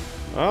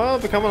 Oh,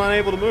 becoming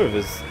unable to move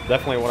is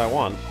definitely what I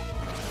want.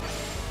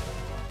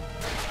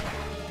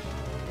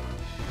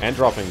 And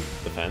dropping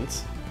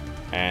defense.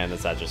 And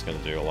is that just going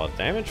to do a lot of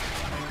damage?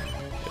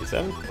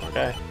 87?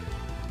 Okay.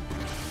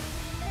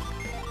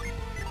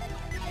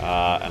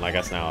 And I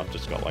guess now I've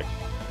just got like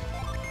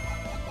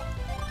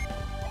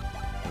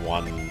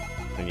one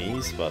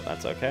thingies, but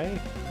that's okay.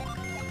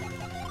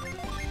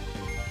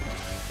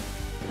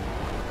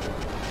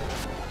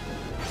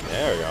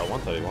 There we go,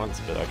 131's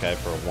a bit okay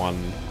for a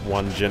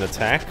one Jin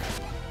attack.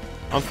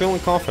 I'm feeling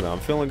confident,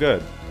 I'm feeling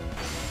good.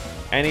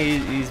 And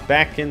he's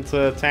back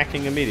into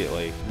attacking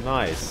immediately.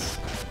 Nice.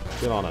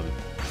 Good on him.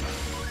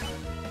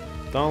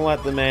 Don't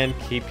let the man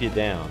keep you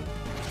down.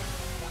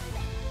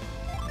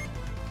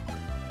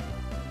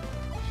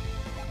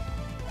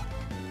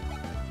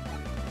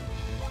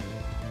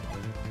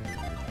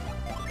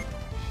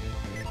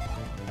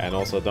 And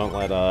also don't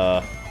let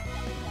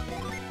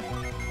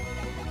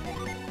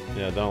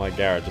don't let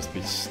Garrett just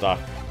be stuck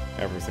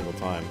every single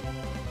time.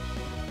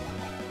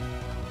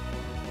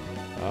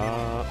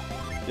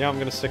 Yeah, I'm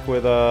gonna stick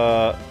with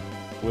a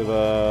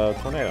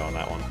tornado on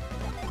that one.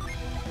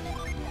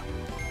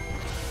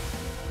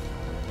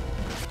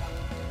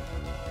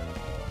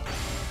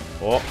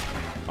 Oh,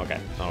 okay.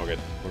 No, we're good.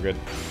 We're good.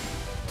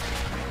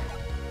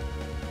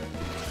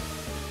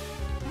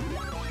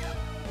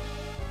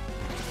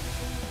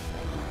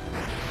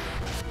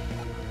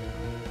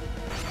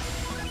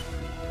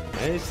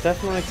 Yeah, he's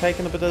definitely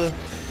taking a bit of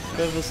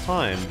his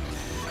time.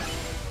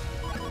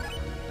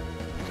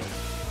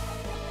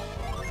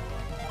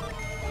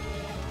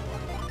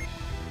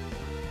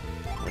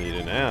 What do you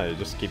do now? You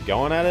just keep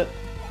going at it?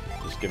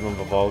 Just give him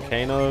a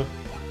volcano?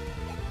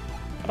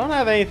 I don't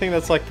have anything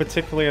that's like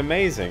particularly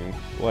amazing.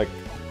 Like,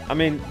 I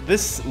mean,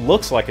 this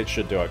looks like it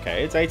should do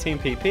okay. It's 18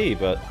 PP,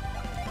 but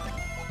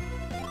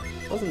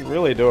it doesn't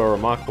really do a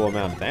remarkable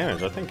amount of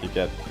damage. I think you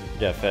get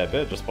a fair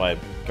bit just by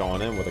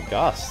going in with a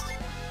gust.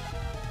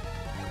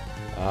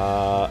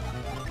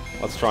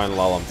 Let's try and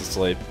lull him to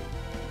sleep.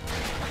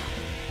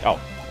 Oh,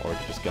 or we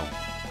could just kill him.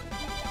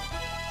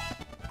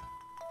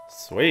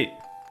 Sweet.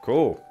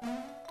 Cool.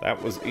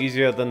 That was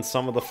easier than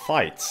some of the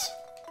fights.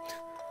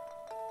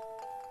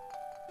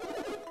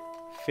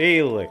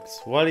 Felix,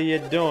 what are you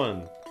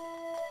doing?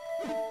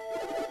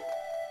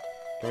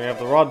 Can we have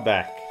the rod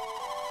back?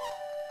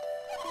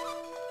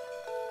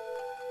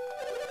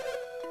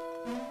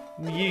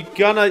 You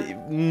gonna...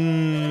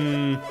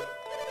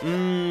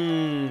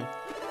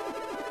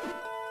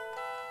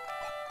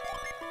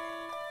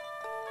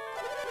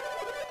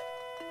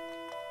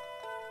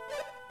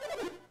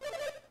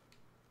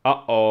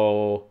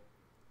 Uh-oh.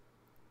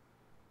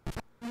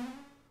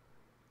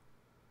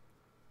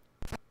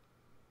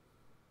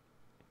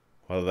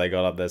 What have they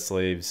got up their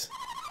sleeves?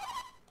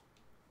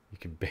 You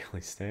can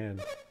barely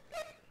stand.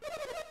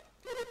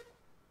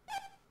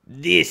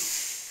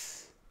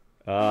 This!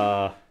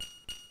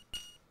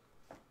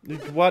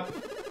 What?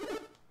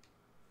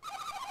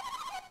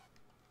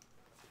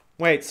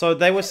 Wait, so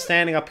they were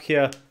standing up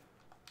here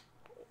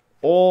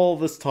all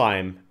this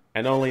time,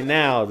 and only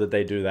now did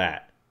they do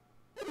that?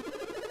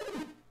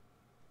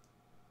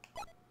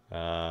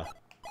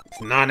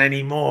 It's not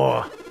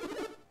anymore.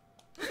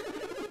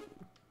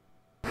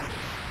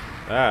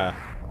 Ah.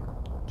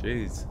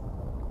 Jeez.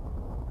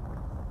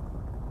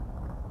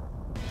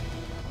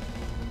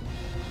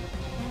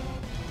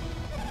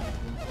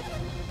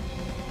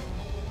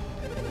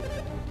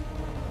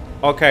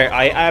 Okay,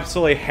 I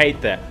absolutely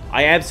hate that.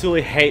 I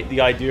absolutely hate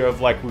the idea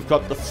of, like, we've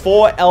got the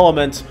 4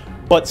 elements,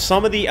 but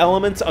some of the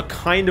elements are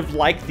kind of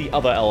like the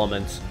other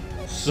elements.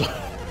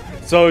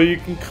 So you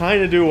can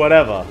kind of do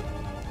whatever.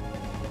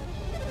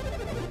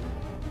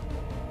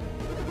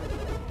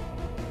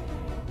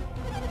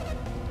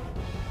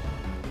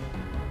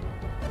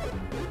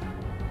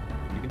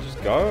 You can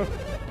just go.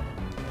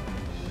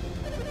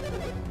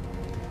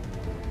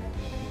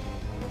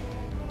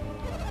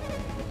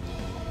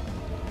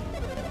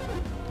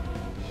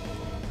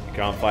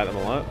 Can't fight them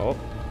alone. Oh.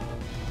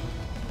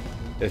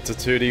 It's a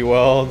 2D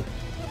world.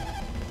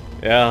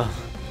 Yeah.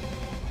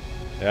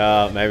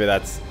 Yeah, maybe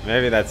that's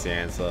the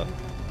answer.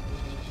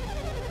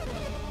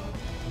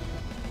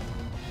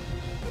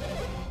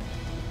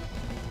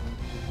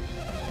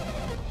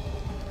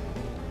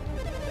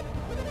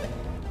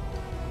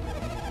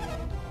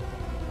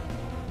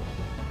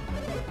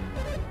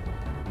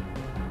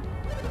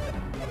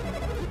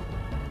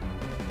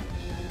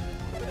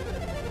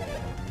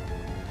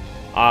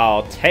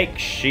 I'll take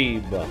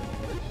Sheeb.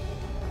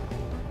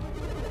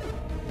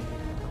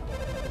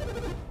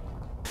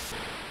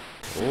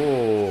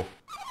 Ooh.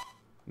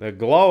 They're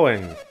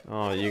glowing.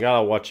 Oh, you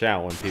gotta watch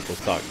out when people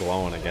start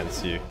glowing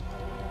against you.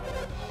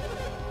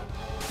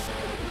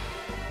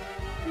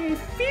 They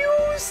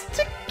fuse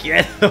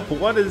together.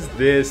 What is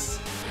this?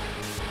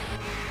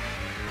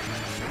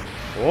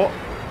 Oh.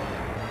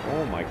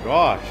 Oh my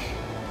gosh.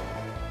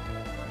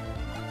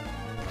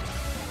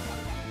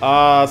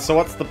 So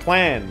what's the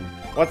plan?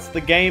 What's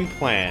the game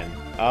plan?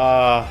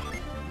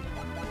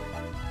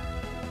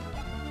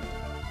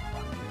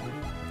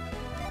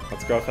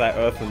 Let's go for that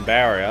earthen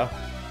barrier.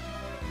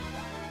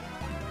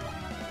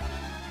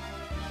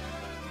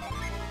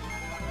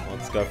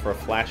 Let's go for a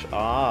flash.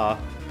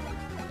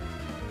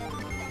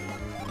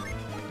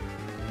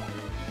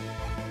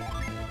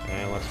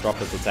 And let's drop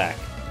his attack.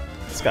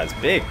 This guy's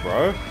big,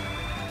 bro.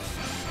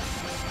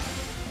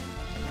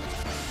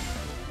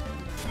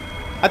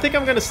 I think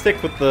I'm gonna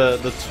stick with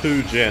the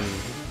 2 gen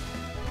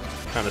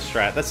kind of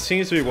strat. That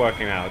seems to be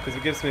working out because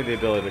it gives me the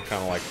ability to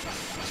kind of like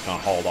just kind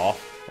of hold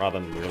off rather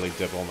than really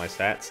dip all my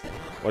stats.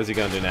 What is he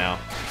gonna do now?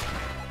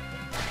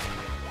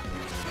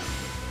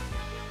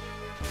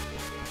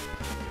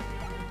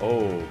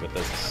 Oh, but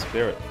there's a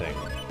spirit thing.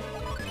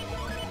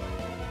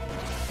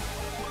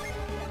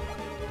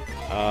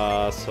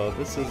 So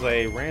this is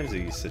a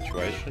Ramsey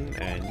situation,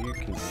 and you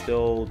can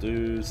still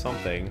do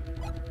something.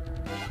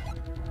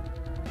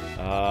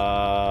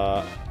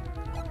 I'm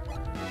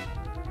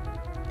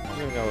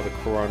gonna go with a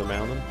Corona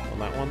Mountain on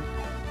that one.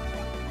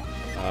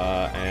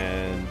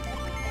 And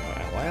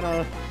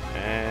Atlanta,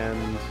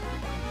 and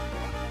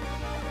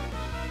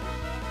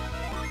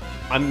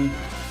I'm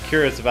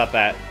curious about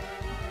that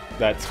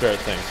spirit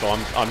thing, so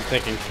I'm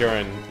thinking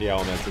curing the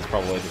elements is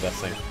probably the best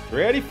thing.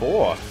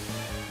 384.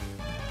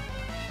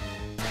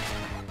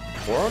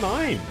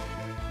 409.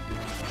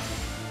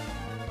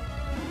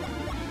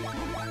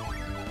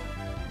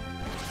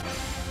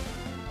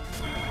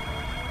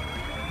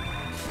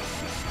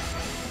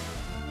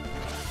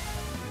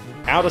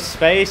 Outer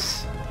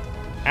space.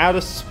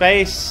 Outer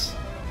space.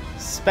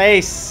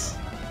 Space.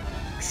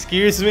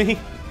 Excuse me.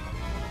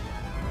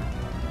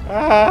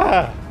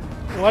 Ah.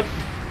 What?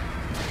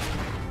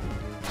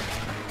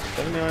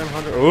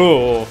 7,900.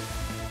 Ooh.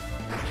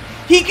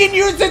 He can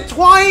use it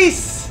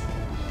twice.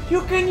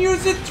 You can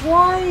use it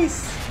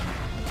twice.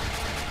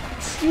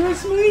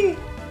 Excuse me.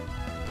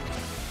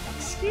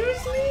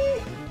 Excuse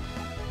me.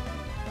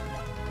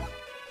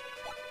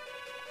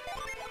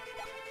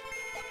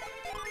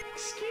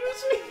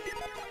 Excuse me.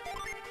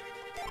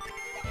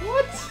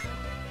 What?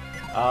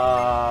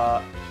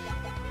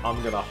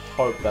 I'm gonna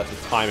hope that the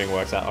timing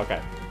works out. Okay.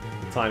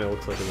 The timing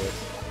looks like it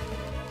works.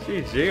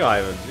 GG,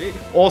 Ivan. G.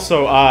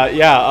 Also,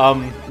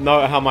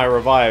 note how my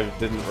revive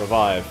didn't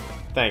revive.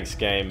 Thanks,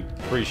 game.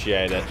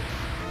 Appreciate it.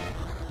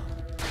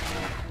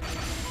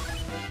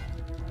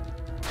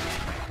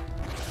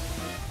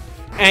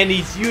 And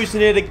he's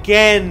using it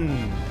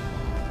again!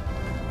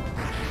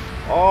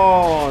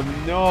 Oh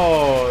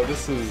no,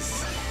 this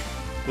is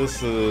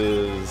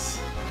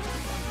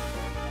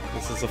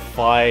a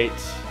fight.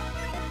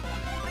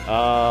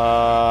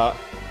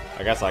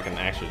 I guess I can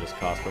actually just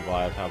cast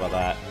revive. How about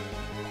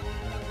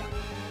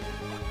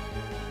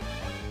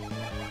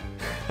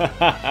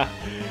that?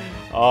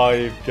 Oh,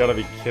 you've got to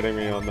be kidding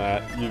me on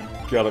that. You've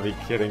got to be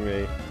kidding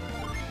me.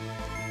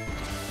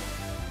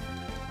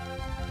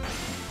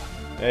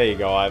 There you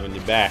go, Ivan.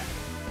 You're back.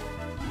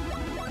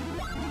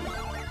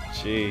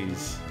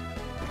 Jeez.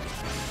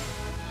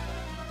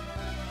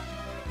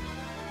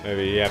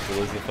 Maybe you have to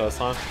lose the first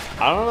time?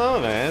 I don't know,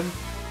 man.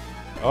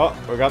 Oh,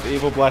 we got the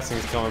evil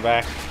blessings coming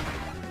back.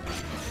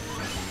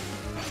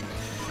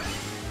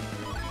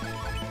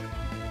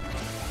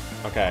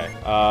 Okay,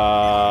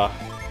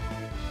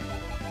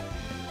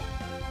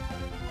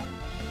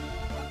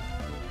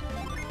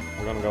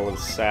 we're gonna go with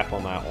sap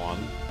on that one.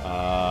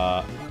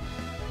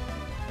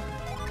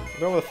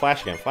 We'll go with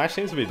Flash again. Flash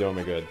seems to be doing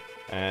me good.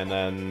 And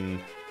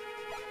then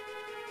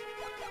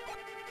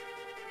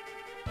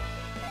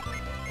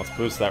let's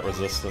boost that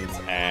resistance,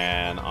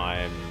 and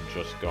I'm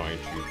just going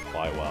to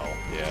play well.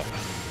 Yeah.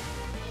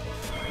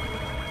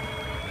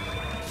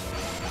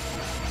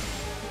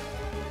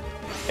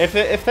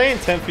 If they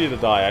intend for you to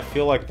die, I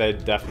feel like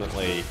they'd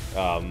definitely,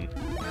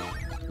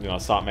 you know,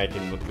 start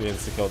making the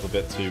insta-kills a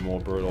bit too more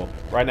brutal.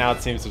 Right now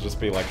it seems to just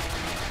be like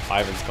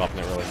Ivan's copping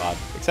it really hard.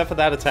 Except for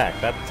that attack.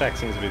 That attack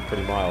seems to be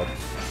pretty mild.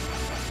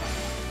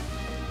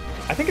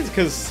 I think it's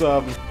because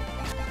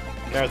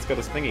Garrett's got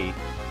a thingy.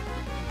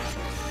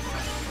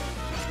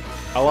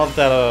 I love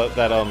that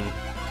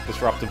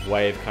disruptive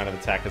wave kind of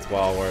attack as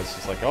well, where it's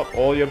just like, oh,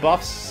 all your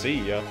buffs, see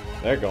ya,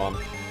 they're gone.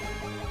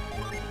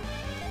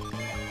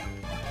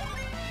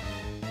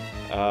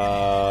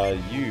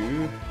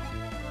 You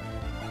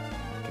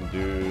can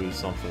do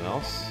something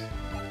else.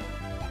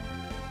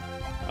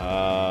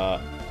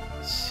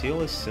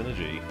 Sealer's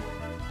Synergy.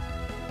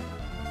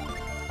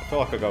 I feel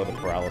like I'll go with the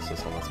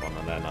paralysis on this one,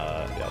 and then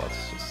yeah,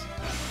 let's just.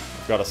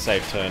 We've got a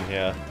safe turn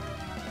here.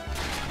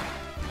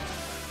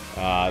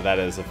 That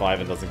is, if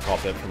Ivan doesn't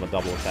cop it from a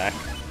double attack.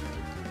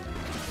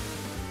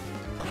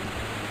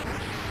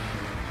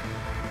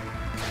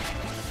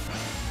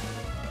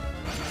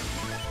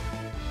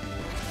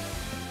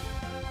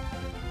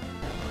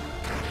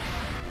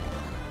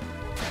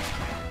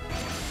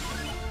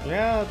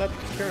 Yeah, that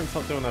Kieran's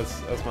not doing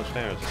as much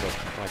damage as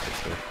I'd like it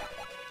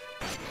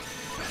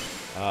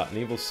to. An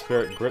evil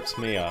spirit grips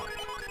Mia.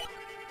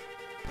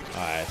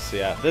 Alright, so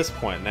yeah, at this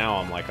point now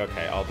I'm like,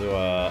 okay, I'll do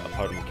a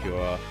potent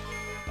cure.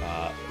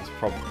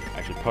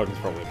 Actually, potent's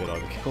probably a bit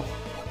overkill.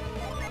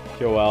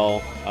 Cure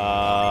well,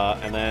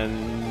 and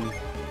then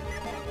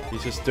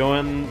he's just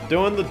doing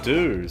the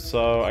do.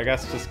 So I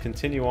guess just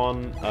continue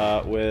on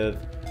with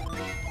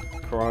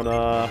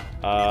Corona.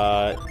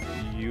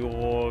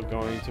 You're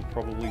going to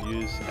probably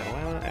use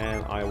Atlanta,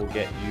 and I will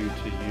get you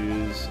to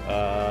use,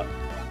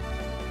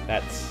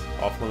 that's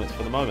off limits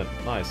for the moment.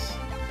 Nice.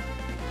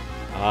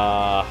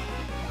 Not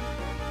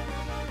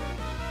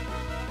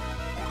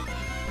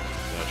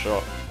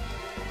sure.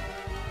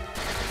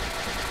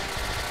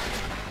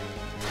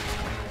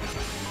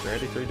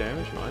 33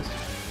 damage, nice.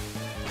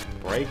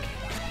 Break,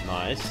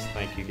 nice.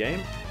 Thank you,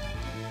 game.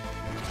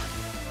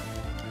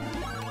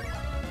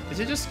 Is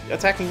he just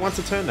attacking once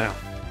a turn now?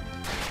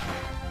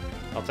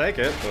 I'll take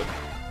it, but...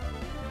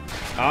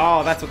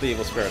 Oh, that's what the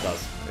Evil Spirit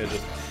does. It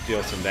just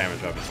deals some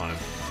damage over time.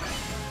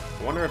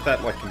 I wonder if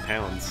that, like,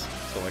 compounds.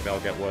 So, like, that'll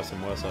get worse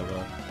and worse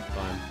over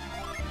time.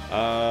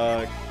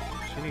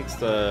 She needs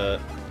to...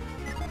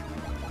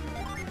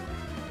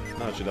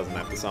 No, she doesn't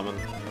have to summon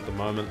at the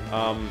moment.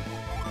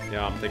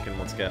 Yeah, I'm thinking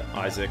let's get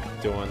Isaac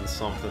doing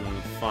something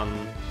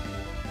fun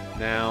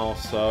now.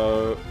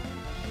 So,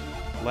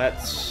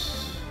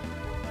 let's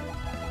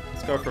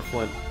go for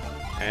Flint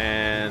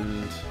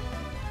and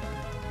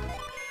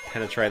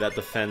penetrate that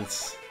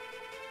defense.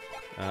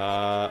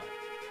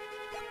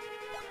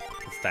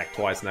 Stack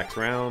twice next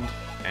round,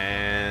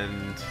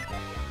 and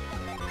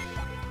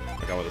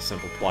I'll go with a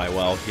simple Ply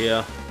Well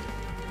here.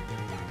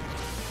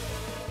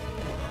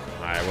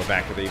 Alright, we're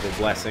back with Evil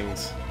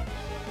Blessings.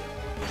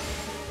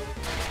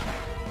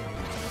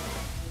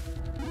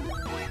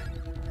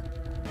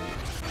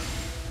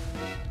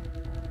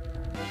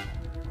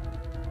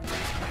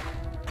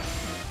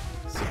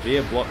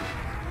 Severe block.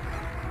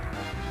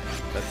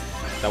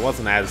 That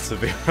wasn't as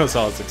severe as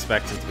I was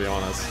expecting, to be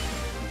honest.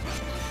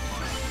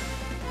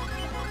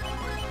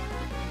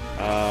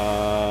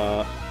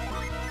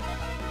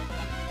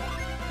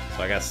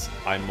 So I guess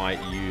I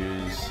might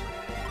use...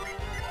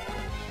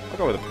 I'll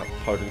go with a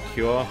Potent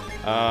Cure.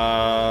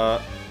 Yeah,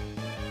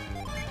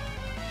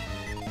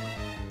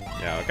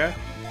 okay.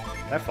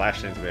 That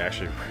flash seems to be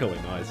actually really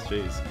nice,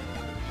 jeez.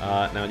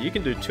 Now you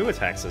can do 2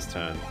 attacks this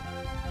turn.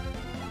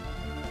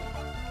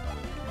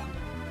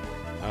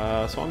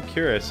 So I'm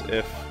curious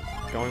if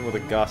going with a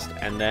Gust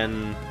and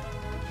then...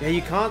 Yeah,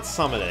 you can't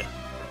summon it.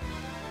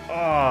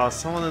 Oh,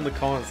 someone in the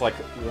comments like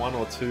 1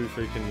 or 2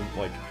 freaking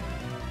like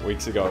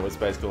weeks ago was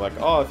basically like,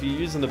 oh, if you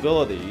use an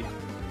ability,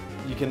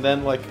 you can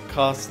then like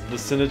cast the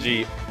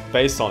synergy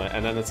based on it,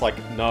 and then it's like,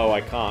 no,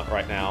 I can't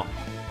right now.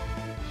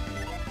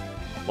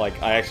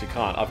 Like, I actually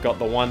can't. I've got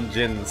the one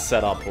Jin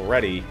set up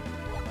already,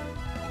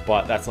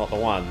 but that's not the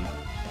one.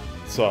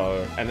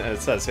 So, and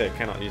it says here,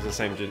 cannot use the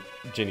same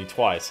Jinny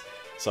twice.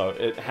 So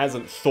it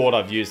hasn't thought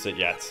I've used it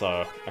yet,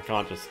 so I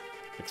can't just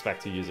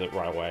expect to use it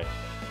right away.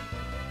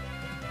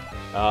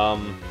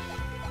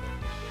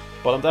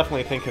 But I'm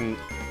definitely thinking,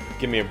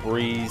 give me a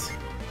breeze,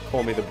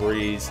 call me the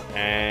breeze,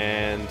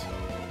 and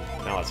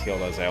now let's heal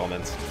those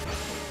ailments.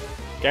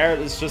 Garrett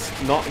is just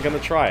not gonna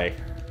try.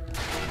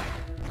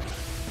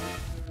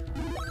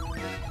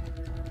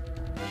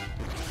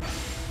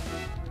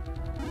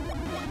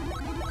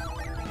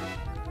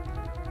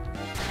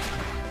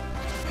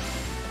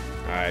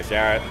 Alright,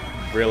 Garrett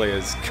really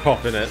is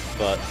dropping it,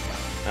 but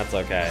that's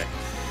okay.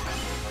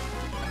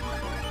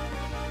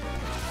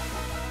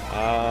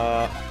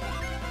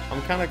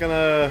 I'm kind of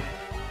gonna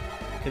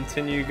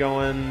continue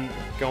going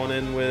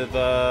in with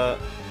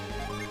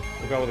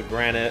we'll go with a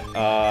Granite.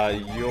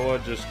 You're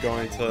just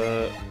going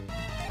to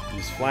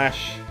use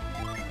Flash.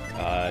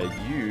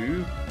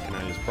 You can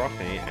now use Proc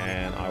Me,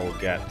 and I will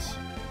get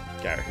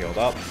Garrett healed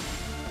up.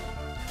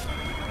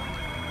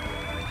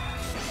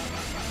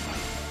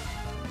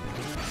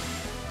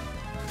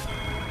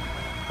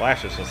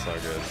 Flash is just so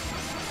good.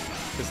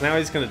 Because now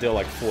he's going to deal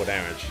like 4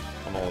 damage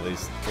on all of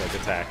these like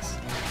attacks.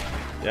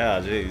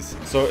 Yeah, jeez.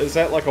 So is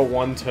that like a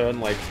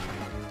 1-turn, like,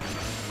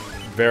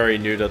 very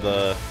new to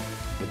the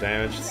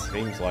damage?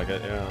 Seems like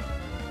it, yeah.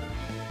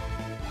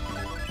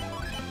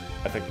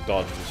 I think the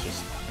dodge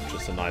was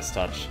just a nice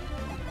touch.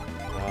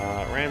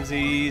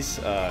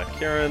 Ramses,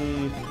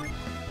 Kieran,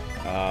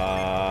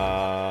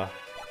 I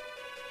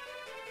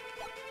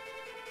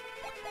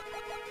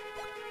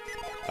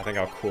think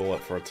I'll cool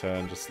it for a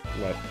turn, just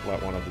let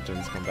one of the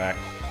Jins come back.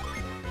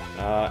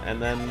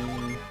 And then...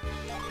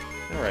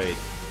 Alright.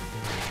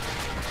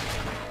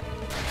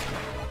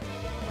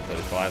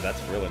 135,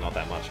 that's really not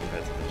that much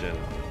compared to the Jin.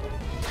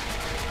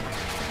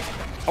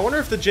 I wonder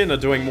if the Jin are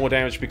doing more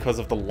damage because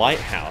of the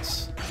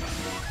Lighthouse.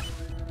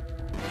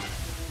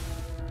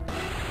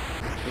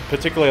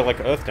 particularly like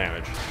earth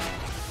damage.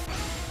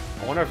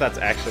 I wonder if that's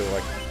actually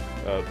like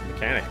a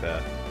mechanic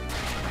there.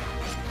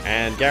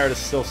 And Garrett is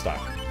still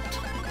stuck.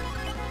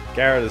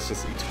 Garrett is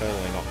just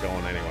eternally not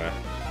going anywhere.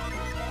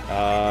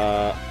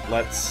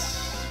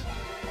 Let's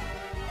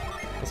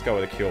go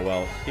with a cure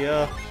well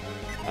here.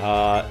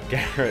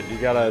 Garrett, you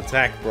gotta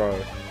attack, bro.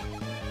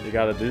 You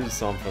gotta do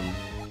something.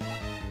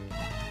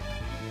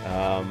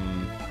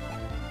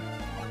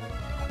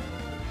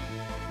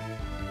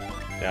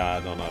 Yeah, I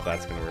don't know if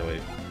that's gonna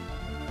really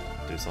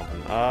do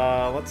something.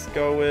 Let's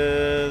go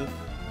with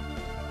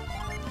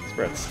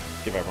spirits.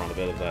 Give everyone a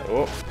bit of that.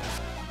 Oh,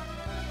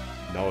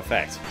 no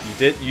effect.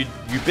 You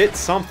bit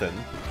something,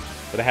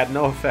 but it had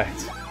no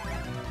effect.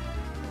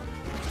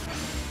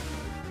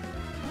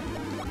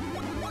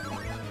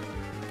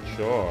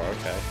 Sure,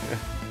 okay.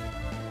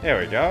 There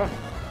we go.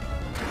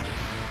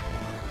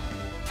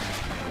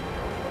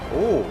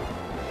 Ooh.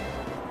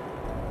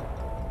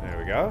 There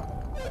we go.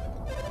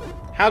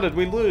 How did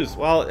we lose?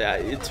 Well,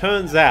 it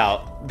turns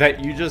out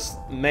that you just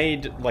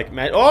made, like,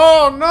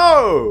 oh,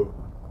 no!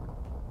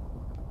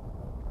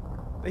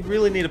 They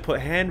really need to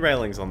put hand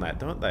railings on that,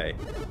 don't they?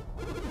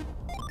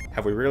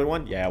 Have we really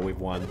won? Yeah, we've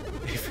won.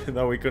 Even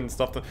though we couldn't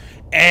stop them.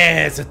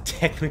 It's a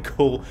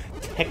technical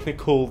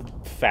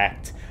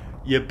fact.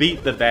 You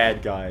beat the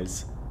bad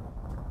guys.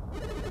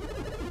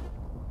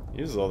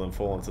 You saw them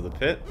fall into the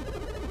pit.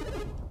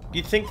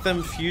 You'd think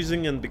them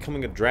fusing and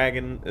becoming a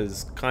dragon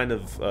is kind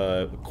of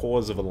a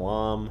cause of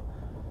alarm.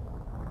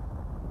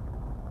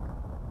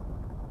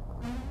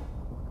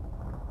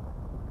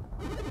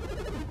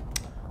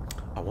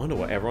 I wonder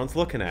what everyone's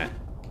looking at.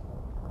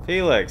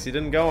 Felix, you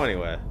didn't go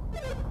anywhere.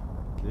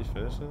 Did you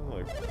finish it?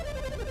 Like...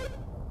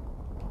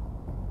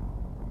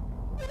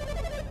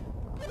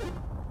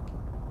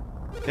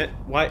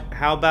 Why?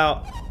 How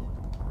about...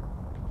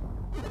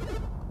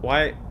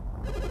 Why...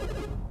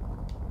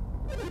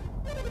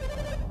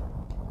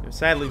 I'm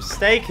sadly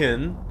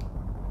mistaken.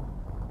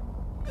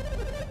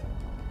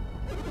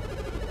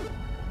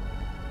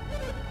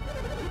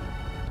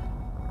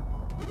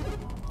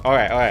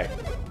 Alright.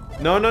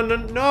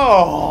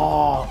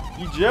 No!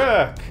 You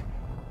jerk!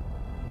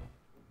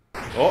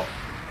 Oh!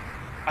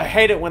 I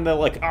hate it when they're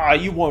like,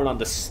 you won't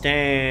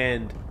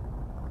understand.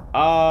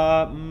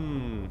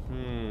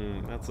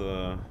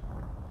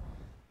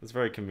 That's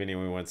very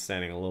convenient we weren't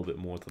standing a little bit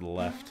more to the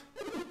left.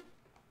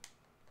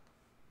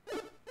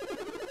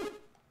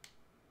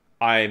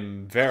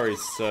 I'm very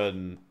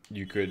certain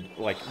you could,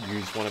 like,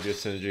 use one of your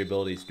synergy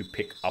abilities to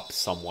pick up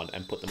someone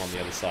and put them on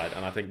the other side,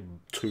 and I think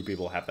 2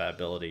 people have that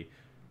ability.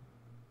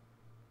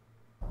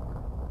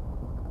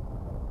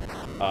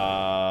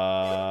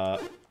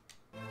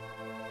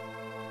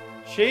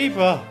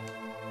 Sheba!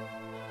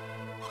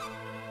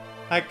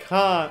 I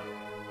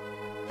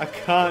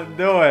can't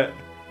do it.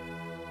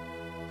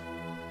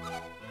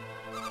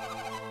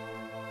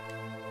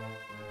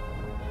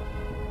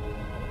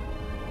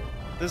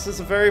 This is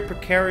a very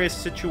precarious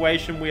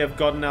situation we have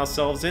gotten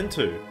ourselves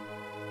into.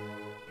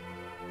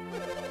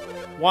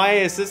 Why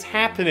is this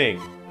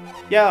happening?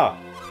 Yeah.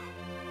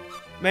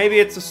 Maybe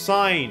it's a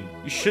sign.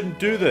 You shouldn't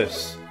do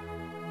this.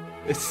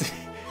 It's...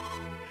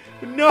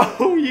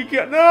 No, you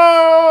got...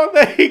 No!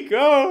 There he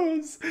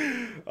goes!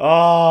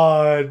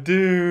 Oh,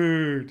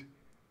 dude.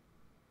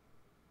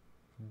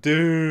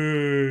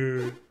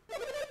 Dude.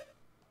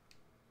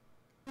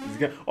 He's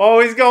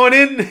going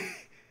in!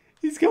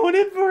 He's going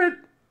in for it!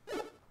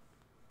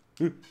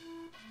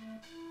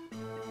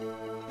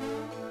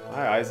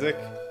 Hi, Isaac.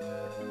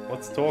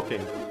 What's talking?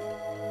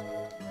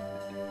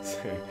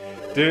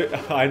 Dude,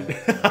 I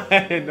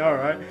know,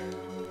 right?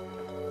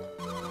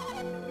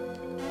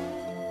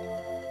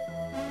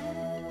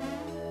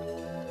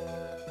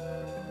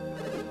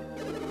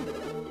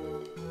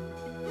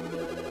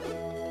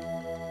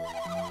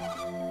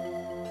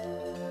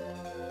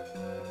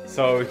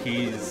 So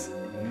he's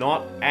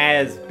not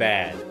as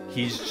bad.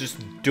 He's just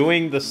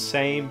doing the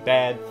same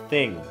bad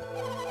thing.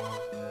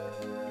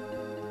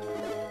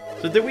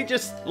 So did we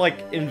just, like,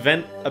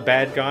 invent a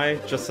bad guy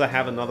just to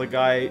have another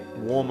guy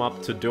warm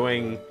up to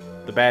doing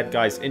the bad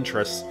guy's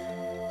interests,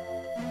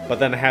 but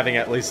then having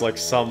at least, like,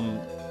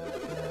 some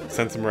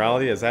sense of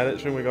morality? Is that it?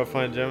 Shouldn't we go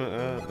find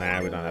Gemma?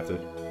 Nah, we don't have to.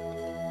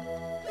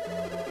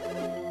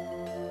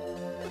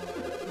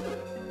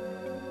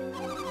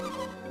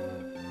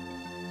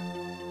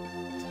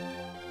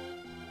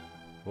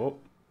 Oh.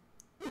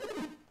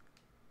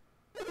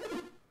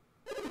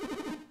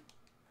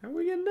 How are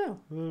we getting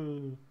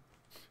down?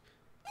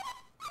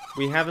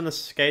 We have an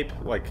escape,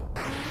 like,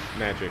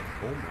 magic.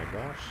 Oh my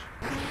gosh.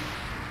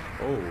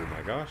 Oh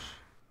my gosh.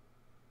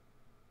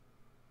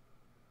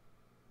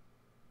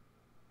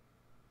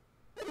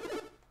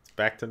 It's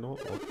back to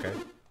normal. Okay.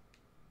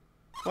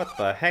 What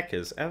the heck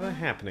is ever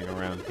happening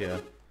around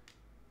here?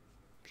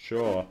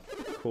 Sure.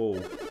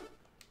 Cool.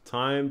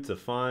 Time to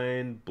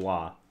find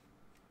blah.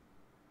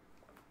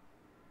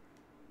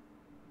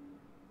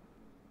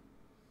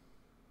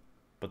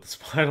 But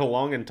despite a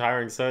long and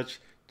tiring search,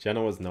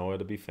 Jenna was nowhere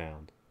to be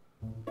found.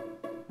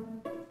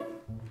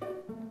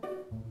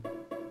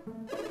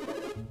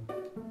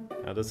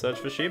 How does search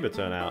for Sheba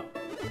turn out?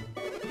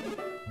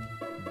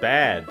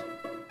 Bad.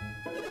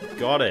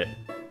 Got it.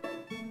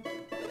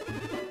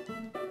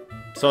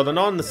 So they're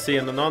not in the sea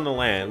and they're not on the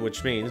land,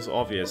 which means,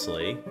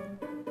 obviously,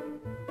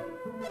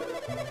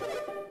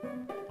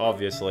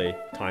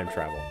 time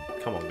travel.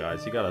 Come on,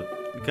 guys, you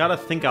gotta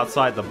think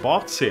outside the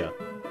box here.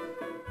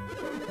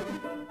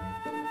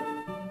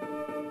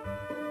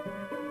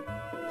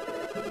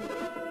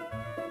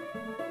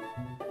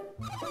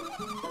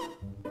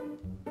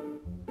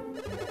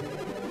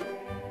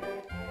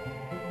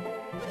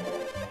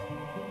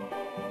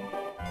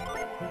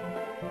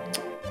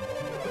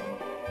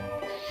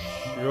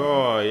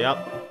 Sure,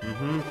 yep.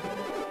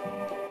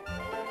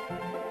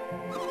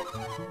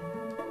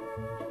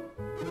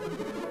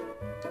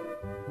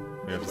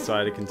 We have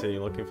decided to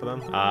continue looking for them?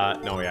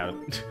 No we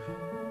haven't.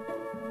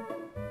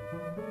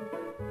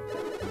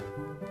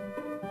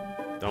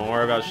 Don't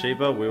worry about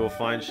Sheba, we will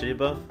find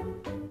Sheba.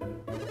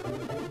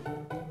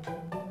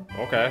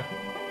 Okay.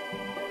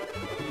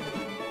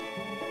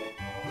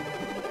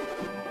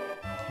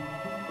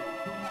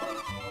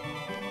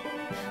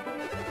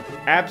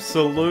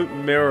 Absolute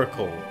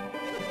miracle.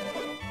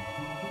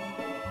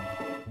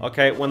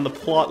 Okay, when the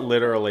plot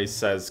literally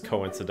says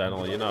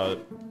coincidental, you know,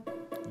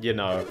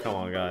 come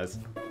on, guys.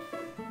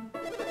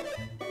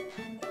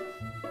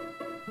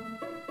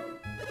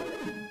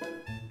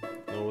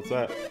 Oh, what's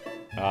that?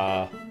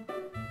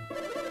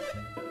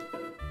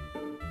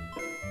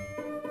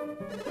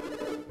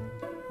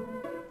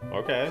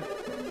 Okay.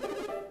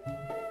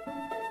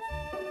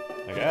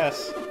 I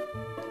guess.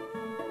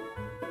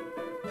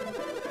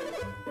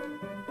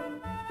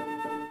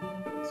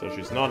 So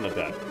she's not in a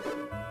debt.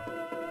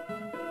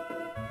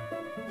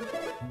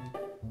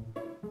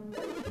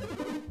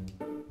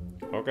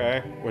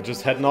 Okay, we're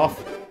just heading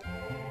off.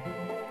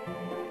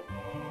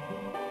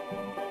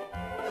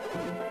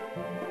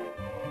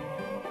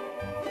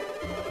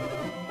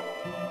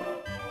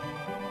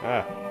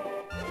 Ah.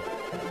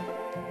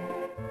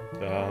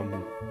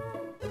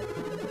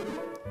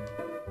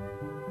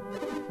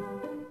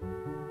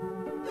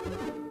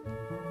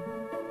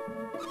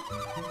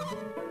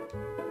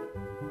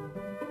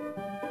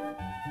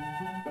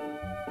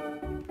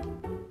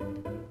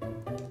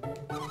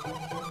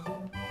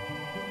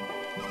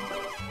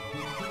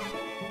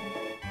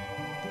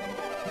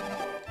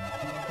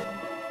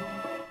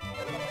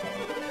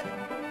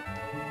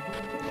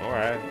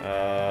 Alright,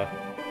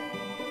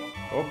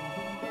 oh,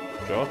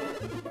 sure.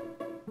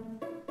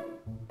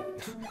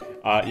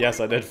 Yes,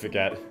 I did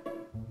forget.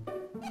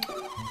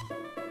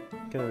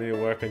 Gonna need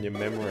to work on your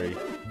memory.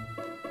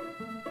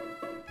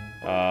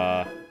 So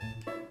I'm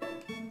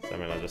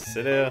gonna just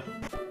sit here.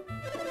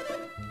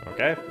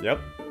 Okay, yep,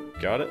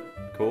 got it,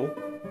 cool.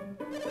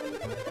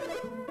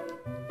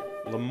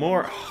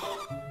 Lemore,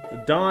 the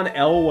darn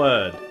L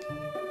word.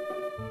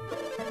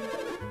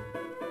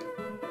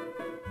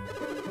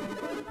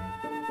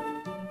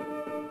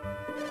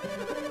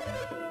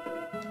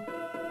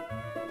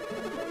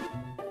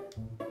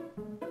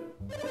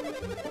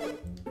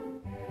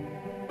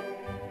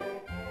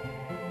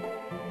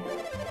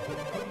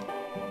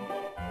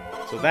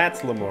 So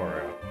that's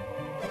Lemuria.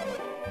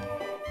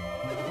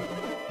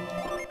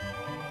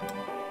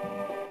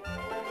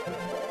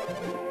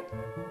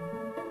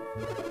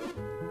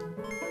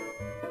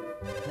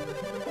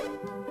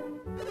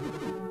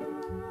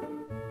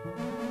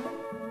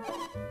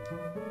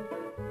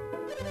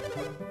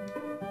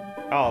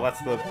 Oh,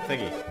 that's the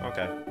thingy.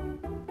 Okay.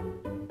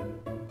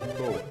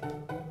 Cool.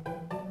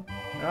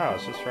 Oh,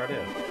 it's just right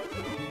here.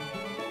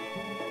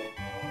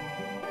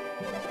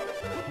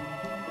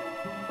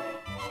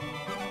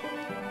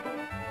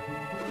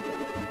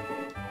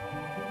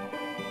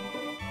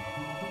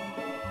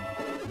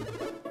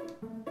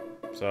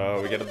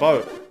 So we get a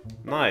boat.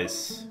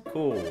 Nice.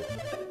 Cool.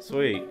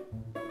 Sweet.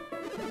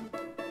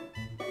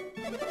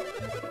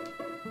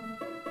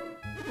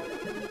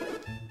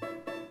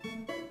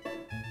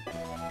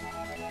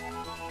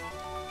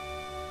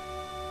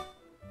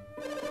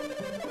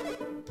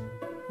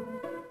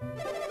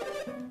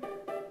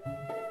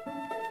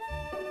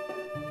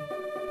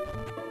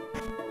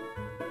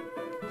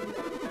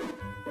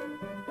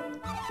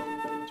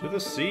 To the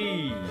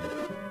sea.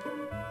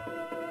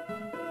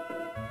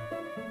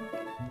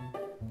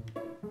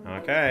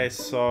 Okay,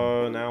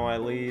 so now I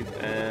leave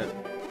at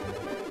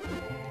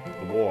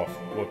the wharf.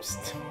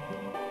 Whoops.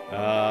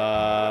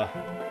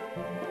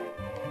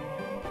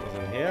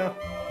 Wasn't here?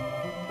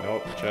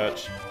 Nope,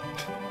 church.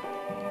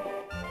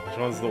 Which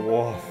one's the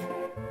wharf?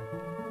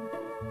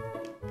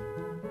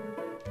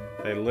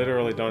 They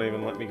literally don't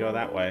even let me go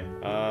that way.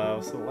 It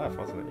was to the left,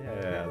 wasn't it?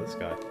 Yeah, this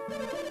guy.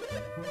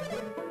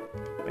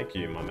 Thank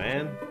you, my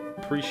man.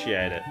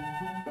 Appreciate it.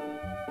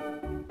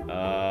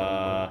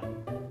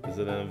 Is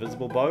it an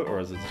invisible boat,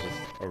 or is it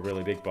just a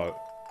really big boat?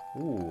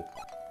 Ooh.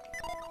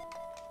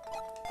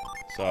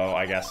 So,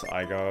 I guess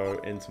I go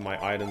into my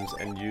items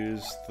and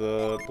use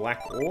the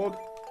black orb?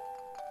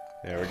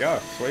 There we go.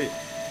 Sweet.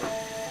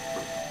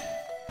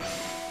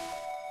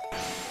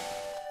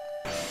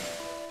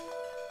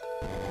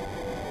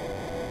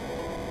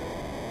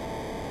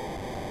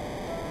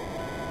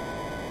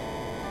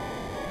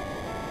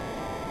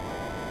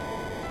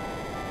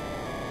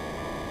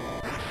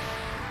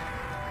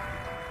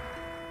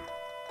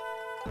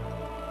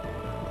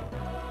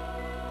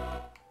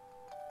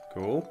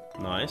 Cool.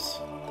 Nice.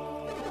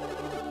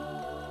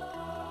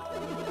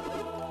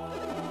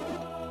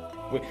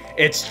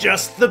 It's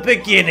just the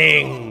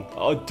beginning!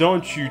 Oh,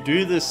 don't you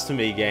do this to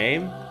me,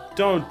 game.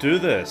 Don't do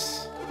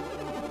this.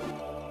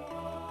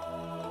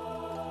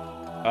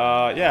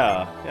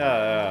 Yeah.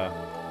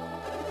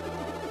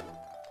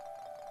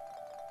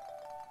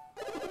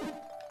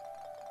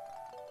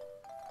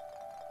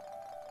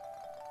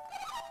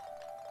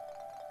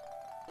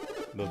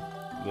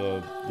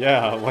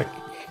 Yeah, like,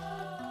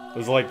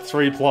 there's like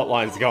 3 plot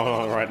lines going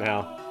on right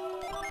now.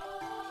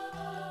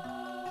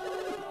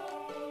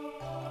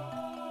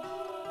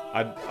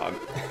 I'm...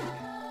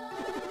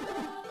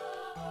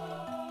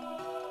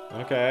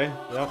 Okay,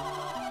 yep.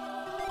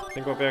 I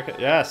think we'll be okay.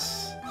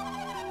 Yes!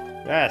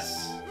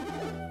 Yes!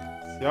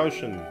 It's the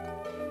ocean.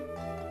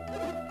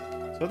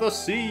 To the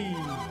sea!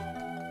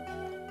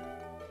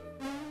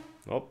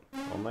 Oh,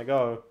 on they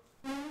go.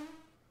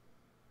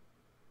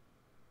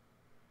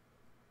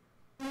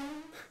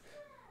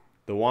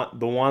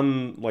 The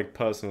one like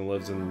person who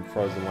lives in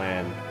frozen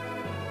land,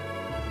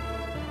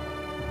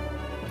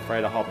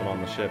 afraid of hopping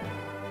on the ship,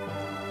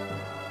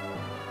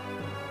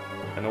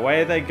 and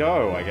away they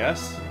go, I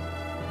guess.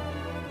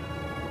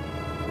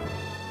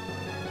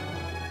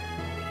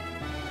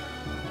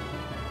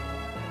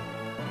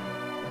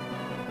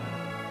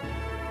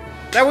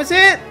 That was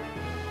it.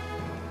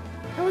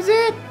 That was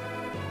it.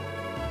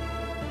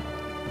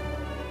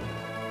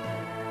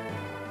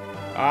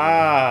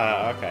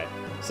 Ah, okay.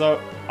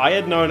 So, I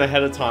had known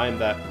ahead of time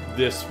that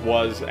this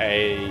was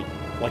a,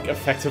 like,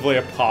 effectively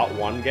a part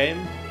 1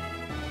 game.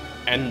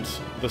 And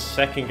the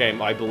second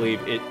game, I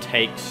believe it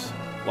takes,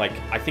 like,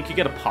 I think you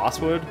get a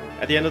password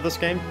at the end of this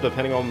game,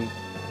 depending on,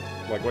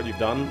 like, what you've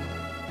done.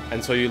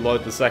 And so you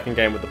load the second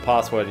game with the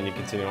password and you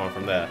continue on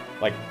from there.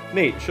 Like,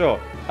 neat, sure.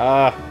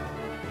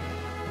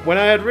 When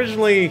I had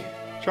originally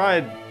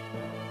tried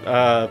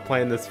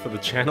playing this for the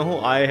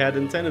channel, I had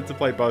intended to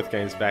play both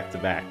games back to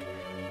back.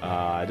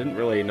 I didn't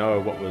really know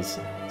what was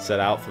set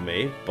out for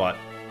me, but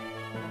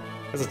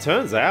as it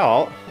turns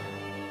out,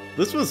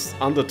 this was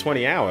under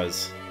 20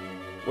 hours,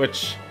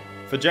 which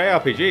for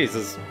JRPGs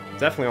is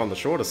definitely on the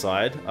shorter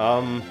side.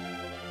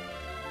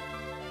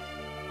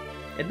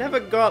 It never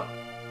got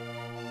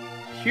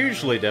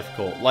hugely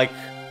difficult. Like,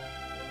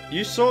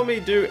 you saw me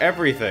do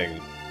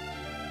everything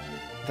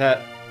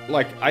that,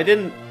 like, I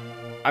didn't...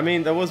 I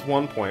mean, there was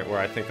one point where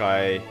I think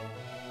I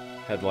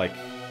had, like...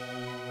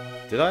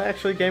 Did I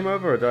actually game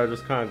over, or did I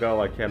just kind of go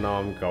like, yeah, no,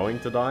 I'm going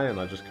to die, and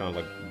I just kind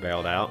of like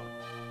bailed out?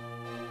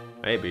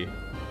 Maybe.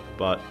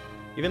 But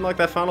even like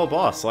that final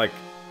boss, like,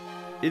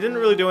 he didn't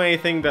really do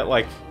anything that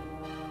like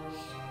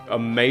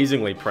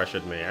amazingly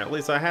pressured me. At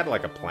least I had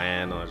like a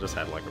plan, and I just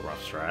had like a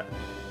rough strat.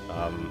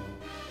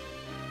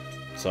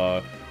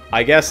 So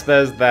I guess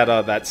there's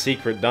that that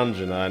secret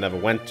dungeon that I never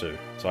went to.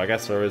 So I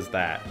guess there is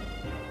that.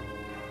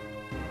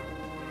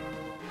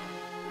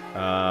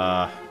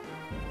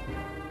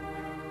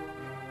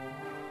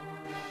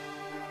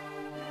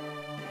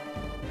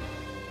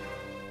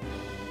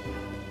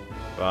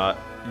 But,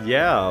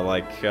 yeah,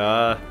 like,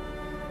 I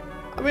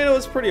mean, it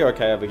was pretty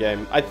okay of a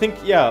game. I think,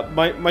 yeah,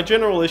 my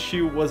general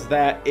issue was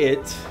that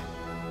it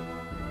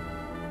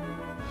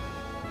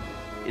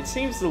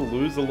seems to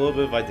lose a little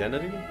bit of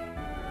identity.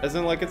 As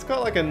in, like, it's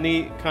got, like, a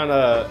neat kind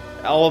of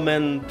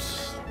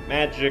element,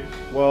 magic,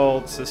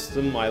 world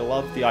system. I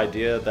love the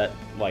idea that,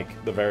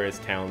 like, the various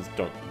towns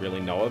don't really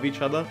know of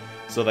each other,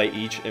 so they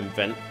each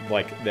invent,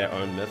 like, their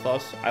own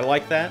mythos. I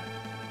like that.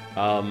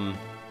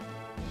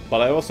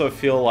 But I also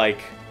feel like,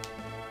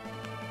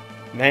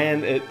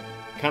 man, it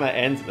kind of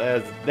ends...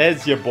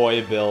 There's your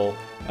boy, Bill.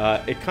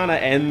 It kind of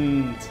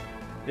ends...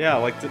 Yeah,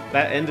 like,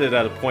 that ended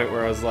at a point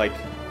where I was like,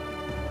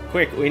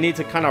 quick, we need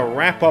to kind of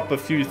wrap up a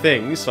few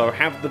things, so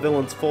have the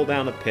villains fall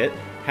down a pit,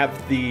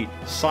 have the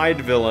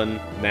side villain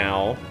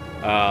now,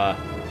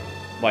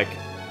 like,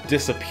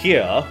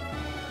 disappear,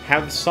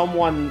 have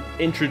someone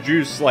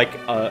introduce, like,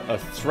 a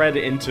thread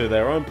into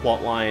their own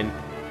plotline,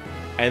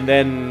 and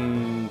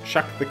then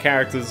chuck the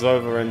characters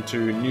over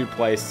into a new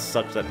place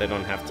such that they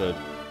don't have to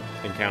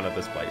encounter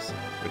this place.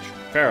 Which,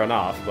 fair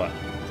enough, but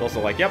it's also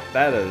like, yep,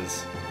 that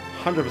is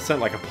 100%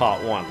 like a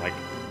part 1. Like,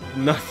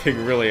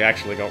 nothing really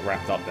actually got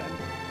wrapped up then.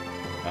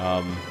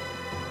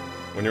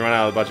 When you run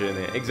out of the budget in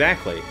there.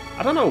 Exactly.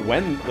 I don't know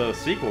when the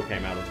sequel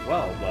came out as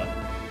well,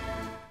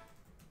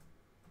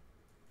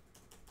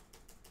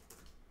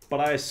 but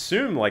I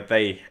assume, like,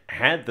 they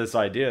had this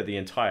idea the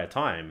entire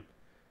time.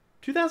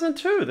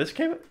 2002!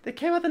 They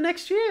came out the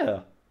next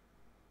year!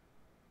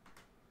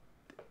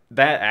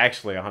 That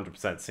actually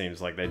 100%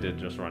 seems like they did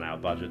just run out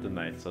of budget, didn't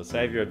they? So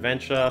save your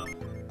adventure.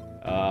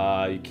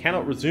 You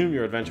cannot resume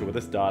your adventure with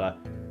this data.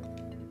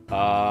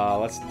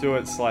 Let's do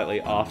it slightly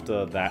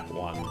after that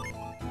one.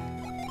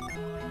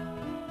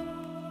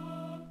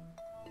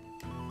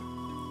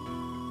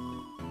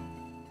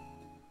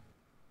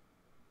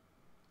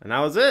 And that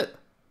was it.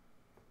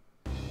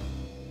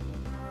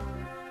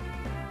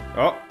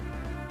 Oh.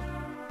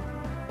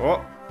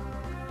 Oh.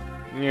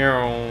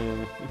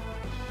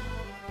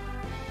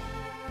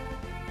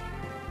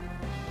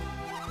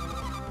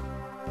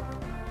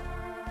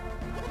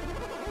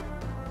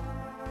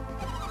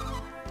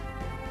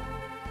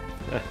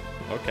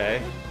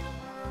 Okay.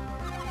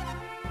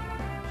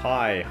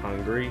 Hi,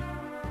 Hungry.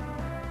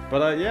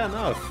 But yeah,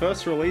 no,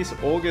 first release,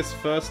 August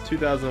 1st,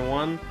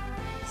 2001.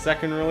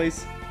 Second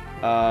release,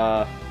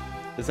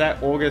 is that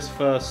August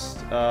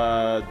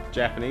 1st,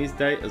 Japanese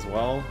date as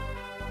well?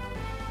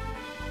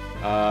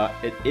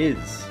 It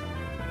is.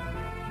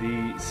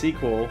 The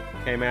sequel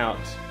came out,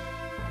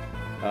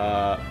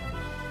 I've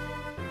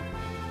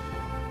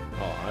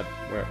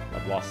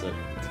lost it.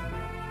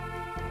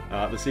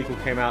 The sequel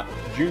came out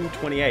June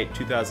 28,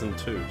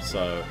 2002,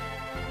 so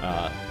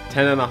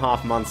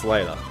 10.5 months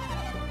later.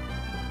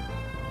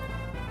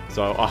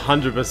 So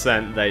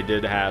 100% they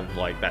did have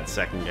like that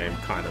second game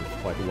kind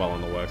of like well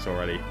in the works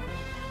already.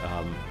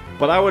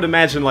 But I would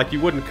imagine like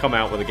you wouldn't come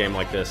out with a game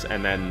like this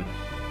and then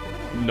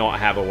not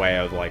have a way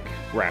of like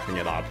wrapping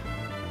it up.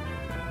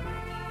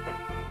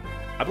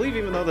 I believe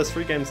even though there's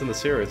 3 games in the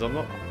series, I'm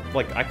not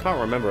like I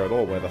can't remember at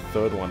all where the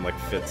third one like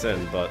fits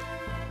in, but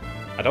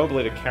I don't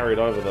believe it carried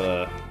over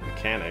the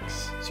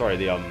mechanics. Sorry,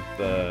 the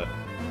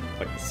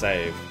like the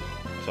save.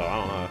 So I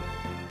don't know.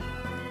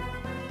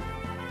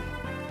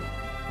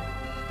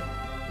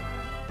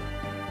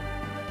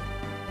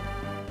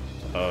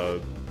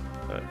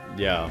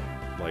 Yeah,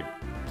 like,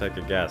 take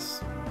a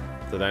guess.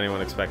 Did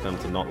anyone expect them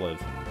to not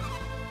live?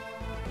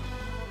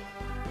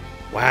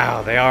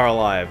 Wow, they are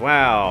alive.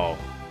 Wow.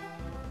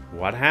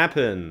 What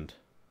happened?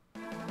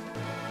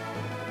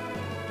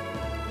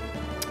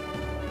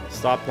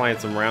 Stop playing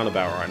some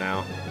roundabout right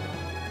now.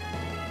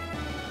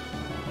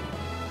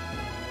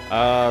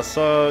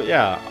 So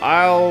yeah,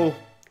 I'll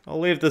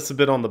leave this a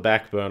bit on the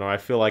back burner. I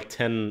feel like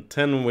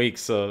 10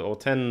 weeks or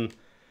 10,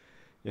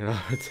 you know,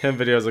 10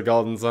 videos of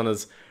Golden Sun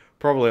is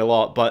probably a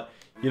lot, but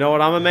you know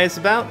what I'm amazed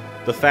about?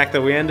 The fact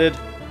that we ended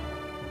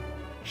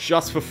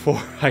just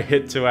before I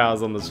hit 2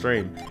 hours on the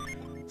stream.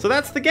 So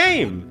that's the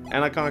game,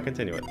 and I can't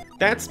continue it.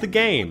 That's the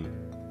game.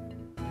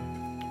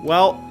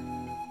 Well,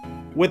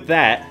 with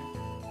that,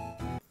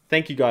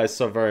 thank you guys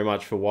so very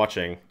much for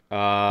watching.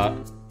 Yeah,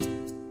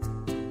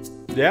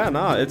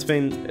 no, it's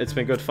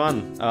been good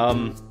fun.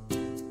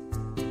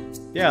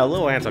 Yeah, a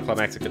little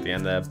anticlimactic at the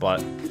end there,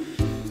 but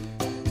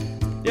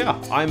yeah,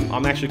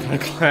 I'm actually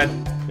kind of glad.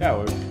 Yeah,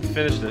 we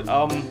finished it.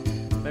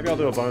 Maybe I'll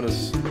do a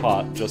bonus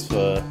part just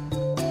for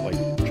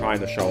like trying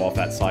to show off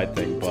that side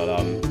thing. But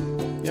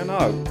yeah,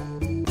 no.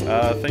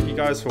 Thank you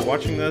guys for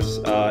watching this.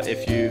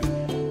 If you've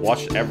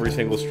watched every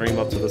single stream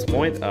up to this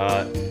point,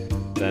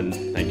 then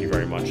thank you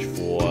very much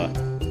for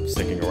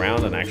sticking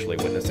around and actually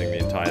witnessing the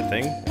entire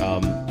thing.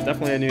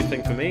 Definitely a new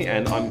thing for me,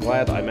 and I'm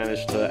glad I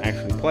managed to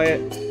actually play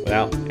it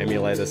without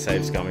emulator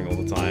saves coming all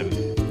the time.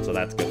 So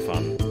that's good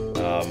fun.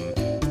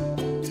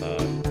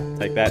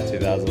 Take that,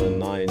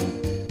 2009,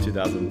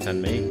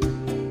 2010 me.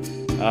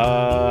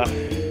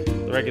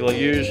 The regular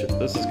usual.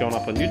 This is going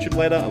up on YouTube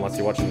later, unless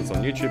you're watching this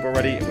on YouTube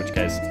already, in which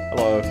case,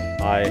 hello,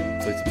 hi,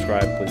 please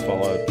subscribe, please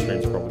follow.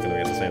 Streams are probably going to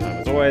be at the same time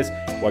as always.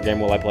 What game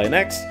will I play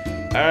next?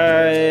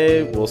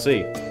 We'll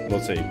see.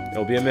 We'll see.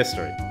 It'll be a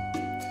mystery.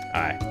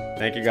 Alright,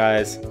 thank you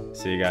guys.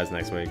 See you guys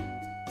next week.